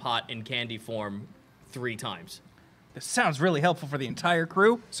healing pot in candy form 3 times. This sounds really helpful for the entire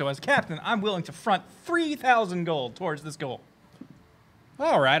crew. So as captain, I'm willing to front 3,000 gold towards this goal.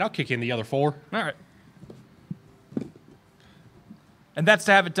 All right, I'll kick in the other 4. All right. And that's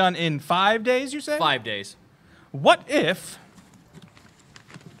to have it done in 5 days, you say? 5 days. What if...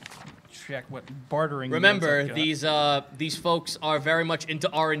 Check what bartering... Remember, units I've got. these folks are very much into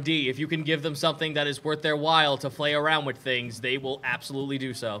R&D. If you can give them something that is worth their while to play around with things, they will absolutely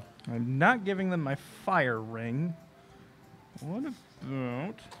do so. I'm not giving them my fire ring. What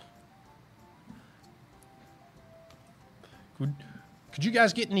about... Could you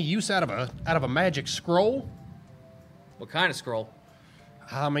guys get any use out of a magic scroll? What kind of scroll?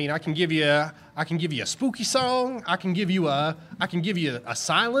 I mean, I can give you a spooky song. I can give you a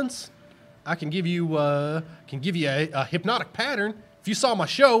silence. I can give you a hypnotic pattern. If you saw my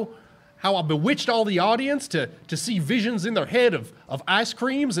show, how I bewitched all the audience to see visions in their head of ice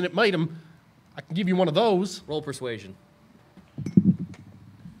creams, and it made them. I can give you one of those. Roll persuasion.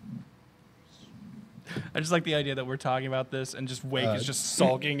 I just like the idea that we're talking about this and just Wake is just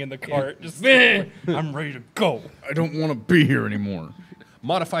sulking in the cart. Just, I'm ready to go. I don't want to be here anymore.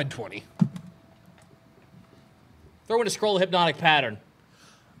 Modified 20. Throw in a scroll of hypnotic pattern.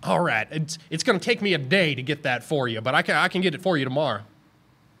 All right, it's going to take me a day to get that for you, but I can get it for you tomorrow.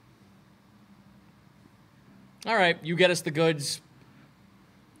 All right, you get us the goods.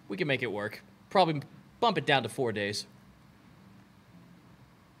 We can make it work. Probably bump it down to 4 days.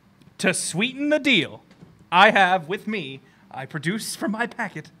 To sweeten the deal, I have with me, I produce from my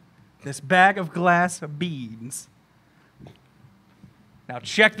packet, this bag of glass beans. Now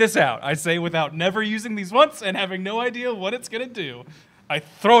check this out. I say without never using these once and having no idea what it's going to do. I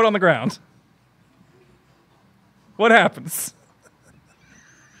throw it on the ground. What happens?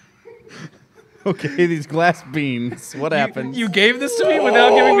 Okay, these glass beans. What happens? You gave this to me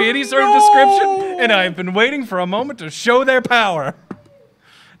without giving me any sort of description, and I've been waiting for a moment to show their power.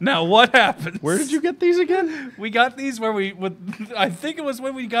 Now, what happens? Where did you get these again? We got these where I think it was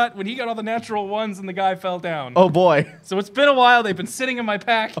when he got all the natural ones and the guy fell down. Oh boy. So it's been a while. They've been sitting in my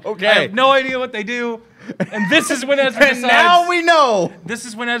pack. Okay. I have no idea what they do. And this is when Ezra And decides. now we know. This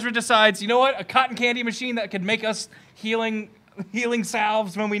is when Ezra decides, you know what? A cotton candy machine that could make us healing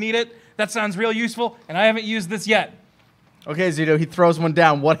salves when we need it. That sounds real useful, and I haven't used this yet. Okay, Zito, he throws one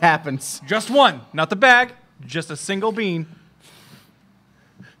down. What happens? Just one. Not the bag. Just a single bean.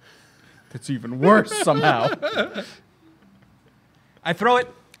 It's even worse somehow. I throw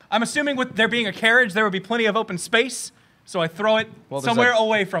it. I'm assuming with there being a carriage, there would be plenty of open space. So I throw it somewhere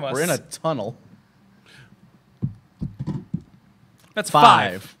away from us. We're in a tunnel. That's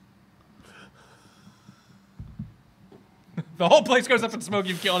 5. The whole place goes up in smoke.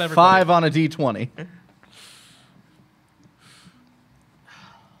 You've killed everybody. 5 on a D20.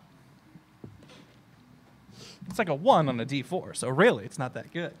 It's like a 1 on a D4. So really, it's not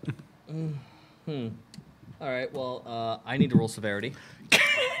that good. All right, well, I need to roll severity.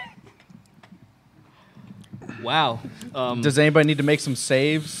 Wow. Does anybody need to make some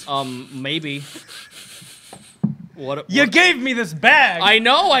saves? Maybe. You gave me this bag. I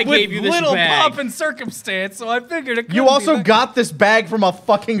know I gave you this little bag. pomp and circumstance, so I figured it could You be also that. got this bag from a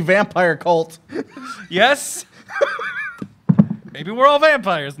fucking vampire cult. Yes? Maybe we're all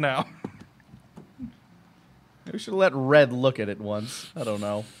vampires now. We should let Red look at it once. I don't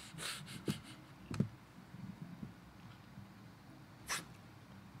know.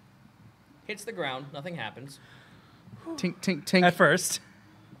 Hits the ground, nothing happens. Tink, tink, tink. At first.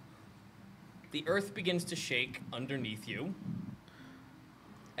 The earth begins to shake underneath you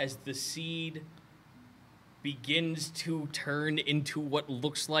as the seed begins to turn into what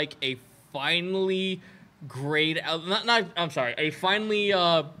looks like a finely grayed out, a finely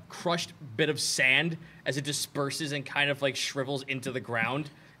crushed bit of sand as it disperses and kind of like shrivels into the ground.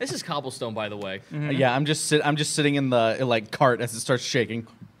 This is cobblestone, by the way. Yeah, I'm just sitting in the cart as it starts shaking.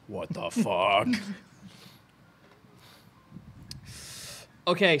 What the fuck?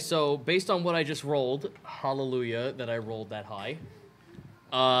 Okay, so based on what I just rolled, hallelujah that I rolled that high.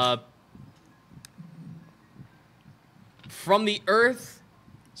 From the earth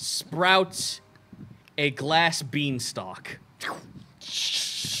sprouts a glass beanstalk.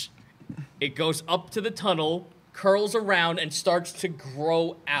 It goes up to the tunnel, curls around, and starts to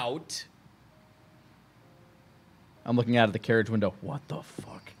grow out. I'm looking out of the carriage window. What the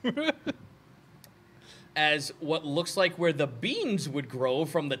fuck? As what looks like where the beans would grow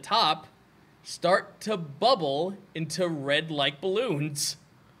from the top start to bubble into red-like balloons.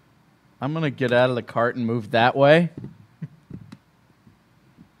 I'm gonna get out of the cart and move that way.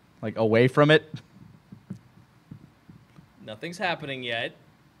 Like away from it. Nothing's happening yet.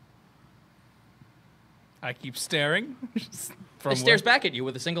 I keep staring. It stares back at you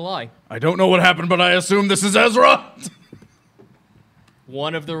with a single eye. I don't know what happened, but I assume this is Ezra.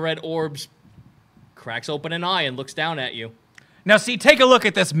 One of the red orbs cracks open an eye and looks down at you. Now, see, take a look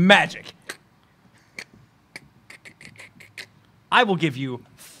at this magic. I will give you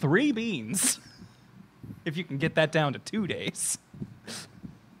 3 beans if you can get that down to 2 days.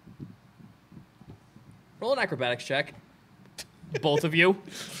 Roll an acrobatics check. Both of you.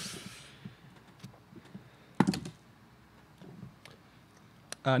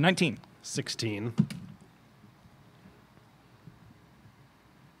 19. 16.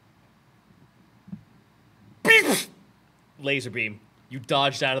 Laser beam. You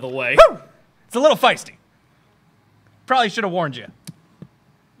dodged out of the way. It's a little feisty. Probably should have warned you.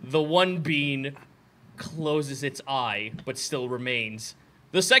 The one bean closes its eye, but still remains.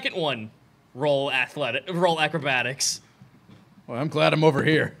 The second one, roll acrobatics. Well, I'm glad I'm over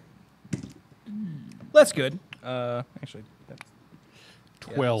here. Less good. Actually, that's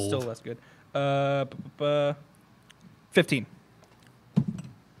 12. still less good. 15.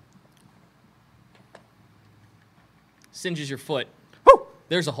 Singes your foot. Woo!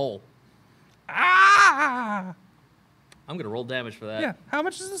 There's a hole. Ah! I'm gonna roll damage for that. Yeah. How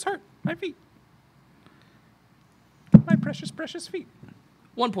much does this hurt? My feet. My precious, precious feet.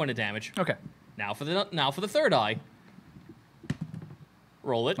 1 point of damage. Okay. Now for the third eye.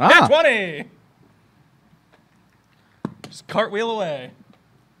 Roll it. Ah. Nat 20. Just cartwheel away.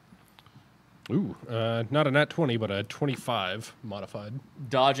 Ooh, not a nat 20, but a 25 modified.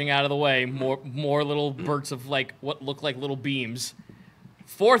 Dodging out of the way. More little bursts of like what look like little beams.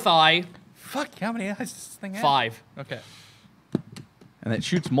 Fourth eye. Fuck, how many eyes does this thing have? 5. Okay. And it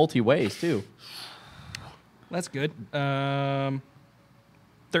shoots multi-ways, too. That's good.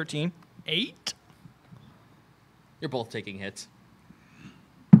 13. 8. You're both taking hits.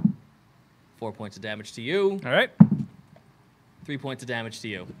 4 points of damage to you. All right. 3 points of damage to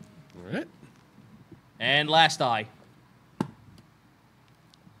you. All right. And last die.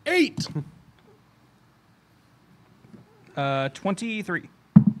 8. 23.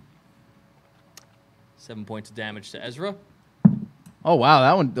 7 points of damage to Ezra. Oh, wow.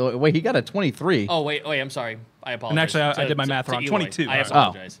 That one. Wait, he got a 23. Oh, wait, I'm sorry. I apologize. And actually, I did my math wrong. Eloy. 22. I All right.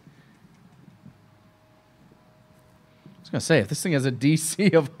 apologize. I was going to say, if this thing has a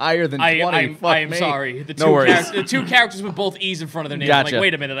DC of higher than 20, I'm fuck me. sorry. The two, No worries. the two characters with both E's in front of their names. I'm Gotcha. like,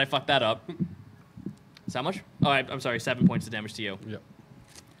 wait a minute, I fucked that up. Is that much? Oh, I'm sorry. 7 points of damage to you. Yep.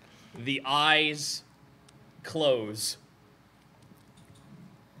 The eyes close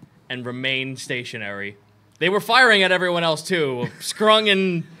and remain stationary. They were firing at everyone else too. Scrung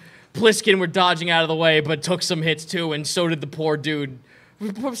and Pliskin were dodging out of the way, but took some hits too, and so did the poor dude.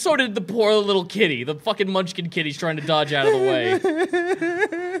 So did the poor little kitty. The fucking munchkin kitty's trying to dodge out of the way.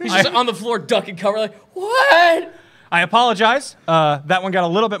 He's just on the floor ducking cover like, what? I apologize. That one got a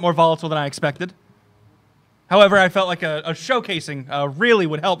little bit more volatile than I expected. However, I felt like a showcasing really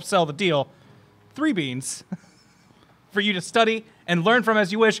would help sell the deal. 3 beans for you to study and learn from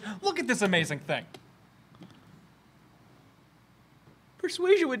as you wish. Look at this amazing thing.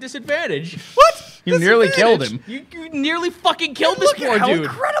 Persuasion with disadvantage. What? You nearly killed him. You nearly fucking killed this Look poor at how dude.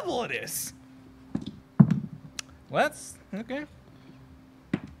 incredible it is. Well, that's okay.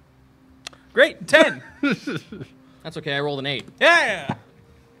 Great, 10. That's okay, I rolled an 8. Yeah.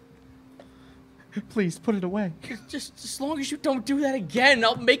 Please, put it away. Just as long as you don't do that again,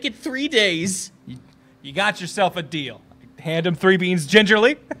 I'll make it 3 days. You got yourself a deal. Hand him 3 beans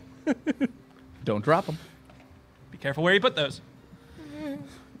gingerly. Don't drop them. Be careful where you put those.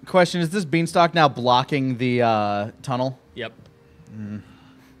 Question, is this beanstalk now blocking the tunnel? Yep.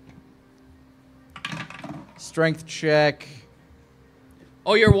 Strength check.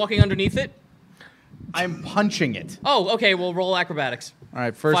 Oh, you're walking underneath it? I'm punching it. Oh, okay, well, roll acrobatics. All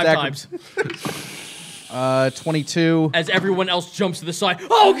right, first 5 times. 22, As everyone else jumps to the side.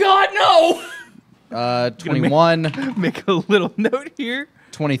 Oh, God, no! 21, Make a little note here.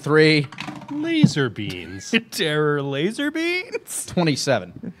 23, Laser beans. Terror laser beans.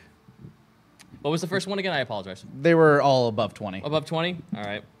 27. What was the first one again? I apologize. They were all above 20. Above 20? All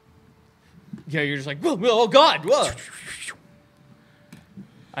right. Yeah, you're just like, oh, God, whoa.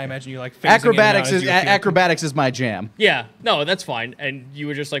 I imagine you like phasing in and out as you appear. Acrobatics is my jam. Yeah, no, that's fine. And you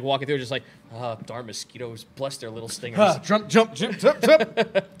were just like walking through, just like, darn mosquitoes, bless their little stingers. Jump, jump, jump, jump, jump.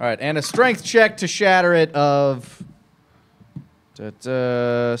 All right, and a strength check to shatter it of...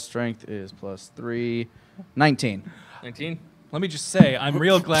 strength is +3. 19. 19? Let me just say, I'm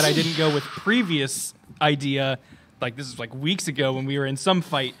real glad I didn't go with previous idea. Like, this is like weeks ago when we were in some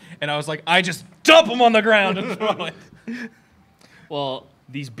fight, and I was like, I just dump them on the ground and throw it. Well,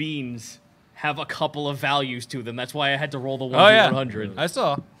 these beans have a couple of values to them. That's why I had to roll the 1 Oh, yeah. 100. I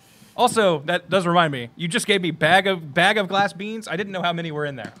saw. Also, that does remind me, you just gave me bag of glass beans. I didn't know how many were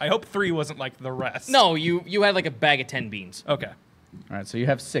in there. I hope 3 wasn't like the rest. No, you had like a bag of 10 beans. Okay. All right, so you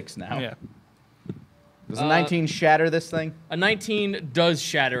have 6 now. Yeah. Does a 19 shatter this thing? A 19 does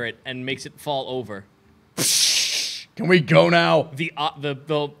shatter it and makes it fall over. Can we go now? The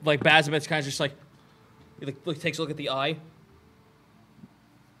like Bazimut's kind of just like, he like takes a look at the eye.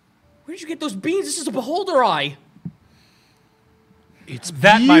 Where did you get those beans? This is a beholder eye. It's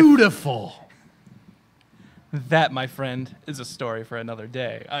beautiful. That, my friend, is a story for another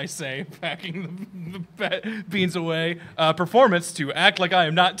day. I say, packing the beans away. Performance to act like I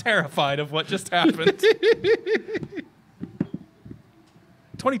am not terrified of what just happened.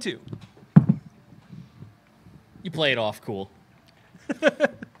 22. You play it off cool.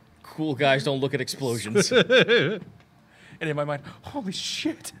 Cool guys don't look at explosions. And in my mind, holy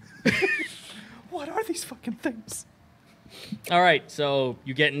shit. What are these fucking things? All right, so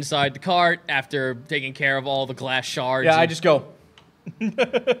you get inside the cart after taking care of all the glass shards. Yeah, I and- just go.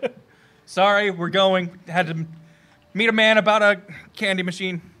 Sorry, we're going. Had to meet a man about a candy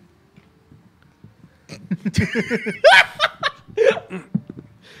machine.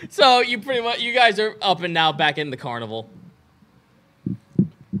 So you pretty much, you guys are up and now back in the carnival.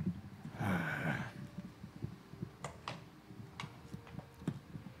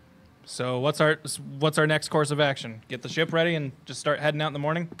 So what's our next course of action? Get the ship ready and just start heading out in the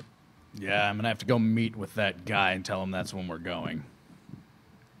morning? Yeah, I'm going to have to go meet with that guy and tell him that's when we're going.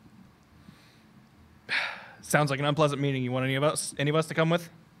 Sounds like an unpleasant meeting. You want any of us to come with?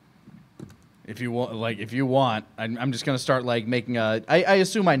 If you want, I'm just gonna start like making a. I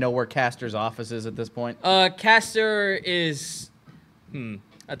assume I know where Castor's office is at this point. Castor is.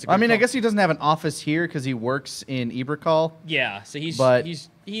 That's a good I mean, I call. guess he doesn't have an office here because he works in Ebercall. Yeah, so he said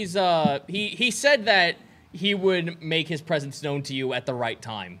that he would make his presence known to you at the right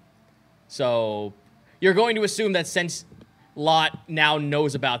time. So you're going to assume that since Lot now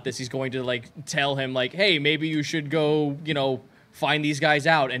knows about this, he's going to like tell him like, hey, maybe you should go, find these guys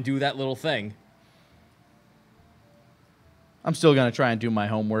out and do that little thing. I'm still gonna try and do my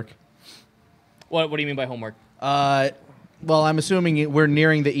homework. What do you mean by homework? Well, I'm assuming we're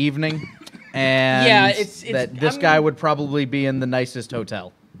nearing the evening, and Yeah, it's that this guy would probably be in the nicest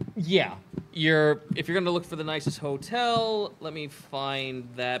hotel. Yeah. If you're going to look for the nicest hotel, let me find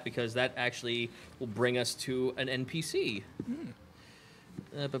that because that actually will bring us to an NPC.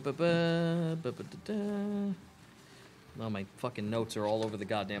 Oh, my fucking notes are all over the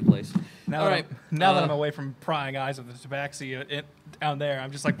goddamn place. Now All that right. now that I'm away from prying eyes of the tabaxi down there,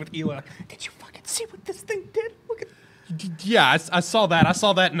 I'm just like with Eloy. Did you fucking see what this thing did? Look at. Yeah, I saw that. I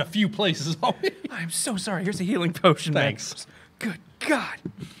saw that in a few places already. I'm so sorry. Here's a healing potion. man. Thanks. Good God.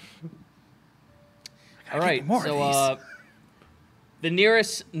 All right. more of So, the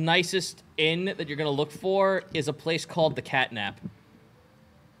nearest, nicest inn that you're going to look for is a place called the Catnap.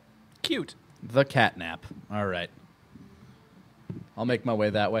 Cute. The catnap. All right. I'll make my way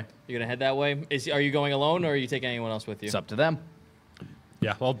that way. You're going to head that way? Are you going alone, or are you taking anyone else with you? It's up to them.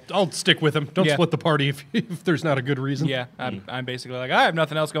 Yeah, well, I'll stick with him. Don't Yeah. split the party if there's not a good reason. Yeah, I'm basically like, I have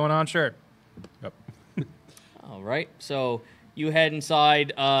nothing else going on. Sure. Yep. All right. So you head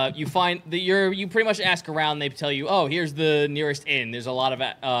inside. You find that you pretty much ask around. They tell you, oh, here's the nearest inn. There's a lot of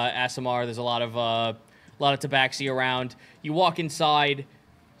ASMR. There's a lot of tabaxi around. You walk inside.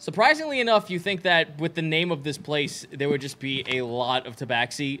 Surprisingly enough, you think that with the name of this place, there would just be a lot of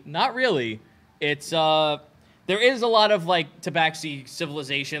tabaxi. Not really. It's there is a lot of like tabaxi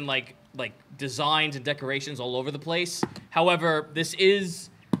civilization, like designs and decorations all over the place. However, this is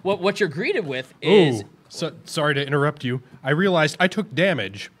what you're greeted with is. Ooh, sorry to interrupt you. I realized I took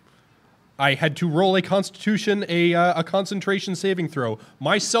damage. I had to roll a Constitution, a concentration saving throw.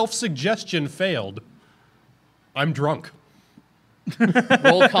 My self-suggestion failed. I'm drunk.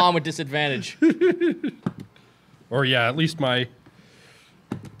 Roll calm with disadvantage. Or yeah, at least my.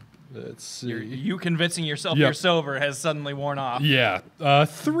 Let's see. You convincing yourself Yep. you're sober has suddenly worn off. Yeah,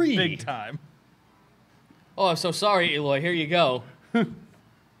 3. Big time. Oh, I'm so sorry, Eloy. Here you go.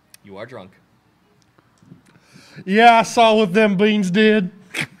 You are drunk. Yeah, I saw what them beans did.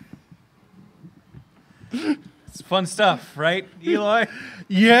 It's fun stuff, right, Eloy?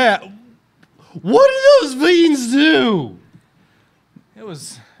 Yeah. What did those beans do? It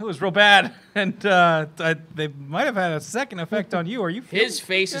was real bad, and they might have had a second effect on you. Are you? His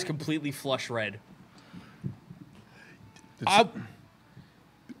face is completely flush red. I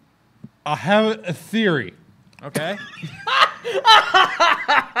have a theory. Okay.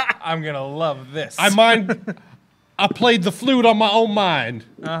 I'm gonna love this. I played the flute on my own mind.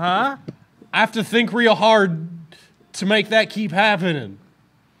 Uh-huh. I have to think real hard to make that keep happening.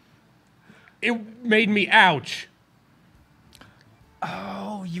 It made me ouch.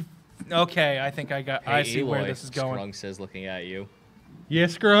 Oh, you. Okay, I think I got. I Hey, see where Eloy, this is going. Scrung says, looking at you.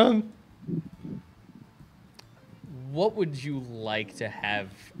 Yes, Grung? What would you like to have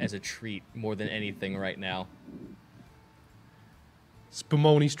as a treat more than anything right now?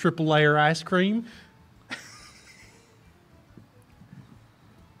 Spumoni's triple layer ice cream.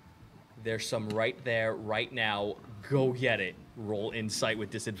 There's some right there, right now. Go get it. Roll insight with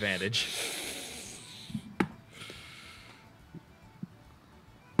disadvantage.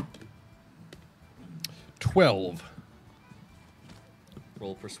 $12.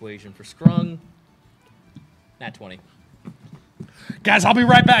 Roll persuasion for Scrung. Nat 20. Guys, I'll be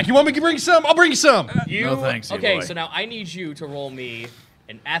right back. You want me to bring some? I'll bring some. No thanks, Okay, Eloy. so now I need you to roll me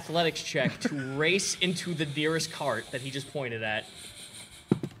an athletics check to race into the nearest cart that he just pointed at.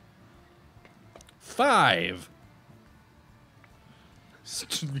 5.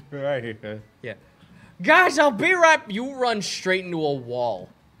 Yeah. Guys, I'll be right. You run straight into a wall.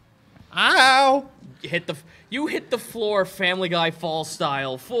 Ow. You hit the floor Family Guy fall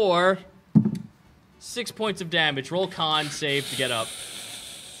style for 6 points of damage. Roll con save to get up.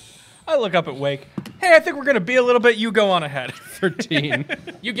 I look up at Wake. Hey, I think we're gonna be a little bit. You go on ahead. 13.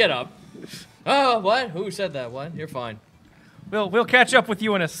 You get up. Oh, what? Who said that? What? You're fine. We'll catch up with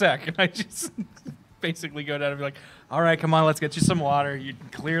you in a sec. And I just basically go down and be like, all right, come on, let's get you some water. You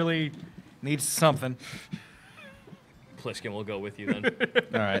clearly need something. Pliskin will go with you then.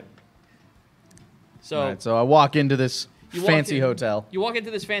 All right. So, All right. So I walk into this You walk Fancy in- hotel. You walk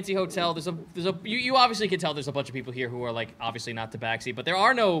into this fancy hotel. You obviously can tell there's a bunch of people here who are like obviously not Tabaxi, but there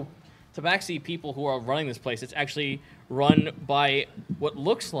are no Tabaxi people who are running this place. It's actually run by what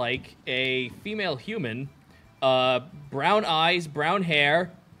looks like a female human, brown eyes, brown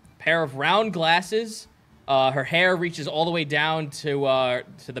hair, pair of round glasses. Her hair reaches all the way down to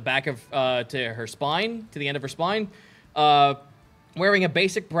the back of to her spine, to the end of her spine. Wearing a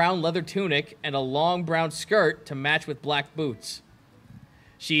basic brown leather tunic and a long brown skirt to match with black boots.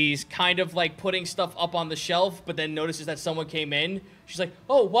 She's kind of like putting stuff up on the shelf, but then notices that someone came in. She's like,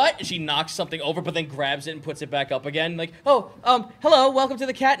 "Oh, what?" And she knocks something over, but then grabs it and puts it back up again. Like, "Oh, hello, welcome to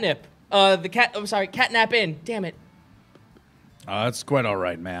the catnip. Catnap Inn. Damn it." That's quite all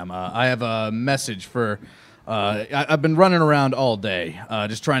right, ma'am. I have a message for. I've been running around all day,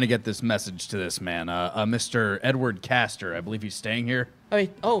 just trying to get this message to this man, Mr. Edward Castor. I believe he's staying here.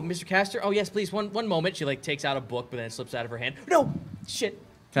 Oh, Mr. Castor. Oh, yes, please. One moment. She like takes out a book, but then it slips out of her hand. No, shit.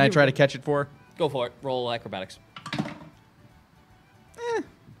 Can I try to catch it for her? Go for it. Roll acrobatics.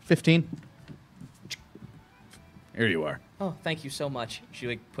 15. Here you are. Oh, thank you so much. She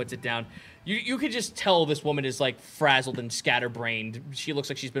like puts it down. You could just tell this woman is like frazzled and scatterbrained. She looks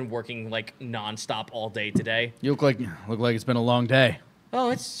like she's been working like nonstop all day today. You look like it's been a long day. Oh,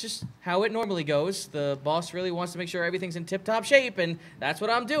 it's just how it normally goes. The boss really wants to make sure everything's in tip-top shape, and that's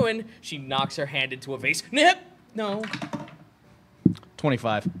what I'm doing. She knocks her hand into a vase. Nip! No.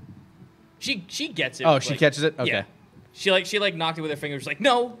 25. She gets it. Oh, she catches it? Okay. Yeah. She knocked it with her finger. She's like,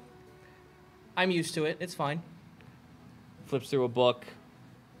 no. I'm used to it. It's fine. Flips through a book.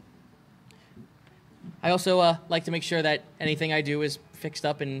 I also like to make sure that anything I do is fixed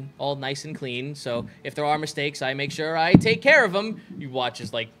up and all nice and clean. So if there are mistakes, I make sure I take care of them. You watch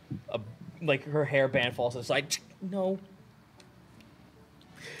as like her hairband falls to the side. No.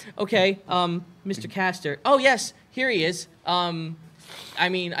 Okay, Mr. Castor. Oh yes, here he is. I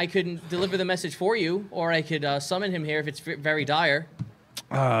mean, I could deliver the message for you, or I could summon him here if it's very dire.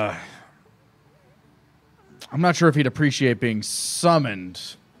 I'm not sure if he'd appreciate being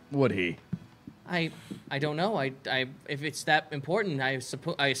summoned, would he? I don't know. If it's that important, I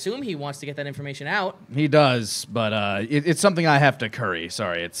assume he wants to get that information out. He does, but it's something I have to curry.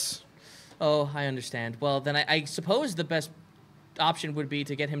 Sorry, it's... Oh, I understand. Well, then I suppose the best option would be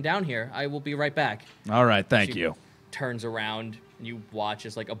to get him down here. I will be right back. All right, thank you. Turns around, and you watch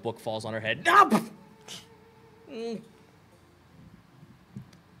as like a book falls on her head. Ah!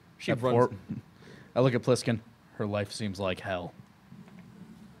 She runs. I look at Pliskin. Her life seems like hell.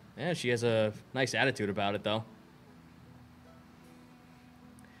 Yeah, she has a nice attitude about it, though.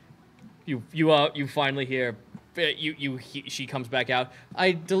 You finally hear. She comes back out.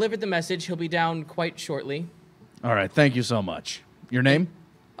 I delivered the message. He'll be down quite shortly. All right, thank you so much. Your name?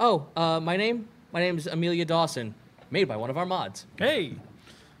 Oh, my name? My name's Amelia Dawson, made by one of our mods. Hey.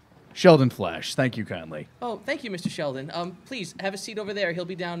 Sheldon Flash. Thank you kindly. Oh, thank you, Mr. Sheldon. Please have a seat over there. He'll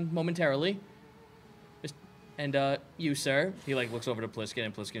be down momentarily. And you, sir. He like looks over to Pliskin,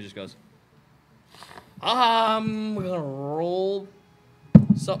 and Pliskin just goes, we're gonna roll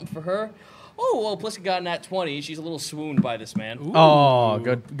something for her. Oh, well, Pliskin got in that 20. She's a little swooned by this man. Ooh. Oh,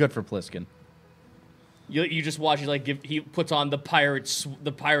 good for Pliskin. You just watch. He puts on the pirate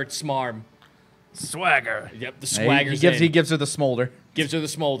smarm. Swagger. Yep, the swagger's He gives her the smolder. Gives her the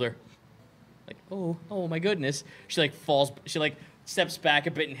smolder. Like, oh my goodness. She like falls. She like steps back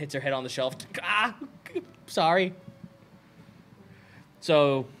a bit and hits her head on the shelf. Sorry.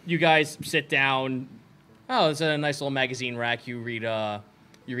 So you guys sit down. Oh, it's a nice little magazine rack. You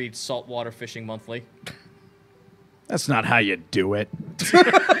read Saltwater Fishing Monthly. That's not how you do it.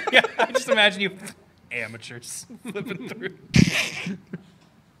 Yeah, I just imagine you amateurs flipping through.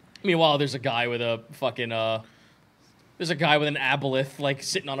 Meanwhile, there's a guy with a fucking there's a guy with an aboleth like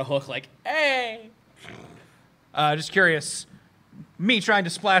sitting on a hook like, hey. Just curious. Me trying to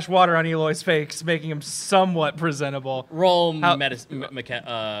splash water on Eloy's face, making him somewhat presentable. Roll medicine.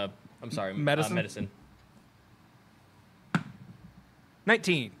 I'm sorry. Medicine? Medicine.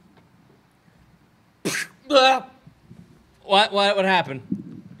 19. What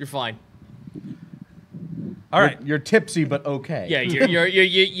happened? You're fine. All right. You're tipsy, but okay. Yeah, you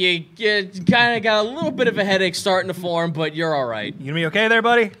kind of got a little bit of a headache starting to form, but you're all right. You gonna be okay there,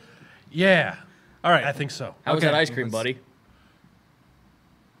 buddy? Yeah, All right. I think so. How was Okay. that ice cream, buddy?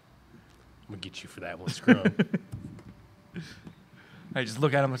 I'm gonna get you for that one, Scrum. I just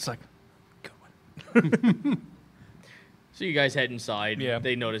look at him. It's like, good one. So you guys head inside. Yeah.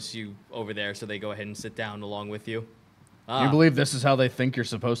 They notice you over there, so they go ahead and sit down along with you. You believe this is how they think you're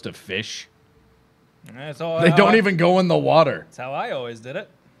supposed to fish? That's all. They don't even go in the water. That's how I always did it.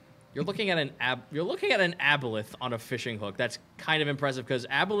 You're looking at an aboleth on a fishing hook. That's kind of impressive because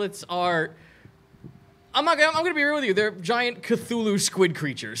aboleths are. I'm gonna be real with you. They're giant Cthulhu squid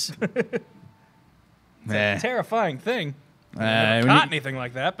creatures. It's a terrifying thing. I never caught anything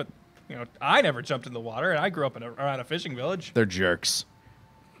like that, but I never jumped in the water, and I grew up around a fishing village. They're jerks.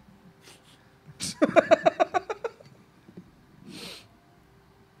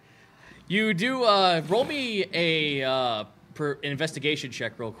 You do roll me a investigation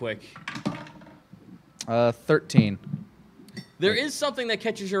check real quick. 13. There is something that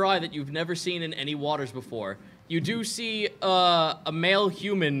catches your eye that you've never seen in any waters before. You do see a male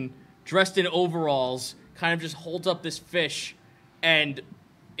human dressed in overalls kind of just holds up this fish, and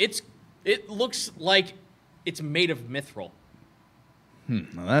it looks like it's made of mithril.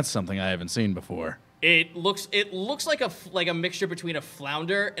 Well, that's something I haven't seen before. It looks like a mixture between a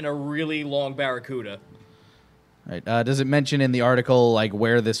flounder and a really long barracuda. Right. Does it mention in the article like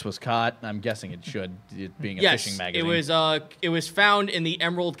where this was caught? I'm guessing it should, it being a fishing magazine. It was found in the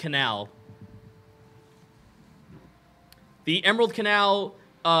Emerald Canal. The Emerald Canal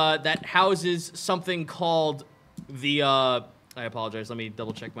that houses something called the. I apologize. Let me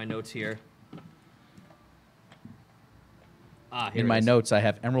double check my notes here. In my notes, I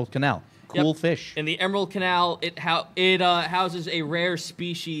have Emerald Canal. Cool fish. In the Emerald Canal, it houses a rare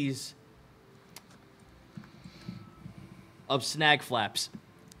species of snag flaps.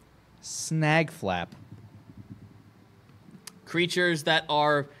 Snag flap. Creatures that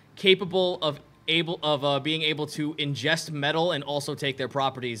are capable of being able to ingest metal and also take their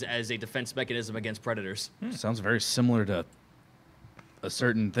properties as a defense mechanism against predators. Sounds very similar to a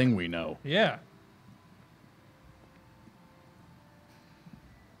certain thing we know. Yeah.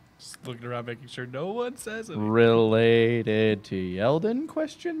 Just looking around, making sure no one says it. Related to Yeldon?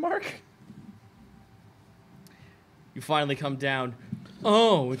 Question mark. You finally come down.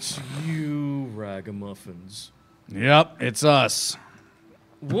 Oh, it's you, ragamuffins. Yep, it's us.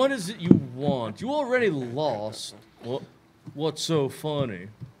 What is it you want? You already lost. What's so funny?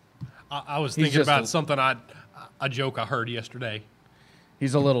 I was thinking about something a joke I heard yesterday.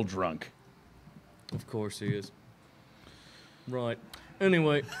 He's a little drunk. Of course he is. Right.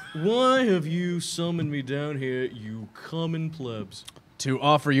 Anyway, why have you summoned me down here, you common plebs? To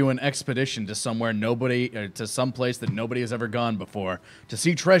offer you an expedition to to some place that nobody has ever gone before, to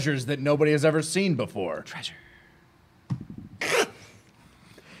see treasures that nobody has ever seen before. Treasure.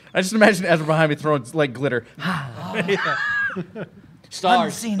 I just imagine Ezra behind me throwing like glitter.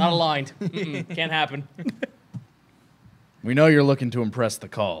 Stars, not aligned. Can't happen. We know you're looking to impress the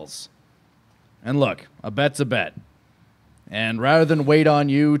calls. And look, a bet's a bet. And rather than wait on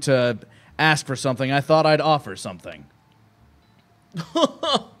you to ask for something, I thought I'd offer something.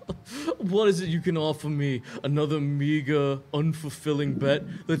 What is it you can offer me? Another meager, unfulfilling bet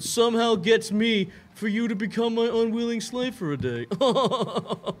that somehow gets me for you to become my unwilling slave for a day.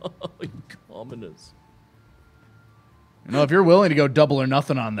 You commoners. You know, if you're willing to go double or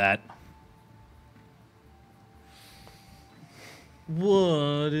nothing on that.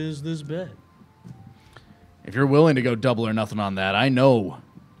 What is this bet? If you're willing to go double or nothing on that, I know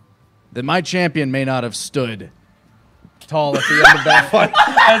that my champion may not have stood tall at the end of that fight.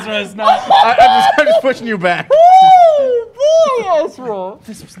 Ezra's not. I'm just pushing you back. Ezra.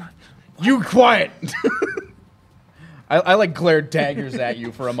 This was not. You quiet. I like glared daggers at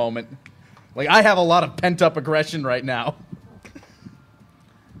you for a moment. Like I have a lot of pent up aggression right now.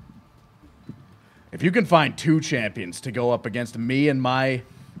 If you can find 2 champions to go up against me and my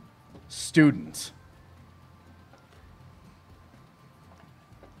students.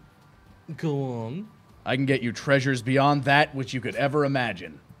 Go on. I can get you treasures beyond that which you could ever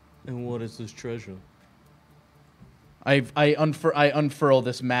imagine. And what is this treasure? I unfurl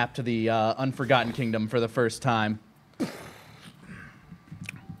this map to the Unforgotten Kingdom for the first time.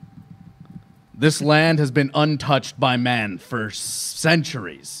 This land has been untouched by man for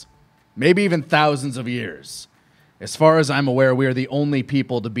centuries, maybe even thousands of years. As far as I'm aware, we are the only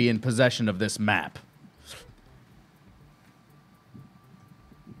people to be in possession of this map.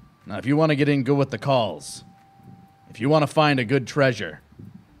 Now, if you want to get in good with the calls, if you want to find a good treasure,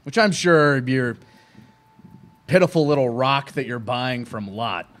 which I'm sure your pitiful little rock that you're buying from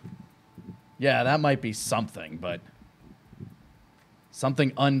Lot, yeah, that might be something, but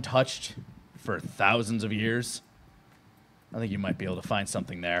something untouched for thousands of years, I think you might be able to find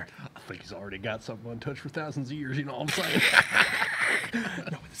something there. I think he's already got something untouched for thousands of years, you know what I'm saying?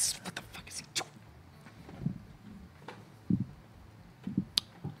 No, what the fuck is he doing?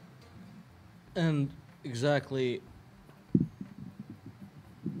 And exactly,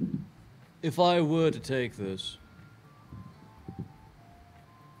 if I were to take this,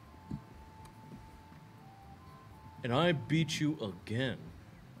 and I beat you again.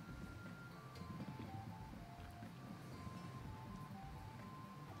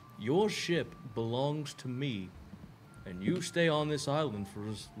 Your ship belongs to me, and you stay on this island for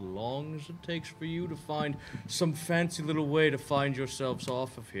as long as it takes for you to find some fancy little way to find yourselves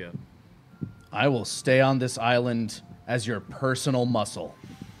off of here. I will stay on this island as your personal muscle,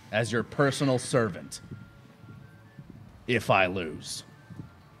 as your personal servant, if I lose.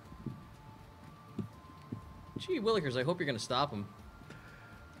 Gee, Willikers, I hope you're going to stop him.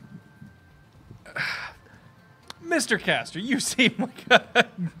 Mr. Castor, you seem like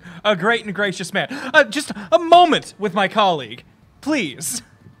a great and gracious man. Just a moment with my colleague, please.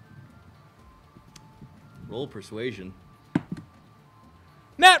 Roll persuasion.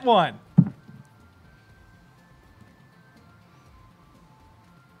 Nat 1.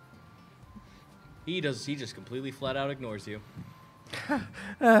 He just completely flat out ignores you.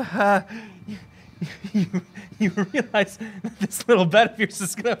 You realize that this little bet of yours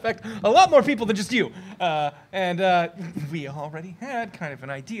is going to affect a lot more people than just you. And we already had kind of an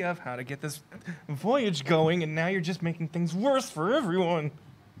idea of how to get this voyage going, and now you're just making things worse for everyone.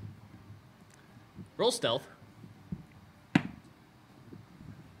 Roll stealth.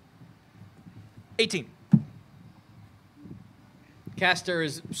 18. Castor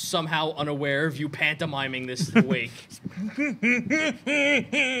is somehow unaware of you pantomiming this wake.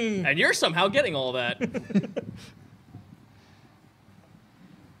 And you're somehow getting all that.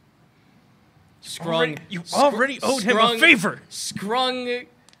 Scrung. You already owed him a favor. Scrung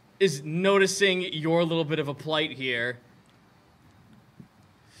is noticing your little bit of a plight here.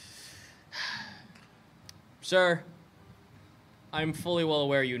 Sir, I'm fully well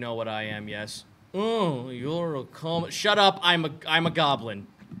aware you know what I am, yes. Oh, you're a Shut up, I'm a goblin.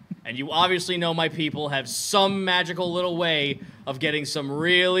 And you obviously know my people have some magical little way of getting some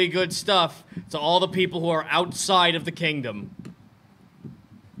really good stuff to all the people who are outside of the kingdom.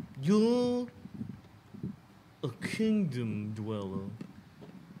 You're a kingdom dweller.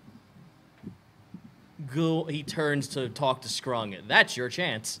 Go. He turns to talk to Scrung. That's your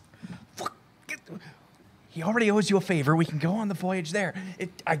chance. He already owes you a favor. We can go on the voyage there.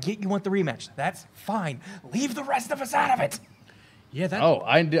 I get you want the rematch. That's fine. Leave the rest of us out of it. Yeah, that. Oh,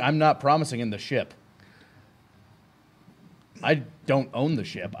 I'm not promising in the ship. I don't own the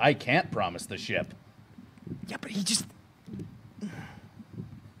ship. I can't promise the ship. Yeah, but he just...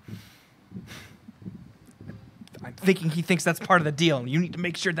 I'm thinking he thinks that's part of the deal, and you need to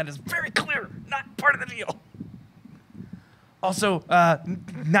make sure that is very clear, not part of the deal. Also,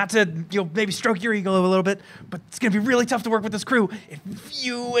 not to maybe stroke your ego a little bit, but it's going to be really tough to work with this crew if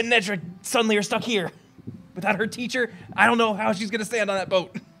you and Ezra suddenly are stuck here. Without her teacher, I don't know how she's going to stand on that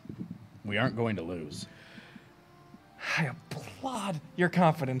boat. We aren't going to lose. I applaud your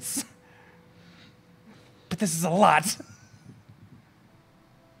confidence. But this is a lot.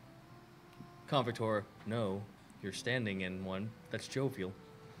 Convictor, no. You're standing in one that's jovial.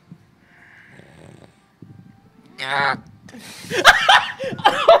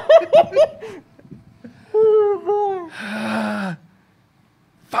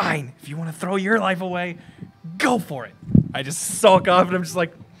 Fine. If you want to throw your life away, go for it. I just sulk off and I'm just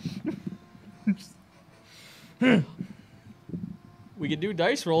like... We can do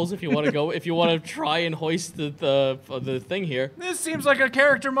dice rolls if you want to go. If you want to try and hoist the thing here. This seems like a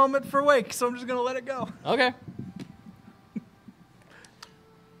character moment for Wake, so I'm just going to let it go. Okay.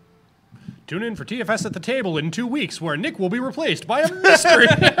 Tune in for TFS at the Table in 2 weeks, where Nick will be replaced by a mystery.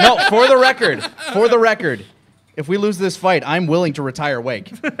 No, for the record, if we lose this fight, I'm willing to retire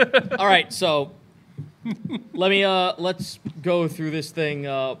Wake. All right, so let's go through this thing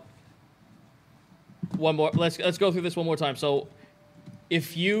one more. Let's go through this one more time. So,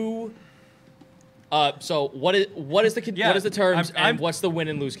 if you, so what is the terms and what's the win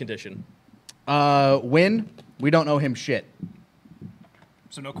and lose condition? Win, we don't owe him shit.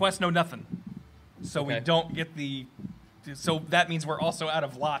 So no quest, no nothing. So Okay. we don't get the... So that means we're also out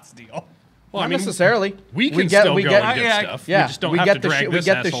of lots deal. Well, Not necessarily. we can still go and get stuff. Yeah, we just don't we have get to the drag shit. this We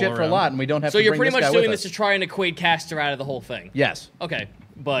get the asshole shit for a around. lot, and we don't have So to you're bring pretty this much guy doing with this us. to try and equate Castor out of the whole thing. Yes. Okay,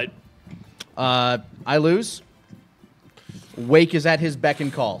 but I lose. Wake is at his beck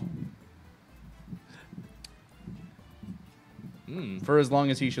and call. For as long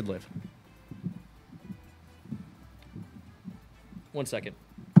as he should live. 1 second.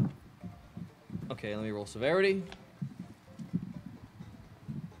 Okay, let me roll severity.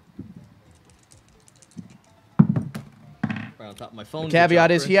 Right on top of my phone. Caveat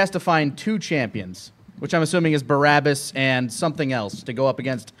is he has to find 2 champions, which I'm assuming is Barabbas and something else to go up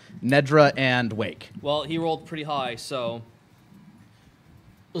against Nedra and Wake. Well, he rolled pretty high, so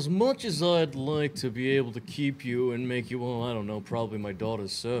As much as I'd like to be able to keep you and make you, well, I don't know, probably my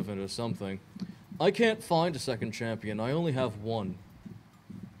daughter's servant or something, I can't find a second champion. I only have one.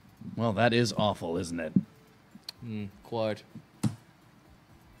 Well, that is awful, isn't it? Quite.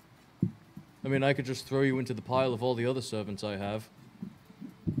 I mean, I could just throw you into the pile of all the other servants I have.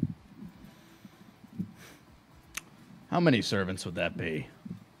 How many servants would that be?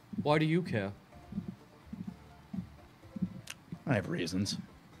 Why do you care? I have reasons.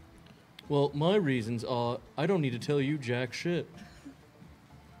 Well, my reasons are I don't need to tell you jack shit.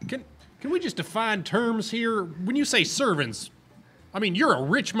 Can we just define terms here? When you say servants, I mean, you're a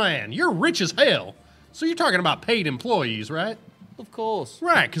rich man. You're rich as hell. So you're talking about paid employees, right? Of course.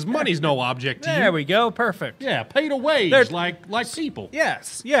 Right, because money's no object to you. There we go. Perfect. Yeah, paid a wage, There's- like people.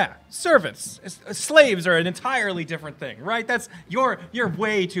 Yes, yeah. Servants. Slaves are an entirely different thing, right? That's you're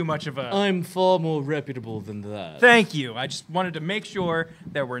way too much of a I'm far more reputable than that. Thank you. I just wanted to make sure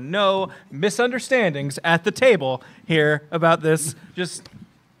there were no misunderstandings at the table here about this. Just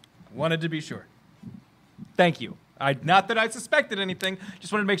wanted to be sure. Thank you. Not that I suspected anything,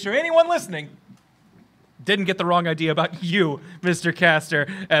 just wanted to make sure anyone listening didn't get the wrong idea about you, Mr. Castor,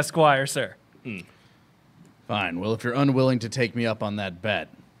 Esquire, sir. Fine. Well, if you're unwilling to take me up on that bet,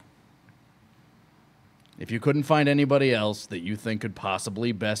 if you couldn't find anybody else that you think could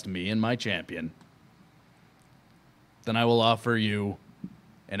possibly best me and my champion, then I will offer you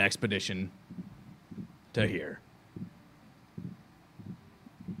an expedition to here.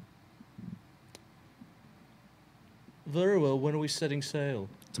 Very well, when are we setting sail?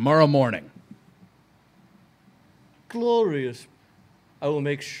 Tomorrow morning. Glorious. I will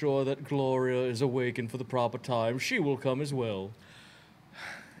make sure that Gloria is awakened for the proper time. She will come as well.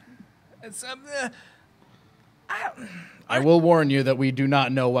 It's, I will warn you that we do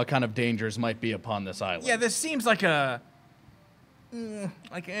not know what kind of dangers might be upon this island. yeah, this seems like a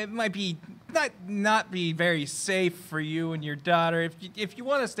like it might be not be very safe for you and your daughter. If you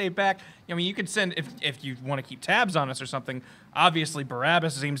want to stay back, I mean, you could send if you want to keep tabs on us or something. Obviously,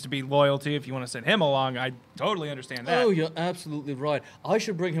 Barabbas seems to be loyal to you. If you want to send him along, I totally understand that. Oh, you're absolutely right. I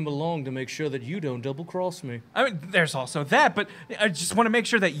should bring him along to make sure that you don't double-cross me. I mean, there's also that, but I just want to make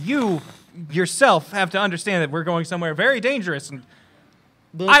sure that you yourself have to understand that we're going somewhere very dangerous, and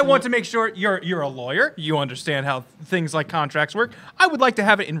I want to make sure you're a lawyer. You understand how things like contracts work. I would like to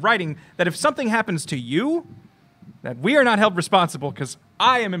have it in writing that if something happens to you, that we are not held responsible, because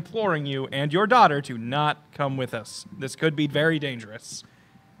I am imploring you and your daughter to not come with us. This could be very dangerous.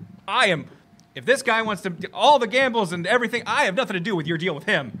 If this guy wants to, all the gambles and everything, I have nothing to do with your deal with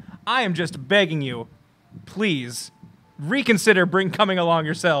him. I am just begging you, please, reconsider coming along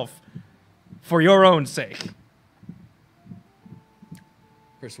yourself for your own sake.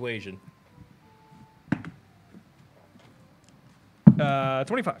 Persuasion.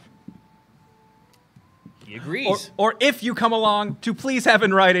 25. He agrees. Or if you come along, to please have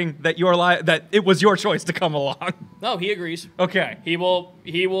in writing that that it was your choice to come along. No, he agrees. Okay. He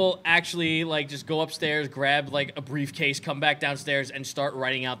will actually like just go upstairs, grab like a briefcase, come back downstairs, and start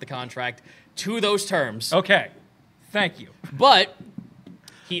writing out the contract to those terms. Okay. Thank you. But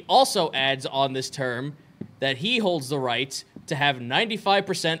he also adds on this term that he holds the right to have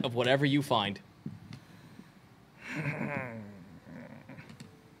 95% of whatever you find.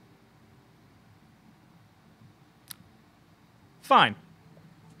 Fine.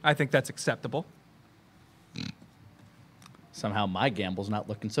 I think that's acceptable. Somehow my gamble's not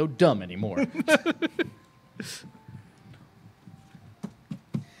looking so dumb anymore.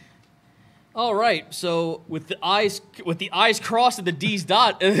 All right, so with the I's crossed and the T's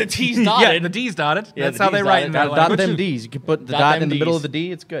dotted. The T's dotted. Yeah, the D's dotted. Yeah, That's the how D's they write in dotted. that Dot language. them D's. You can put the Dot dot them in the middle Ds. of the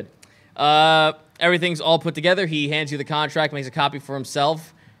D. It's good. Everything's all put together. He hands you the contract, makes a copy for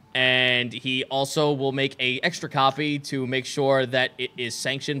himself, and he also will make a extra copy to make sure that it is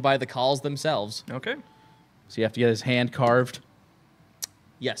sanctioned by the calls themselves. Okay. So you have to get his hand carved.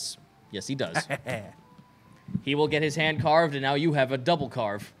 Yes. Yes, he does. He will get his hand carved, and now you have a double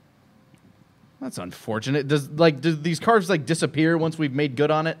carve. That's unfortunate. Do these carves like disappear once we've made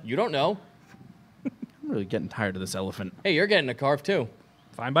good on it? You don't know. I'm really getting tired of this elephant. Hey, you're getting a carve too.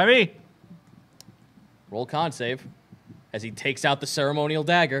 Fine by me. Roll con save as he takes out the ceremonial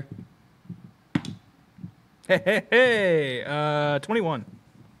dagger. Hey. 21.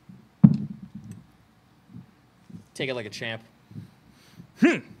 Take it like a champ.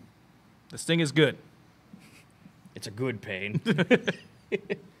 This thing is good. It's a good pain.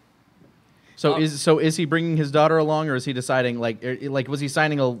 So is he bringing his daughter along, or is he deciding like was he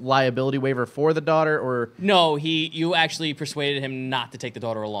signing a liability waiver for the daughter, or No, you actually persuaded him not to take the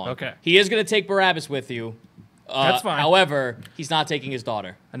daughter along. Okay. He is going to take Barabbas with you, That's fine. However, he's not taking his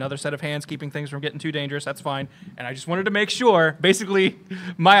daughter. Another set of hands keeping things from getting too dangerous. That's fine. And I just wanted to make sure. Basically,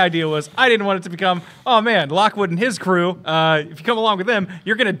 my idea was I didn't want it to become, oh man, Lockwood and his crew, if you come along with them,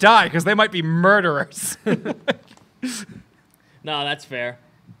 you're going to die because they might be murderers. No, that's fair.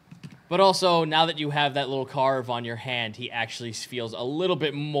 But also, now that you have that little carve on your hand, he actually feels a little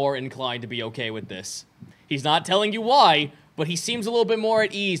bit more inclined to be okay with this. He's not telling you why, but he seems a little bit more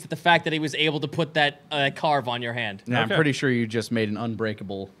at ease at the fact that he was able to put that carve on your hand. Yeah, Okay. I'm pretty sure you just made an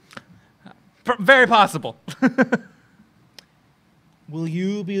unbreakable. Very possible. Will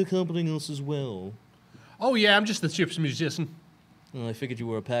you be accompanying us as well? Oh, yeah, I'm just the ship's musician. Oh, I figured you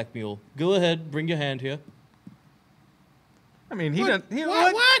were a pack mule. Go ahead, bring your hand here. I mean, he What? doesn't.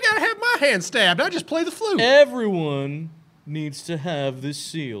 Why I gotta have my hand stabbed? I just play the flute. Everyone needs to have this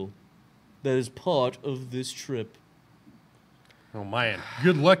seal. That is part of this trip. Oh, man.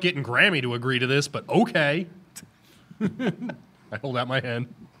 Good luck getting Grammy to agree to this, but okay. I hold out my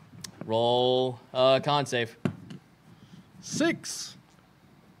hand. Roll con save. 6.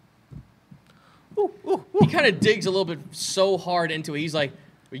 He kind of digs a little bit so hard into it. He's like,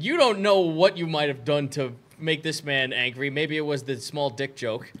 you don't know what you might have done to make this man angry. Maybe it was the small dick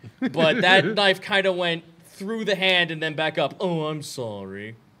joke. But that knife kind of went through the hand and then back up. Oh, I'm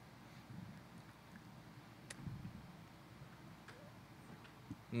sorry.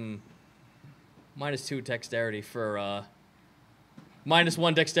 -2 dexterity for,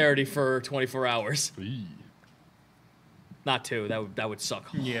 -1 dexterity for 24 hours. Not 2. That would suck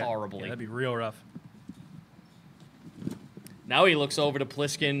horribly. Yeah, that'd be real rough. Now he looks over to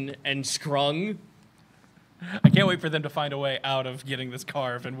Pliskin and Scrung. I can't wait for them to find a way out of getting this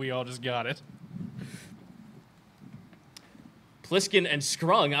carve, and we all just got it. Pliskin and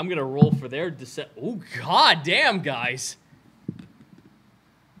Scrung, I'm going to roll for their Oh, god damn, guys.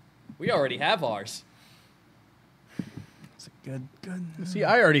 We already have ours. It's a good. See,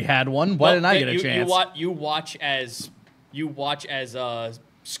 I already had one. Why didn't I get a chance? You watch as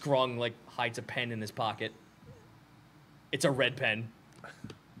Scrung like hides a pen in his pocket. It's a red pen.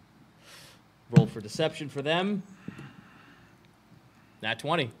 Roll for deception for them. Nat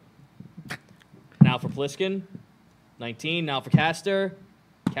 20. Now for Pliskin. 19. Now for Castor.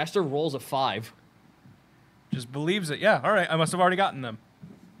 Castor rolls a 5. Just believes it. Yeah, all right. I must have already gotten them.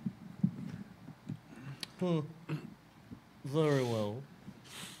 Very well.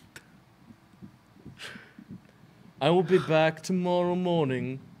 I will be back tomorrow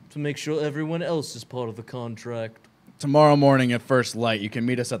morning to make sure everyone else is part of the contract. Tomorrow morning at first light, you can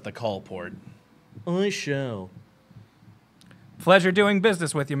meet us at the call port. I shall. Pleasure doing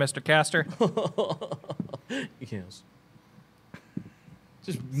business with you, Mr. Castor. Yes.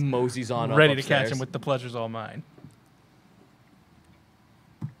 Just moseys on up Ready to upstairs. catch him with the pleasure's all mine.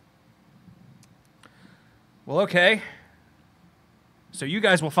 Well, okay. So you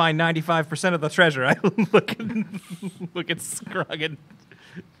guys will find 95% of the treasure. I look at Scrug and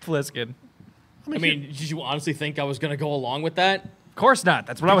Pliskin. I mean, did you honestly think I was going to go along with that? Of course not.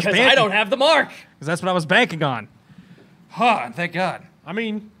 That's what I was Because banking. I don't have the mark. Because that's what I was banking on. Huh, thank God. I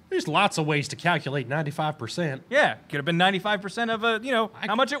mean, there's lots of ways to calculate 95%. Yeah, could have been 95% of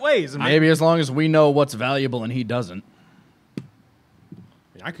how much it weighs. And Maybe as long as we know what's valuable and he doesn't.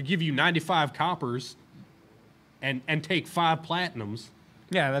 I could give you 95 coppers and take 5 platinums.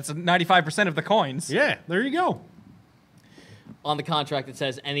 yeah, that's 95% of the coins. Yeah, there you go. On the contract, it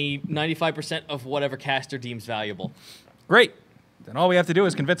says any 95% of whatever Castor deems valuable. Great. Then all we have to do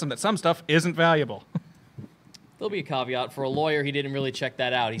is convince him that some stuff isn't valuable. There'll be a caveat. For a lawyer, he didn't really check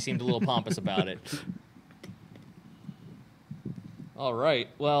that out. He seemed a little pompous about it. All right.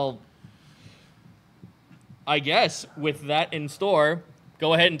 Well, I guess with that in store,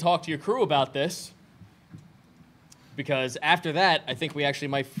 go ahead and talk to your crew about this. Because after that, I think we actually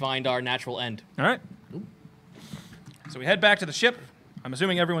might find our natural end. All right. So we head back to the ship. I'm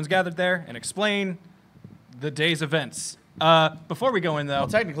assuming everyone's gathered there and explain the day's events. Before we go in, though. Well,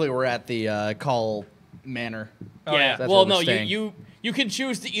 technically, we're at the call manor. Oh, yeah. That's Well, where we're no, staying. you can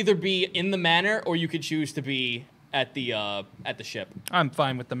choose to either be in the manor or you could choose to be at the ship. I'm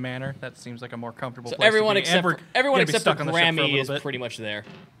fine with the manor. That seems like a more comfortable So place everyone to be. And except we're for, everyone gonna be except stuck for on the ship for a Grammy little is bit. pretty much there.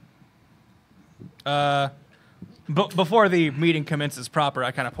 Before the meeting commences proper,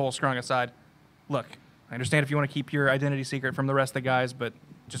 I kind of pull Scrung aside. Look, I understand if you want to keep your identity secret from the rest of the guys, but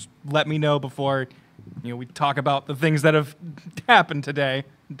just let me know before we talk about the things that have happened today.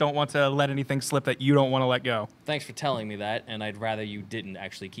 Don't want to let anything slip that you don't want to let go. Thanks for telling me that, and I'd rather you didn't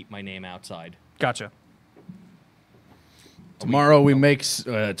actually keep my name outside. Gotcha. Tomorrow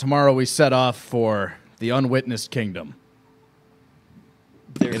we set off for the unwitnessed kingdom.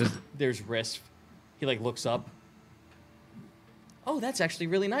 There's Risk. He looks up. Oh, that's actually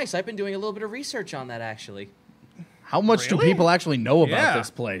really nice. I've been doing a little bit of research on that, actually. How much do Really? people actually know about Yeah. this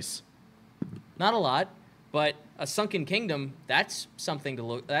place? Not a lot, but a sunken kingdom, that's something to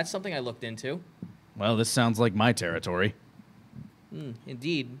look. That's something I looked into. Well, this sounds like my territory.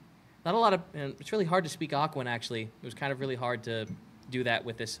 Indeed. Not a lot of... it's really hard to speak Aquan, actually. It was kind of really hard to do that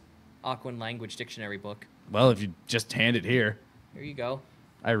with this Aquan language dictionary book. Well, if you just hand it here, Here you go.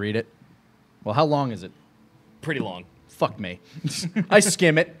 I read it. Well, how long is it? Pretty long. Fuck me. I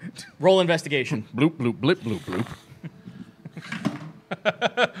skim it. Roll investigation. Bloop, bloop, blip, bloop, bloop.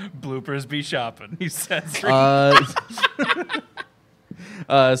 Bloopers be shopping, he says.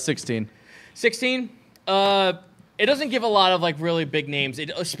 16. 16. It doesn't give a lot of like really big names.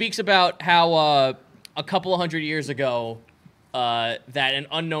 It speaks about how a couple of hundred years ago that an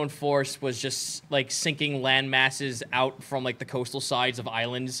unknown force was just like sinking land masses out from like the coastal sides of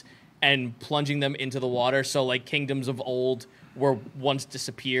islands and plunging them into the water. So like kingdoms of old were once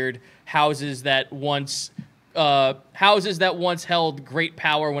disappeared. Houses that once held great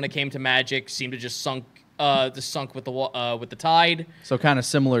power when it came to magic seemed to just sunk with the tide. So kind of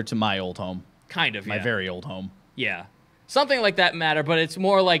similar to my old home. Kind of, My yeah. very old home. Yeah. Something like that matter, but it's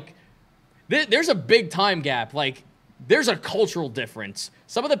more like there's a big time gap. Like, there's a cultural difference.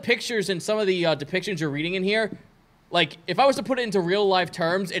 Some of the pictures and some of the depictions you're reading in here, like, if I was to put it into real life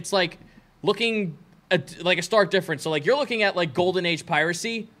terms, it's like looking at like a stark difference. So, like, you're looking at like Golden Age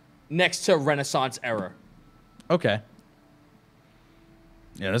piracy next to Renaissance era. Okay.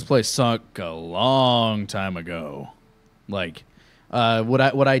 Yeah, this place sunk a long time ago. Like, would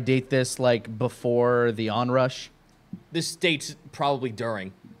I date this like before the onrush? This date's probably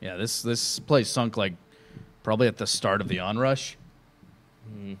during. Yeah, this place sunk like probably at the start of the onrush.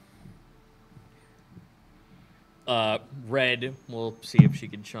 Red, we'll see if she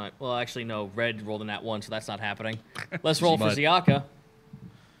can chime. Well, actually, no. Red rolled in that one, so that's not happening. Let's roll for But- Ziaka.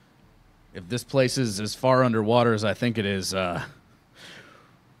 If this place is as far underwater as I think it is,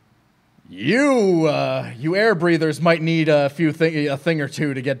 you air breathers might need a thing or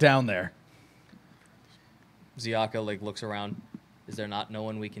two to get down there. Ziaka like looks around. Is there not no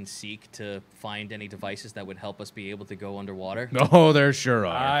one we can seek to find any devices that would help us be able to go underwater? Oh, there sure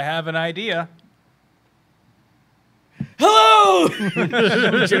are. I have an idea. Hello!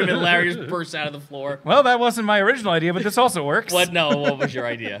 Legitimate Larry just bursts out of the floor. Well, that wasn't my original idea, but this also works. What? No, what was your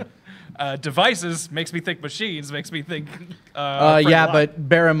idea? Devices makes me think machines, makes me think. Yeah, but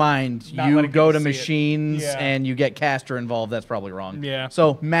bear in mind, Not you letting go people to see it. machines Yeah. and you get caster involved. That's probably wrong. Yeah.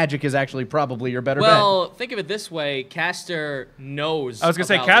 So magic is actually probably your better Well, think of it this way. Caster knows I was gonna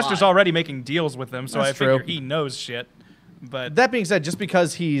say about Caster's lot. already making deals with them, so That's I figure true. he knows shit. But bet. That being said, just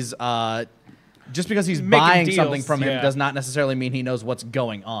because he's Making buying deals, something from him yeah. does not necessarily mean he knows what's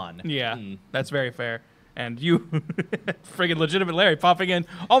going on. yeah, that's very fair. And you, friggin' legitimate Larry, popping in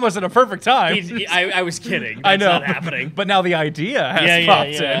almost at a perfect time. I was kidding. That's I know, not happening. But now the idea has Yeah, popped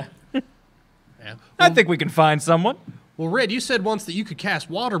yeah. in. Yeah. I think we can find someone. Well, Red, you said once that you could cast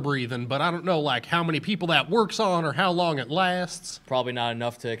water breathing, but I don't know like how many people that works on or how long it lasts. Probably not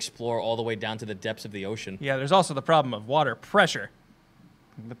enough to explore all the way down to the depths of the ocean. Yeah, there's also the problem of water pressure.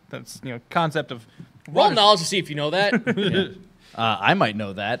 That's concept of Roll water. knowledge to see if you know that. Yeah. I might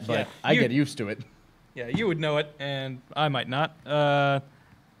know that, but Yeah. I You- get used to it. Yeah, you would know it, and I might not.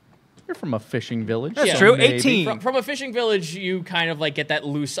 You're from a fishing village. That's Yeah. true. Maybe. 18. From a fishing village, you kind of like get that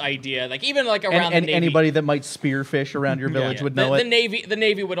loose idea. Like even like around And the Navy. anybody that might spearfish around your village Yeah. would know the it.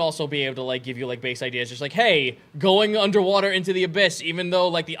 Navy would also be able to like give you like base ideas, just like, hey, going underwater into the abyss, even though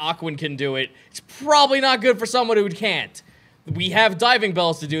like the Aquan can do it, it's probably not good for someone who can't. We have diving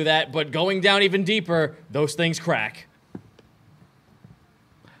bells to do that, but going down even deeper, those things crack.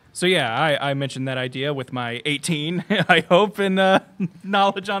 So yeah, I mentioned that idea with my 18, I hope, and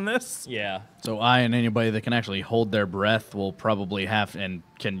knowledge on this. Yeah. So I and anybody that can actually hold their breath will probably have and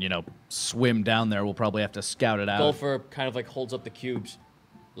can swim down there. Will probably have to scout it out. Gopher kind of like holds up the cubes.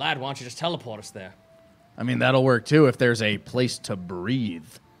 Lad, why don't you just teleport us there? I mean that'll work too if there's a place to breathe.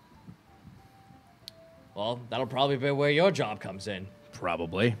 Well, that'll probably be where your job comes in.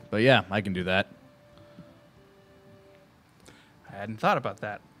 Probably, but yeah, I can do that. I hadn't thought about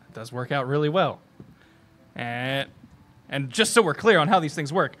that. It does work out really well. And just so we're clear on how these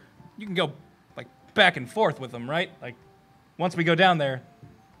things work, you can go like back and forth with them, right? Like once we go down there,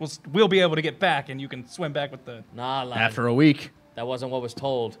 we'll be able to get back, and you can swim back with the. Nah, lad. After a week. That wasn't what was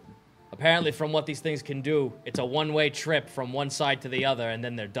told. Apparently, from what these things can do, it's a one-way trip from one side to the other, and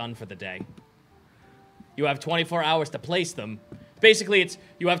then they're done for the day. You have 24 hours to place them. Basically,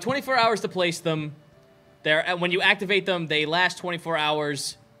 you have 24 hours to place them. And when you activate them, they last 24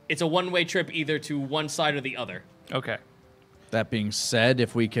 hours. It's a one-way trip either to one side or the other. Okay. That being said,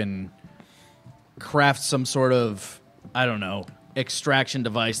 if we can craft some sort of, I don't know, extraction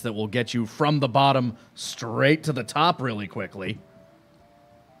device that will get you from the bottom straight to the top really quickly,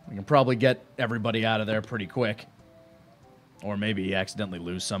 we can probably get everybody out of there pretty quick. Or maybe accidentally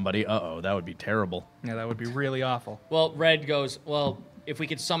lose somebody. Uh-oh, that would be terrible. Yeah, that would be really awful. Well, Red goes, well, if we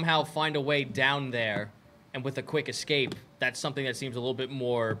could somehow find a way down there and with a quick escape, that's something that seems a little bit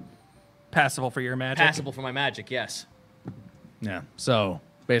more Passable for your magic. passable for my magic, yes. Yeah, so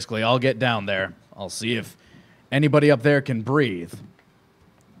basically I'll get down there. I'll see if anybody up there can breathe.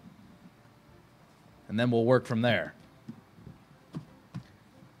 And then we'll work from there.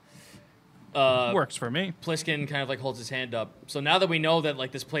 Works for me. Pliskin kind of like holds his hand up. So now that we know that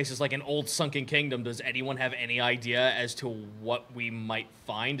like this place is like an old sunken kingdom, does anyone have any idea as to what we might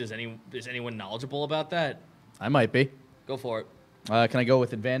find? Is anyone knowledgeable about that? I might be. Go for it. Can I go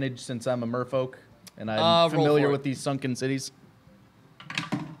with advantage since I'm a merfolk and I'm Roll familiar for it. with these sunken cities?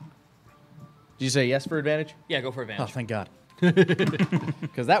 Did you say yes for advantage? Yeah, go for Oh, advantage. thank God.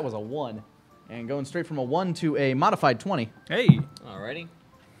 Because that was a 1. And going straight from a 1 to a modified 20. Hey. Alrighty.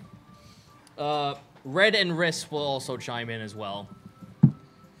 Red and Riss will also chime in as well.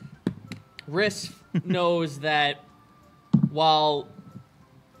 Riss knows that while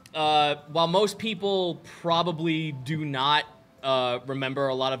most people probably do not remember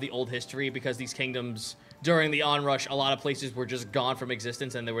a lot of the old history because these kingdoms during the onrush, a lot of places were just gone from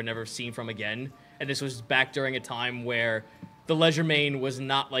existence and they were never seen from again. And this was back during a time where the Legerdemain was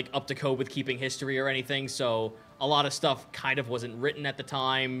not like up to code with keeping history or anything, so a lot of stuff kind of wasn't written at the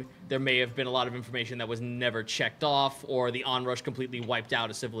time. There may have been a lot of information that was never checked off, or the onrush completely wiped out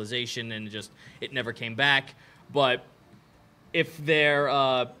a civilization and it never came back. But if there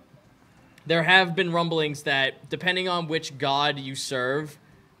have been rumblings that depending on which god you serve,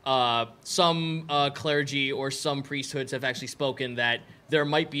 some clergy or some priesthoods have actually spoken that there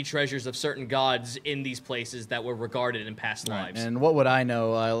might be treasures of certain gods in these places that were regarded in past lives. And what would I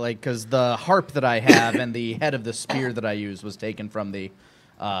know? Because the harp that I have and the head of the spear that I use was taken from the,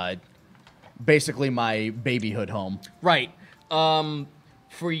 basically my babyhood home. Right.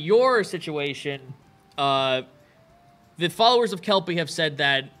 For your situation, the followers of Kelpie have said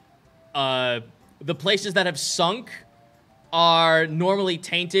that the places that have sunk are normally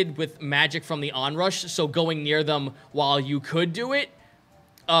tainted with magic from the onrush, so going near them while you could do it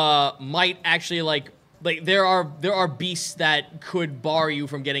might actually like there are beasts that could bar you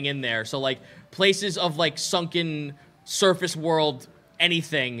from getting in there. So like places of like sunken surface world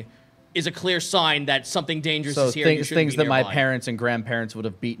anything is a clear sign that something dangerous is here. You shouldn't things be that my nearby. parents and grandparents would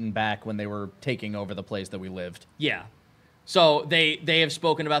have beaten back when they were taking over the place that we lived. Yeah. So they have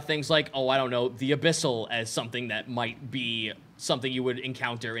spoken about things like, oh, I don't know, the Abyssal as something that might be something you would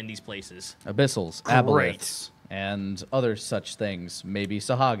encounter in these places. Abyssals, Great. aboleths, and other such things. Maybe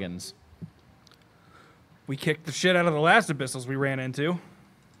Sahagins. We kicked the shit out of the last abyssals we ran into.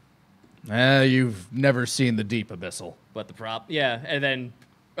 You've never seen the deep abyssal. But and then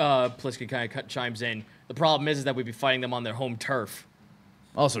Pliskin kind of chimes in. The problem is that we'd be fighting them on their home turf.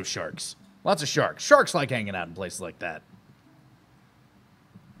 Also sharks. Lots of sharks. Sharks like hanging out in places like that.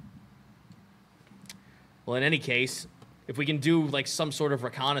 Well, in any case, if we can do like some sort of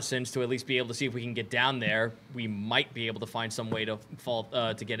reconnaissance to at least be able to see if we can get down there, we might be able to find some way to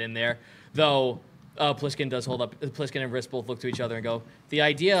to get in there. Though Pliskin does hold up. Pliskin and Riss both look to each other and go, "The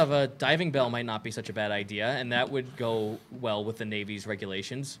idea of a diving bell might not be such a bad idea, and that would go well with the Navy's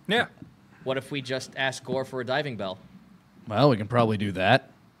regulations. Yeah. What if we just ask Gore for a diving bell?" Well, we can probably do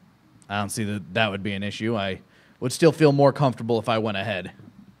that. I don't see that would be an issue. I would still feel more comfortable if I went ahead.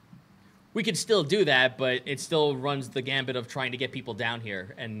 We could still do that, but it still runs the gambit of trying to get people down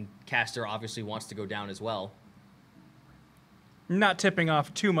here, and Castor obviously wants to go down as well. Not tipping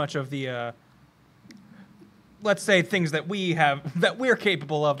off too much of the, let's say, things that we have, that we're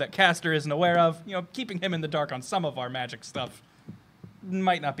capable of, that Castor isn't aware of. You know, keeping him in the dark on some of our magic stuff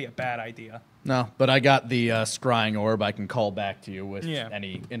might not be a bad idea. No, but I got the scrying orb. I can call back to you with Yeah.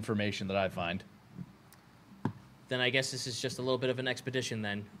 any information that I find. Then I guess this is just a little bit of an expedition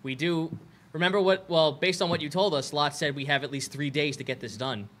then. We do... Remember based on what you told us, Lot said we have at least 3 days to get this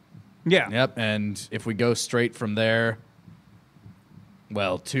done. Yeah. Yep, and if we go straight from there,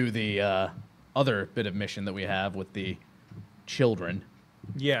 well, to the other bit of mission that we have with the children.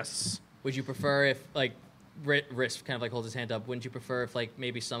 Yes. Would you prefer if, like, Riss kind of like holds his hand up, wouldn't you prefer if, like,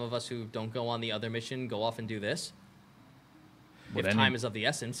 maybe some of us who don't go on the other mission go off and do this? Would If any- time is of the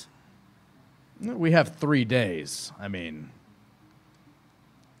essence. We have 3 days. I mean,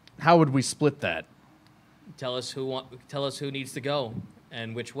 how would we split that? Tell us who needs to go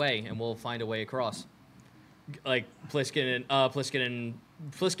and which way, and we'll find a way across. like Pliskin,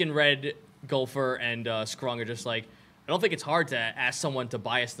 Red, Gulfer, and Scrung are just like, I don't think it's hard to ask someone to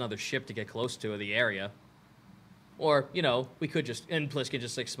buy us another ship to get close to the area. Or, you know, we could just, and Pliskin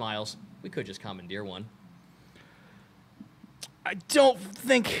just like smiles, we could just commandeer one. I don't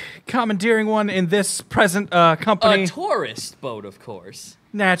think commandeering one in this present company. A tourist boat, of course.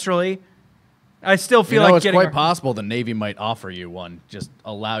 Naturally. I still feel You know, like it's getting quite possible the Navy might offer you one, just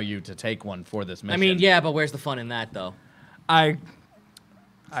allow you to take one for this mission. I mean, yeah, but where's the fun in that, though? I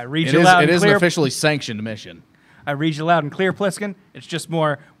read It you is, loud it and is clear. an officially sanctioned mission. I read you loud and clear, Pliskin. It's just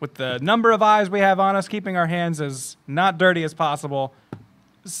more with the number of eyes we have on us, keeping our hands as not dirty as possible.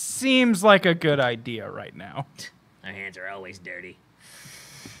 Seems like a good idea right now. Our hands are always dirty.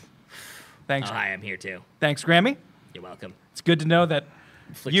 Thanks. Oh, hi, I'm here too. Thanks, Grammy. You're welcome. It's good to know that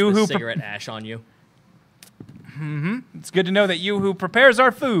Flicks you the who cigarette ash on you. it's good to know that you who prepares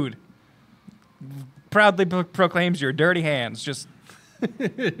our food proudly proclaims your dirty hands. Just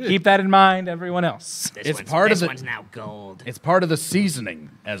keep that in mind, everyone else. It's part of the. one's now gold. It's part of the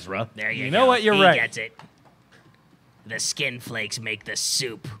seasoning, Ezra. There you, You know what? You're right. Gets it. The skin flakes make the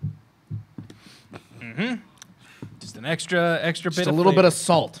soup. Just an extra bit Just of a little bit flavor. of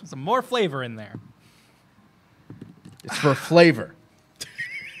salt. Some more flavor in there. It's for flavor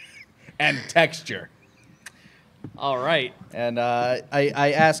and texture. All right. And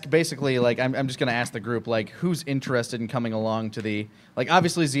I ask basically, like, I'm just going to ask the group, like, who's interested in coming along to the, like,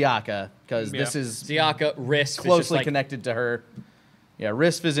 obviously Ziaka, because this Yeah. is Ziaka, Risk, closely connected to her. Yeah,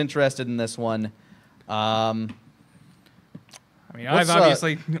 Risf is interested in this one. I mean, What's,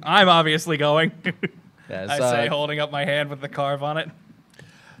 I'm obviously going. Yeah, I say, holding up my hand with the carve on it.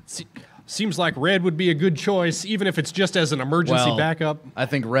 Seems like red would be a good choice, even if it's just as an emergency well, backup. I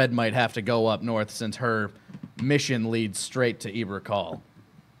think Red might have to go up north since her mission leads straight to Ibrakal.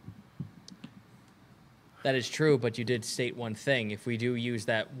 That is true, but you did state one thing. If we do use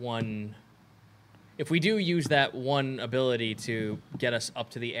that one ability to get us up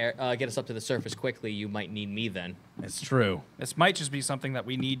to the air, get us up to the surface quickly, you might need me then. It's true. This might just be something that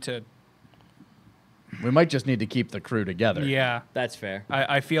we need to. We might just need to keep the crew together. Yeah, That's fair.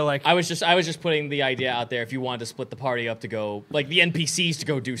 I feel like I was just putting the idea out there. If you wanted to split the party up to go, like the NPCs to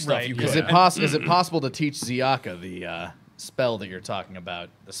go do stuff, Right, you yeah. could. Is it possible to teach Ziaka the spell that you're talking about?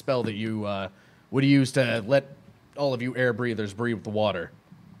 The spell that you would use to let all of you air breathers breathe with the water?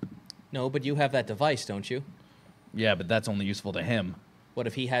 No, but you have that device, don't you? Yeah, but that's only useful to him. What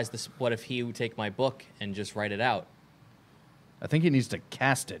if he has this? What if he would take my book and just write it out? I think he needs to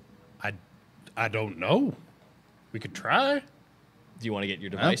cast it. I don't know. We could try. Do you want to get your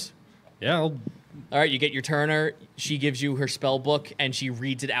device? Yeah, All right, you get your Turner. She gives you her spell book and she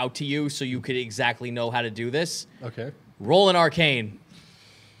reads it out to you, so you could exactly know how to do this. okay. Roll an arcane.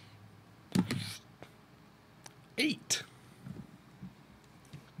 8.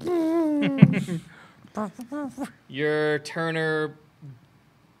 Your Turner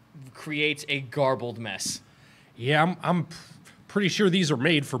creates a garbled mess. Yeah, I'm pretty sure these are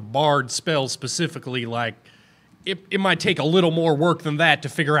made for bard spells specifically. Like, it might take a little more work than that to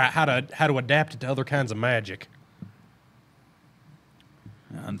figure out how to adapt it to other kinds of magic.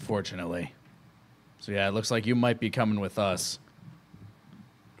 Unfortunately. So yeah, it looks like you might be coming with us.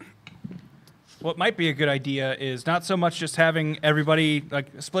 what might be a good idea is not so much just having everybody like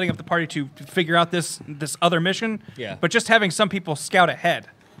splitting up the party to figure out this other mission, Yeah. but just having some people scout ahead,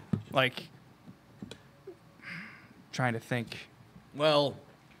 like trying to think. Well,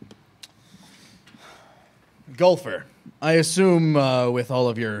 Gulfer, I assume with all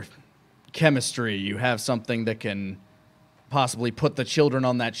of your chemistry, you have something that can possibly put the children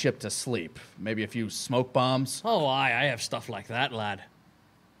on that ship to sleep. Maybe a few smoke bombs. Oh, I have stuff like that, lad.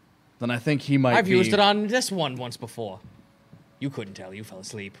 Then I think he might I've be... used it on this one once before. You couldn't tell. You fell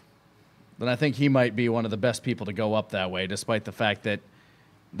asleep. Then I think he might be one of the best people to go up that way, despite the fact that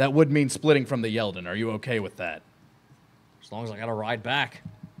that would mean splitting from the Yeldon. Are you okay with that? As long as I got to ride back.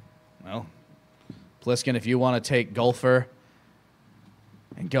 Well, Pliskin, if you want to take Gulfer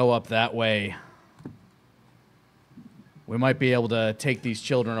and go up that way, we might be able to take these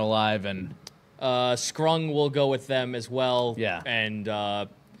children alive and... Scrung will go with them as well. Yeah. And,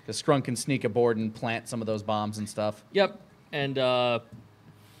 Because Scrunk can sneak aboard and plant some of those bombs and stuff. yep. And, oh,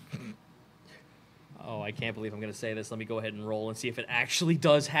 I can't believe I'm going to say this. Let me go ahead and roll and see if it actually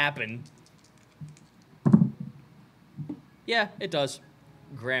does happen. Yeah, it does.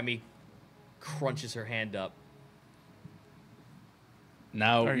 Grammy crunches her hand up.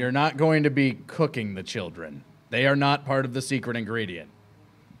 Now, you're not going to be cooking the children. They are not part of the secret ingredient.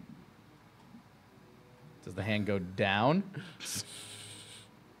 Does the hand go down?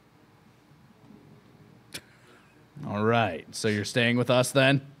 All right. So you're staying with us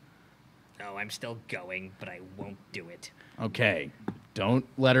then? No, I'm still going, but I won't do it. Okay. Don't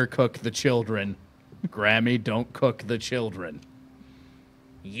let her cook the children. Grammy, don't cook the children.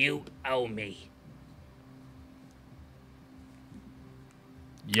 You owe me.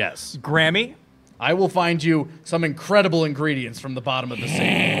 Yes. Grammy, I will find you some incredible ingredients from the bottom of the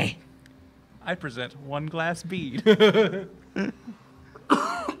sink. I present 1 glass bead.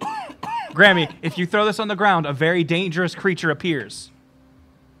 Grammy, if you throw this on the ground, a very dangerous creature appears.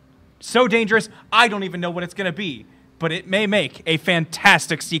 So dangerous, I don't even know what it's going to be, but it may make a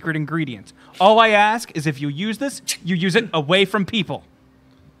fantastic secret ingredient. All I ask is if you use this, you use it away from people.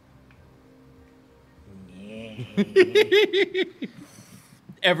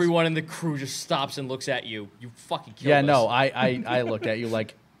 Everyone in the crew just stops and looks at you. You fucking killed us. Yeah, no, I looked at you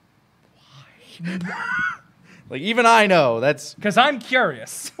like, why? Like, even I know that's... Because I'm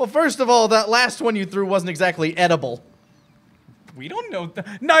curious. Well, first of all, that last one you threw wasn't exactly edible. We don't know.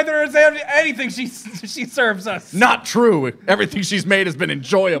 Neither is anything she serves us. Not true. Everything she's made has been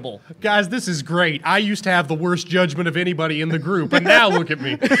enjoyable. Guys, this is great. I used to have the worst judgment of anybody in the group, and now look at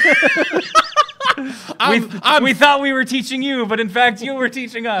me. We thought we were teaching you, but in fact, you were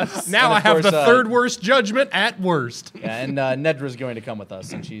teaching us. Now And I of have course, the third worst judgment at worst. Yeah, and Nedra's going to come with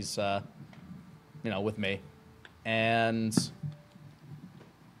us, and she's, with me. And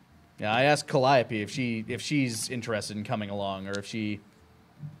yeah, I asked Calliope if she's interested in coming along, or if she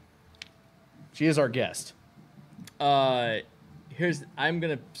is our guest. I'm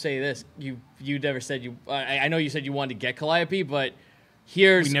gonna say this. You never said you. I know you said you wanted to get Calliope, but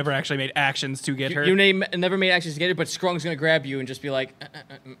here's We never actually made actions to get her. you never made actions to get her, but Scrung's gonna grab you and just be like,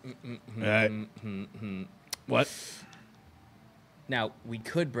 What? Now we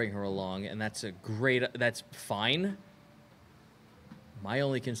could bring her along, and that's fine. My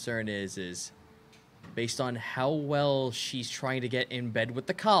only concern is based on how well she's trying to get in bed with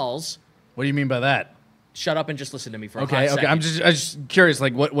the Calls. What do you mean by that? Shut up and just listen to me for a hot Okay. second. I'm just curious.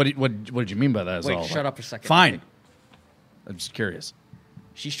 Like, what did you mean by that? Wait, shut up for a second. Fine. I'm just curious.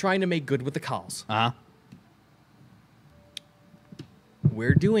 She's trying to make good with the Calls. Uh huh.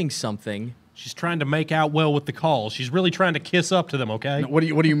 We're doing something. She's trying to make out well with the calls. She's really trying to kiss up to them, okay? What do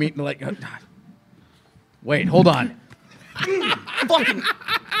you mean? Like, wait, hold on. Fucking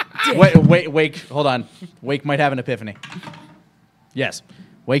Wake, hold on. Wake might have an epiphany. Yes,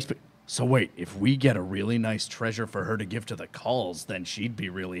 Wake's. So wait, if we get a really nice treasure for her to give to the Calls, then she'd be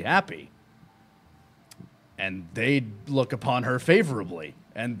really happy, and they'd look upon her favorably,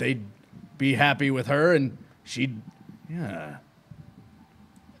 and they'd be happy with her, and she'd, yeah.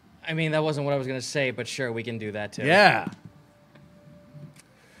 I mean, that wasn't what I was gonna say, but sure, we can do that too. Yeah.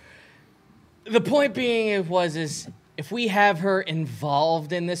 The point being is if we have her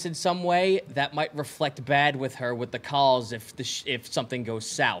involved in this in some way, that might reflect bad with her with the Calls if something goes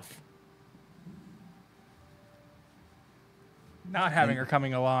south. Not having her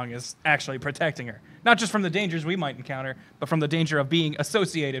coming along is actually protecting her. Not just from the dangers we might encounter, but from the danger of being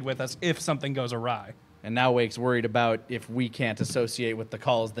associated with us if something goes awry. And now Wake's worried about if we can't associate with the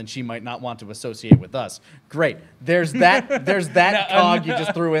Calls, then she might not want to associate with us. Great. There's that cog you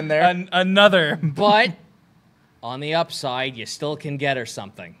just threw in there. Another. But on the upside, you still can get her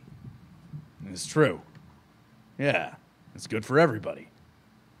something. It's true. Yeah. It's good for everybody.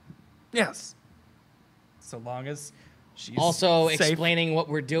 Yes. So long as she's Also, safe. explaining what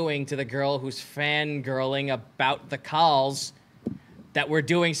we're doing to the girl who's fangirling about the Calls, that we're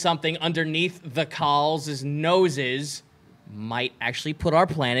doing something underneath the Calls' noses, might actually put our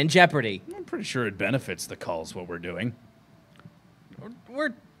plan in jeopardy. I'm pretty sure it benefits the Calls what we're doing.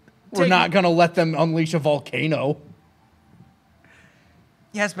 We're Not going to let them unleash a volcano.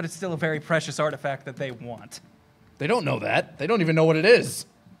 Yes, but it's still a very precious artifact that they want. They don't know that. They don't even know what it is.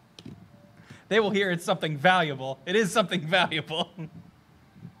 They will hear it's something valuable. It is something valuable.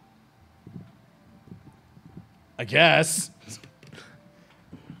 I guess.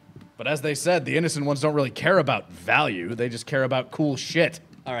 But as they said, the innocent ones don't really care about value. They just care about cool shit.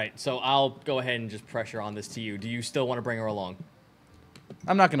 All right, so I'll go ahead and just pressure on this to you. Do you still want to bring her along?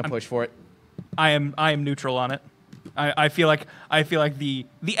 I'm not going to push for it. I am neutral on it. I feel like the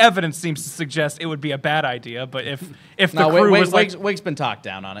evidence seems to suggest it would be a bad idea, but if the crew was like Wake's been talked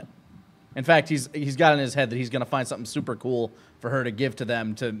down on it. In fact, he's got in his head that he's going to find something super cool for her to give to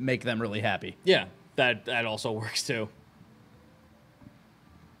them to make them really happy. Yeah, that also works too.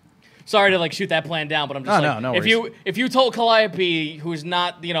 Sorry to like shoot that plan down, but I'm just No if you told Calliope, who's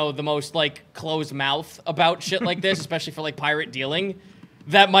not the most like closed mouth about shit like this, especially for like pirate dealing,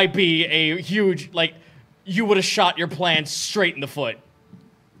 that might be a huge you would have shot your plan straight in the foot.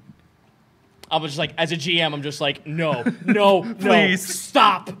 I'm just like, as a GM, I'm just like, no, no, no, Please.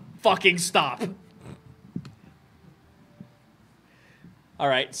 stop, fucking stop. All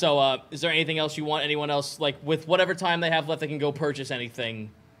right, so is there anything else you want? Anyone else, like, with whatever time they have left, they can go purchase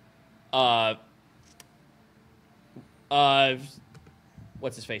anything. What's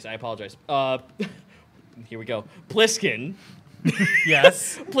his face? I apologize. Here we go. Pliskin.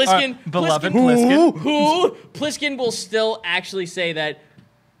 Yes. Pliskin. Beloved Pliskin. Pliskin. Pliskin will still actually say that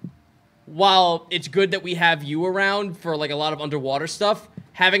while it's good that we have you around for, like, a lot of underwater stuff,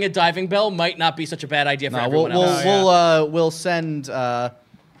 having a diving bell might not be such a bad idea for everyone else. We'll send.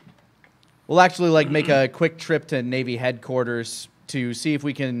 We'll actually like make a quick trip to Navy headquarters to see if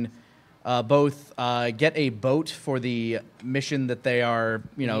we can both get a boat for the mission that they are,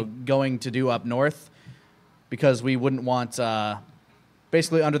 going to do up north, because we wouldn't want,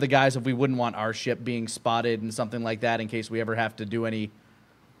 basically under the guise of we wouldn't want our ship being spotted and something like that in case we ever have to do any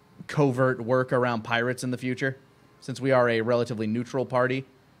covert work around pirates in the future, since we are a relatively neutral party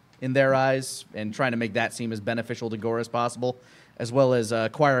in their eyes, and trying to make that seem as beneficial to Gore as possible, as well as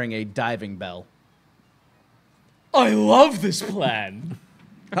acquiring a diving bell. I love this plan.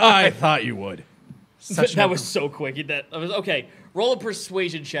 I thought you would. That was so quick. That was okay. Roll a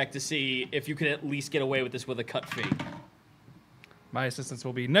persuasion check to see if you can at least get away with this with a cut fee. My assistance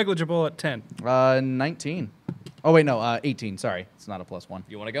will be negligible at 10. 19. Oh, wait, no, 18. Sorry. It's not a +1.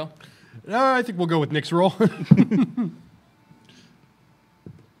 You want to go? I think we'll go with Nick's roll.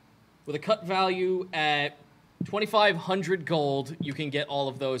 With a cut value at 2,500 gold, you can get all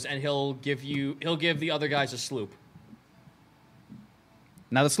of those, and he'll give the other guys a sloop.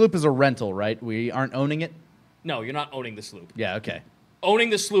 Now, the sloop is a rental, right? We aren't owning it? No, you're not owning the sloop. Yeah, okay. Owning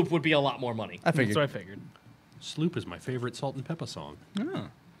the sloop would be a lot more money. I figured. That's what I figured. Sloop is my favorite Salt and Pepper song.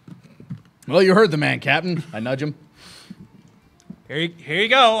 Well, you heard the man, Captain. I nudge him. Here you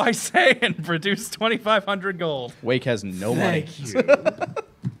go, I say, and produce 2,500 gold. Wake has no money. Thank you.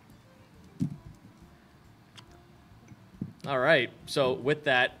 All right. So with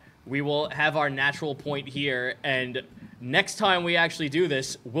that, we will have our natural point here, and next time we actually do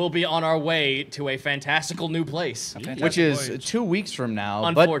this, we'll be on our way to a fantastical new place. Which is 2 weeks from now.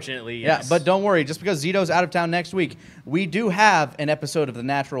 Unfortunately, yes. Yeah, but don't worry. Just because Zito's out of town next week, we do have an episode of The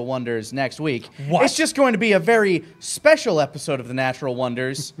Natural Wonders next week. What? It's just going to be a very special episode of The Natural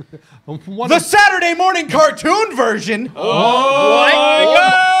Wonders. What The Saturday morning cartoon version. Oh my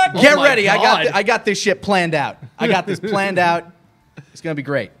God! Get Oh my ready. God. I got this shit planned out. I got this planned out. It's going to be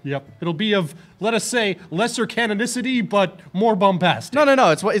great. Yep. It'll be of, let us say, lesser canonicity, but more bombastic.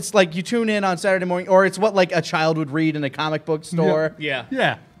 No. It's like you tune in on Saturday morning, or it's what like a child would read in a comic book store. Yeah.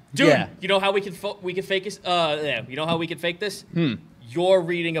 Yeah. Dude, Yeah. you know how we could fake this? You know how we could fake this? You're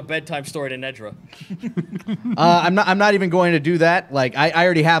reading a bedtime story to Nedra. I'm not even going to do that. Like I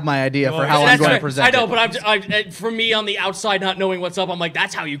already have my idea for how I'm going to present I know, it. but I'm for me on the outside, not knowing what's up, I'm like,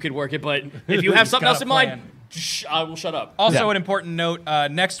 that's how you could work it. But if you have something Got else a in mind, plan. I will shut up. Also, Yeah. an important note,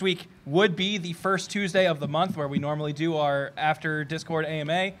 next week would be the first Tuesday of the month where we normally do our after Discord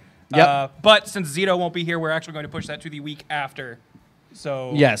AMA. Yep. But since Zito won't be here, we're actually going to push that to the week after.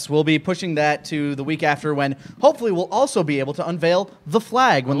 So Yes, we'll be pushing that to the week after, when hopefully we'll also be able to unveil the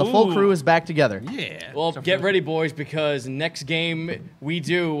flag when the full Ooh. crew is back together. Yeah. Well, So get for- ready, boys, because next game we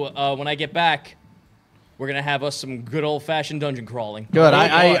do, when I get back, we're going to have us some good old-fashioned dungeon crawling. Good. Oh,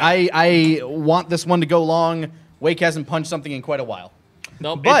 boy. I want this one to go long. Wake hasn't punched something in quite a while.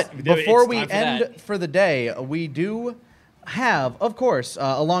 Nope, But it's before time we for end that. for the day, we do have, of course,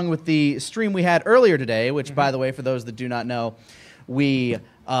 along with the stream we had earlier today, which, by the way, for those that do not know, we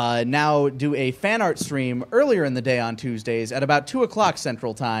now do a fan art stream earlier in the day on Tuesdays at about 2 o'clock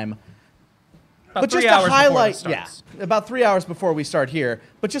Central Time. about But 3 just to hours before it highlight, starts. about 3 hours before we start here,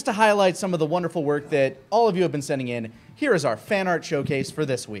 but just to highlight some of the wonderful work that all of you have been sending in, here is our fan art showcase for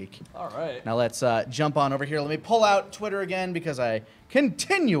this week. All right. Now let's jump on over here. Let me pull out Twitter again because I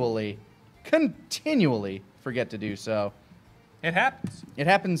continually forget to do so. It happens. It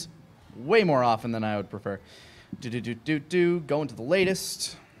happens way more often than I would prefer. Going to the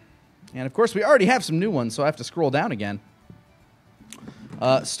latest. And of course, we already have some new ones, so I have to scroll down again.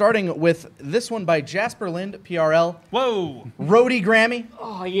 Starting with this one by Jasper Lind, PRL. Whoa, Rhodey Grammy.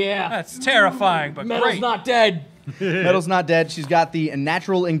 Oh, yeah. that's terrifying, but Metal's great. not dead. Metal's not dead. She's got the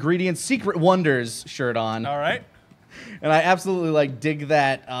Natural Ingredients Secret Wonders shirt on. All right. And I absolutely like dig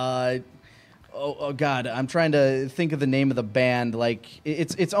that. Oh God, I'm trying to think of the name of the band. Like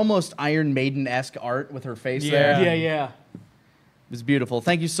it's almost Iron Maiden-esque art with her face there. Yeah, yeah. It's beautiful.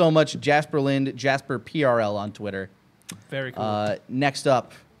 Thank you so much, Jasper Lind, Jasper PRL on Twitter. Very cool. Next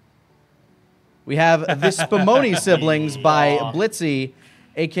up, we have the Spumoni Siblings by Blitzy,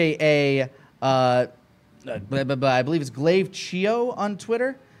 aka I believe it's Glaive Chio on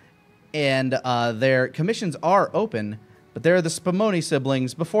Twitter, and their commissions are open, but they're the Spumoni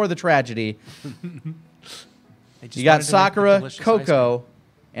siblings before the tragedy. You got Sakura, Coco,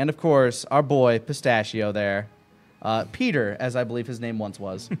 and of course our boy Pistachio there. Peter, as I believe his name once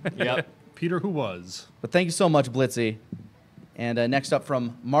was. Yep. Peter, who was? But thank you so much, Blitzy. And next up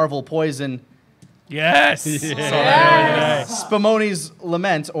from Marvel Poison, Yes. Spumoni's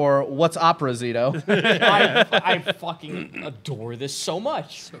Lament, or What's Opera, Zito. I fucking adore this so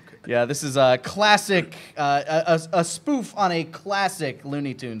much. Yeah, this is a classic, a spoof on a classic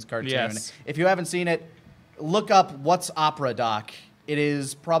Looney Tunes cartoon. Yes. If you haven't seen it, look up What's Opera, Doc. It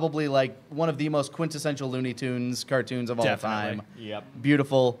is probably like one of the most quintessential Looney Tunes cartoons of all time. Yep.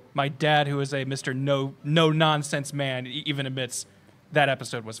 Beautiful. My dad, who is a Mr. No nonsense man, even admits that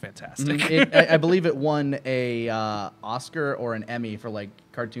episode was fantastic. I believe it won a Oscar or an Emmy for like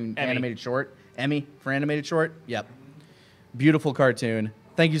cartoon animated short. Emmy for animated short. Yep. Beautiful cartoon.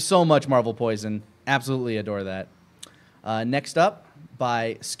 Thank you so much, Marvel Poison. Absolutely adore that. Next up,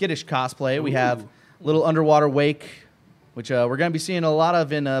 by Skittish Cosplay, we have Little Underwater Wake, which we're going to be seeing a lot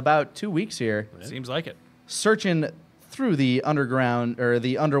of in about 2 weeks here. Seems like it. Searching through the underground or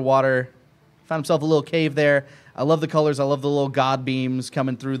the underwater, found himself a little cave there. I love the colors. I love the little god beams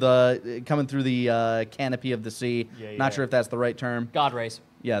coming through the canopy of the sea. Not sure if that's the right term. God rays.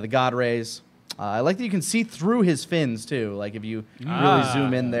 Yeah, the god rays. I like that you can see through his fins too. Like if you really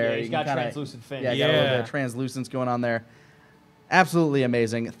zoom in there, Yeah, he's you got can kinda, translucent fins. Yeah, got a little bit of translucence going on there. Absolutely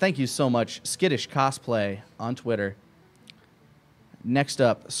amazing. Thank you so much, Skittish Cosplay on Twitter. Next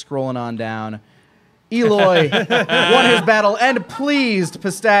up, scrolling on down, Eloy won his battle and pleased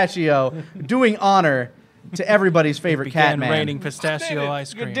Pistachio, doing honor to everybody's favorite Began Catman. raining pistachio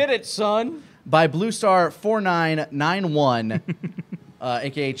ice cream. You did it, son. By Blue Star 4991,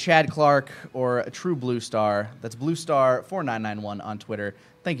 aka Chad Clark or True Blue Star. That's Blue Star 4991 on Twitter.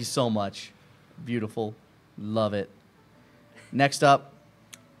 Thank you so much. Beautiful. Love it. Next up,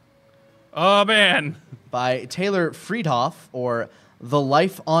 Oh, man. by Taylor Friedhoff or The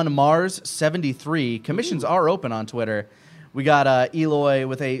Life on Mars 73. Commissions are open on Twitter. We got Eloy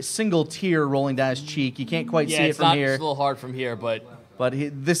with a single tear rolling down his cheek. You can't quite see it from here. It's a little hard from here, but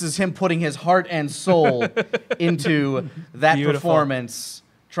This is him putting his heart and soul into that performance,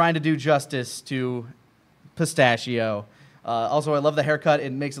 trying to do justice to Pistachio. Also, I love the haircut.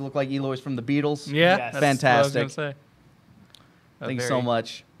 It makes it look like Eloy's from the Beatles. Yeah, Yes. that's Fantastic. What I was gonna say. Thank you so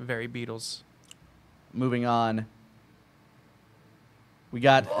much. Very Beatles. Moving on. We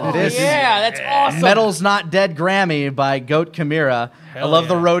got this. yeah, that's awesome. Metal's Not Dead Grammy by Goat Chimera. I Hell love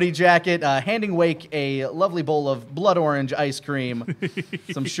the yeah. roadie jacket. Handing Wake a lovely bowl of blood orange ice cream,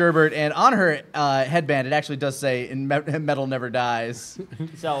 some sherbet, and on her headband it actually does say "Metal Never Dies."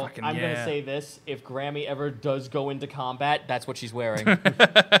 So I'm yeah. gonna say this: if Grammy ever does go into combat, that's what she's wearing.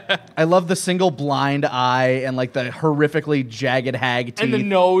 I love the single blind eye and like the horrifically jagged hag teeth. And the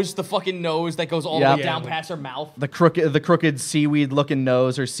nose, the fucking nose that goes all the Yep. way down Yeah. past her mouth. the crooked seaweed-looking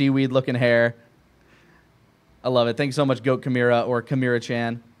nose or seaweed-looking hair. I love it. Thanks so much, Goat Chimera or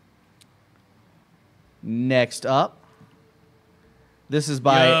Chimera-chan. Next up, this is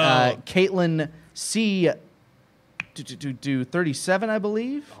by Caitlin C. 37, I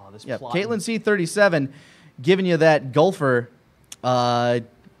believe. Oh, this Yeah, plot. Caitlin C. 37, giving you that golfer. Again,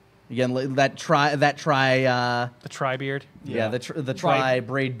 that tri. The tri-beard. Yeah, the Tri- tri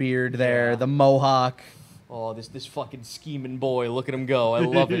braid beard there, Yeah. the mohawk. Oh, this fucking scheming boy. Look at him go. I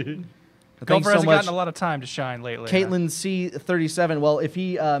love it. Thanks Gopher so hasn't much, gotten a lot of time to shine lately. Caitlin C. 37. Well, if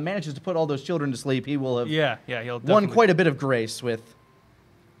he manages to put all those children to sleep, he will have Yeah, he'll won definitely- quite a bit of grace with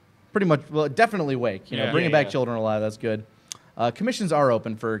pretty much, well, definitely Wake. You know, Yeah. bringing Yeah, back yeah. children alive, that's good. Commissions are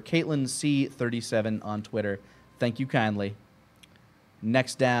open for Caitlin C. 37 on Twitter. Thank you kindly.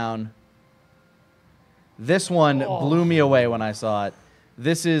 Next down. This one blew me away when I saw it.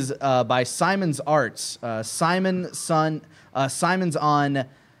 This is by Simon's Arts. Simon's on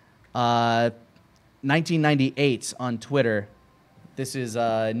 1998 on Twitter. This is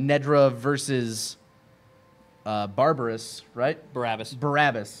Nedra versus Barbarous, right? Barabbas.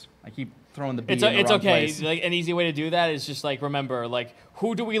 Barabbas. I keep throwing the B It's in the it's wrong okay. place. Like an easy way to do that is just like remember, like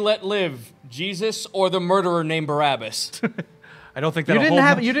who do we let live, Jesus or the murderer named Barabbas? I don't think You that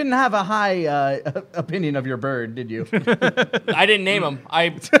didn't have a high opinion of your bird, did you? I didn't name him.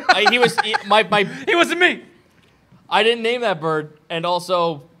 He was my. He wasn't me. I didn't name that bird, and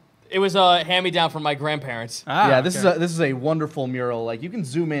also it was a hand-me-down from my grandparents. Yeah, this is a wonderful mural. Like you can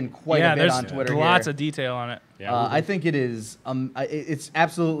zoom in quite a bit there's on Twitter. lots here. of detail on it. I think it is. It's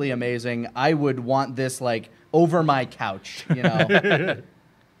absolutely amazing. I would want this like over my couch. You know.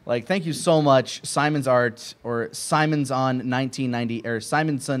 Like, thank you so much, Simon's Art or Simon's on 1990 or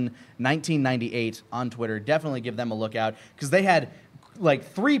Simonson 1998 on Twitter. Definitely give them a look out because they had like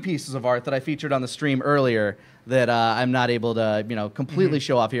 3 pieces of art that I featured on the stream earlier that I'm not able to completely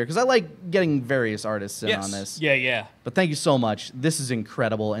show off here because I like getting various artists in on this. Yeah. But thank you so much. This is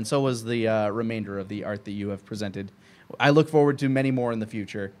incredible, and so was the remainder of the art that you have presented. I look forward to many more in the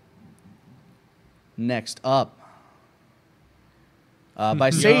future. Next up.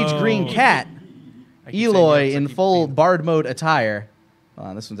 By Sage Green Cat, Eloy in full bard mode attire.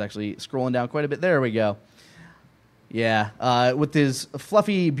 This one's actually scrolling down quite a bit. There we go. Yeah, with his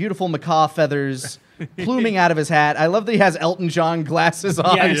fluffy, beautiful macaw feathers pluming out of his hat. I love that he has Elton John glasses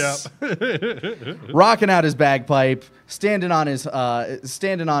on. Yes. Rocking out his bagpipe, standing on his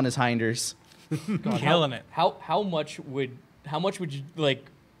hinders. Killing it. How much would you like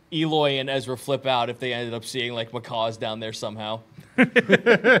Eloy and Ezra flip out if they ended up seeing like macaws down there somehow?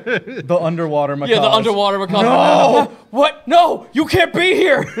 The underwater macaws. Yeah, the underwater macaws. No! What? No! You can't be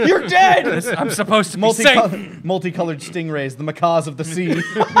here! You're dead! I'm supposed to be safe. Multicolored stingrays, the macaws of the sea.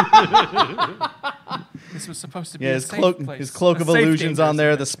 This was supposed to be Yeah, a his safe place. his cloak of A safe illusions game on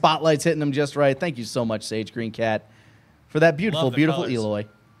there. place. The spotlight's hitting him just right. Thank you so much, Sage Green Cat, for that beautiful, Love the beautiful colors. Eloy.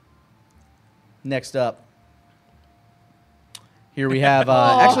 Next up. Here we have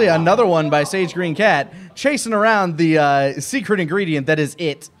actually another one by Sage Green Cat chasing around the secret ingredient that is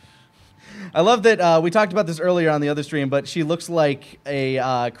it. I love that we talked about this earlier on the other stream, but she looks like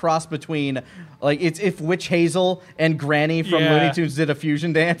a cross between, like, it's if Witch Hazel and Granny from Yeah. Looney Tunes did a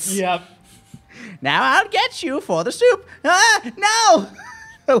fusion dance. Yep. Now I'll get you for the soup. Ah, no!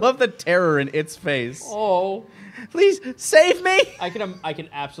 I love the terror in its face. Oh. Please save me. I can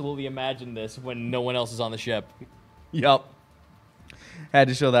absolutely imagine this when no one else is on the ship. Yup. Had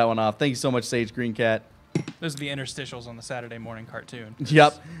to show that one off. Thank you so much, Sage Green Cat. Those are the interstitials on the Saturday morning cartoon.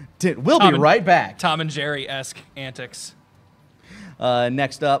 Yup. We'll be right back. Tom and Jerry-esque antics.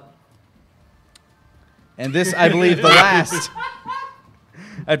 Next up. And this, I believe, the last.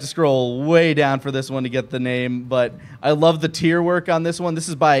 I have to scroll way down for this one to get the name, but I love the tier work on this one. This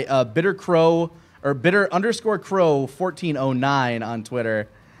is by Bitter Crow, or Bitter_Crow 1409 on Twitter.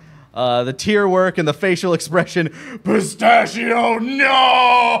 The tier work and the facial expression, pistachio,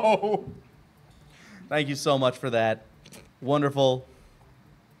 no! Thank you so much for that. Wonderful.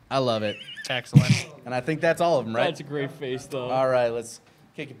 I love it. Excellent. And I think that's all of them, right? That's a great face, though. All right, let's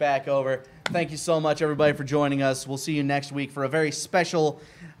kick it back over. Thank you so much, everybody, for joining us. We'll see you next week for a very special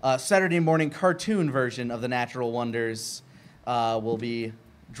Saturday morning cartoon version of The Natural Wonders. We'll be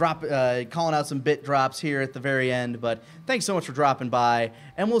calling out some bit drops here at the very end, but thanks so much for dropping by,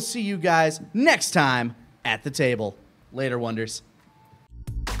 and we'll see you guys next time at the table. Later, Wonders.